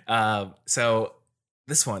 So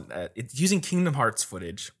this one, it's using Kingdom Hearts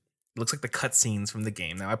footage. It looks like the cutscenes from the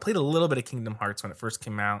game. Now, I played a little bit of Kingdom Hearts when it first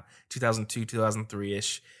came out, 2002,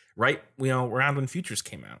 2003-ish, right, around when Futures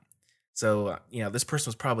came out. So, this person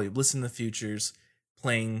was probably listening to Futures,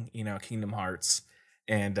 playing, Kingdom Hearts,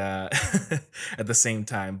 and at the same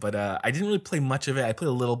time. But I didn't really play much of it. I played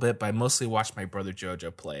a little bit, but I mostly watched my brother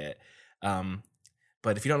Jojo play it.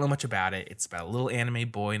 But if you don't know much about it, it's about a little anime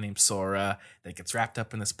boy named Sora that gets wrapped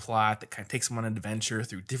up in this plot that kind of takes him on an adventure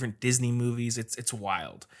through different Disney movies. It's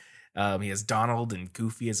wild. He has Donald and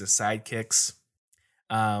Goofy as his sidekicks.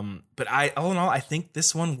 But all in all, I think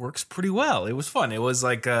this one works pretty well. It was fun. It was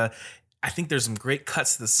like, I think there's some great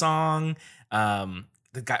cuts to the song.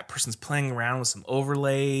 The person's playing around with some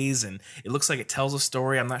overlays, and it looks like it tells a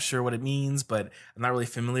story. I'm not sure what it means, but I'm not really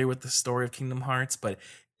familiar with the story of Kingdom Hearts, but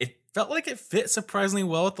it felt like it fit surprisingly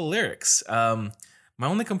well with the lyrics. My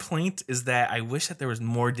only complaint is that I wish that there was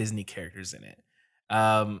more Disney characters in it.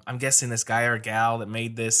 I'm guessing this guy or gal that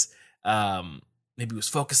made this maybe was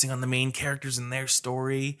focusing on the main characters in their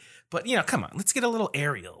story. But, come on, let's get a little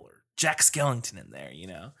Ariel or Jack Skellington in there,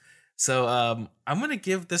 So I'm going to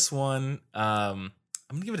give this one, I'm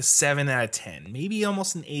going to give it a 7 out of 10. Maybe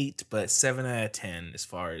almost an 8, but 7 out of 10 as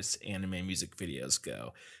far as anime music videos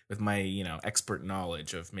go, with my, expert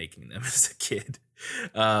knowledge of making them as a kid.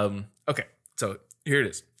 Okay, so here it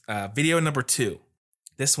is. Video number 2.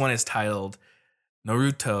 This one is titled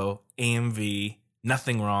Naruto AMV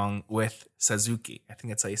Nothing Wrong with Sasuke. I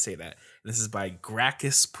think that's how you say that. This is by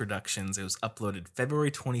Gracchus Productions. It was uploaded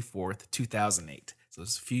February 24th, 2008. So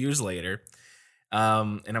it's a few years later.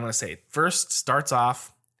 And I'm going to say, first starts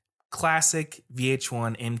off classic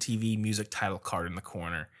VH1 MTV music title card in the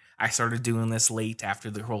corner. I started doing this late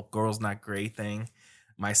after the whole Girls Not Grey thing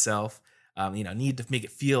myself. Need to make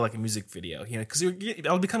it feel like a music video, because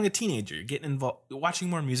I was becoming a teenager. You're getting involved, watching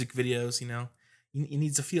more music videos, it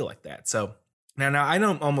needs to feel like that. So now I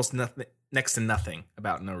know almost nothing, next to nothing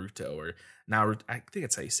about Naruto or Naruto. I think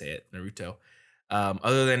that's how you say it, Naruto.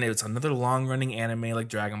 Other than it's another long-running anime like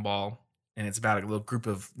Dragon Ball, and it's about a little group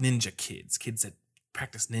of ninja kids that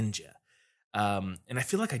practice ninja. And I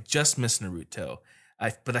feel like I just missed Naruto.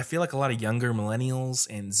 But I feel like a lot of younger millennials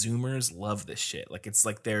and Zoomers love this shit. Like it's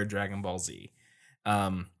like their Dragon Ball Z.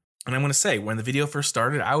 And I'm going to say, when the video first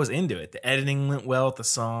started, I was into it. The editing went well with the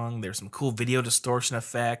song. There's some cool video distortion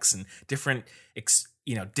effects and different,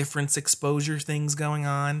 difference exposure things going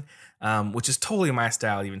on, which is totally my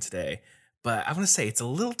style even today. But I'm going to say it's a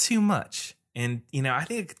little too much. And, I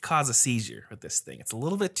think it could cause a seizure with this thing. It's a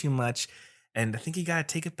little bit too much. And I think you got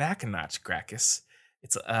to take it back a notch, Gracchus.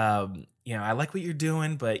 It's, I like what you're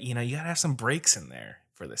doing, but, you got to have some breaks in there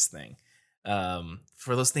for this thing,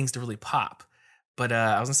 for those things to really pop. But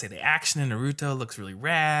I was going to say the action in Naruto looks really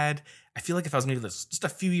rad. I feel like if I was maybe just a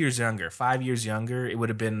few years younger, 5 years younger, it would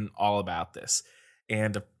have been all about this.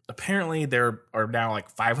 And apparently there are now like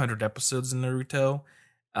 500 episodes in Naruto.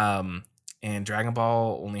 And Dragon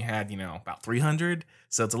Ball only had, about 300.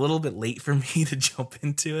 So it's a little bit late for me to jump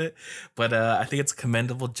into it. But I think it's a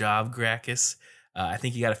commendable job, Gracchus. I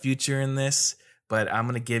think you got a future in this. But I'm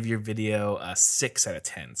going to give your video a 6 out of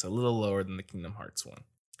 10. So a little lower than the Kingdom Hearts one.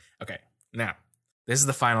 Okay, now, this is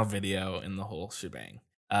the final video in the whole shebang.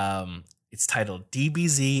 It's titled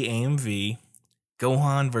DBZ AMV,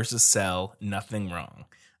 Gohan vs. Cell, Nothing Wrong.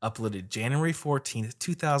 Uploaded January 14th,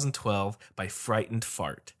 2012 by Frightened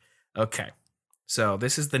Fart. Okay, so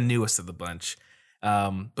this is the newest of the bunch,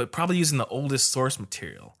 but probably using the oldest source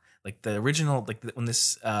material, like the original, when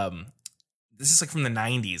this is like from the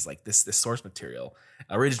 90s, like this source material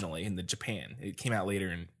originally in the Japan. It came out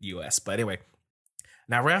later in US, but anyway,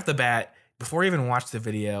 now right off the bat, before I even watched the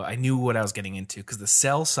video, I knew what I was getting into because the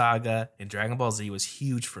Cell saga in Dragon Ball Z was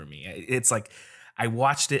huge for me. It's like I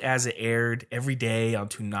watched it as it aired every day on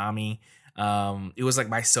Toonami. It was like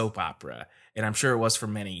my soap opera. And I'm sure it was for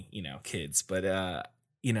many, kids. But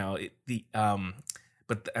there's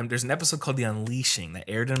an episode called The Unleashing that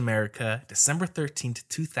aired in America December 13th,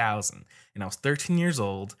 2000, and I was 13 years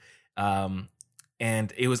old.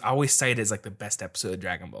 And it was always cited as like the best episode of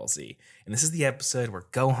Dragon Ball Z. And this is the episode where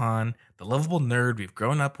Gohan, the lovable nerd we've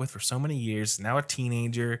grown up with for so many years, now a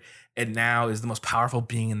teenager, and now is the most powerful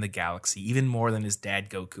being in the galaxy, even more than his dad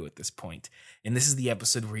Goku at this point. And this is the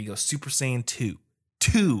episode where he goes Super Saiyan 2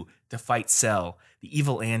 to fight Cell, the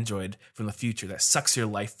evil android from the future that sucks your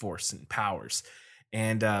life force and powers.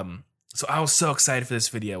 And so I was so excited for this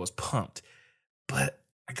video. I was pumped. But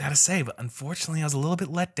I gotta say, unfortunately, I was a little bit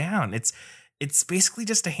let down. It's basically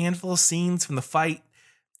just a handful of scenes from the fight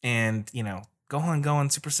and, Gohan going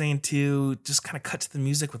Super Saiyan 2, just kind of cut to the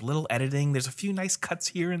music with little editing. There's a few nice cuts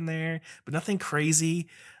here and there, but nothing crazy.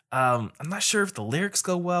 I'm not sure if the lyrics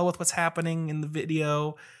go well with what's happening in the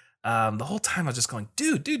video. The whole time I was just going,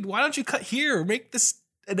 dude, why don't you cut here or make this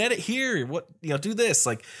an edit here? What, do this.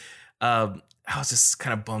 I was just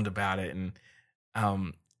kind of bummed about it. And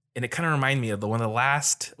it kind of reminded me of one of the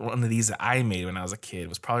last one of these that I made when I was a kid. It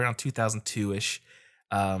was probably around 2002-ish.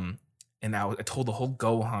 And I told the whole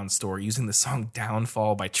Gohan story using the song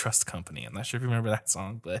Downfall by Trust Company. I'm not sure if you remember that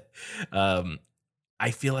song, but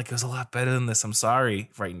I feel like it was a lot better than this. I'm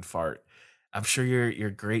sorry, Frightened Fart. I'm sure you're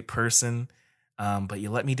a great person. But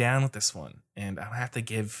you let me down with this one, and I have to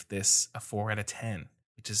give this a 4 out of 10,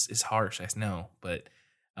 which is harsh, I know, but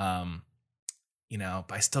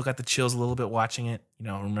but I still got the chills a little bit watching it.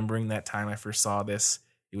 Remembering that time I first saw this,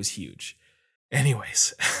 it was huge.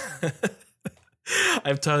 Anyways,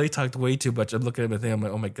 I've totally talked way too much. I'm looking at my thing, I'm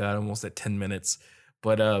like, oh my god, I'm almost at 10 minutes.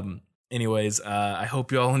 But I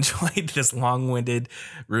hope you all enjoyed this long-winded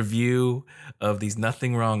review of these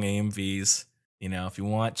Nothing Wrong AMVs. If you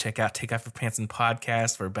want, check out Take Off Your Pants and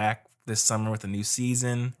Podcast. We're back this summer with a new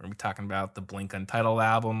season. We'll be talking about the Blink Untitled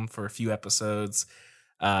album for a few episodes.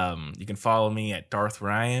 You can follow me at Darth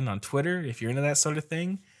Ryan on Twitter if you're into that sort of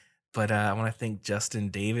thing. But I want to thank Justin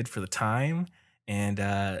and David for the time,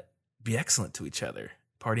 and be excellent to each other.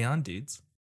 Party on, dudes.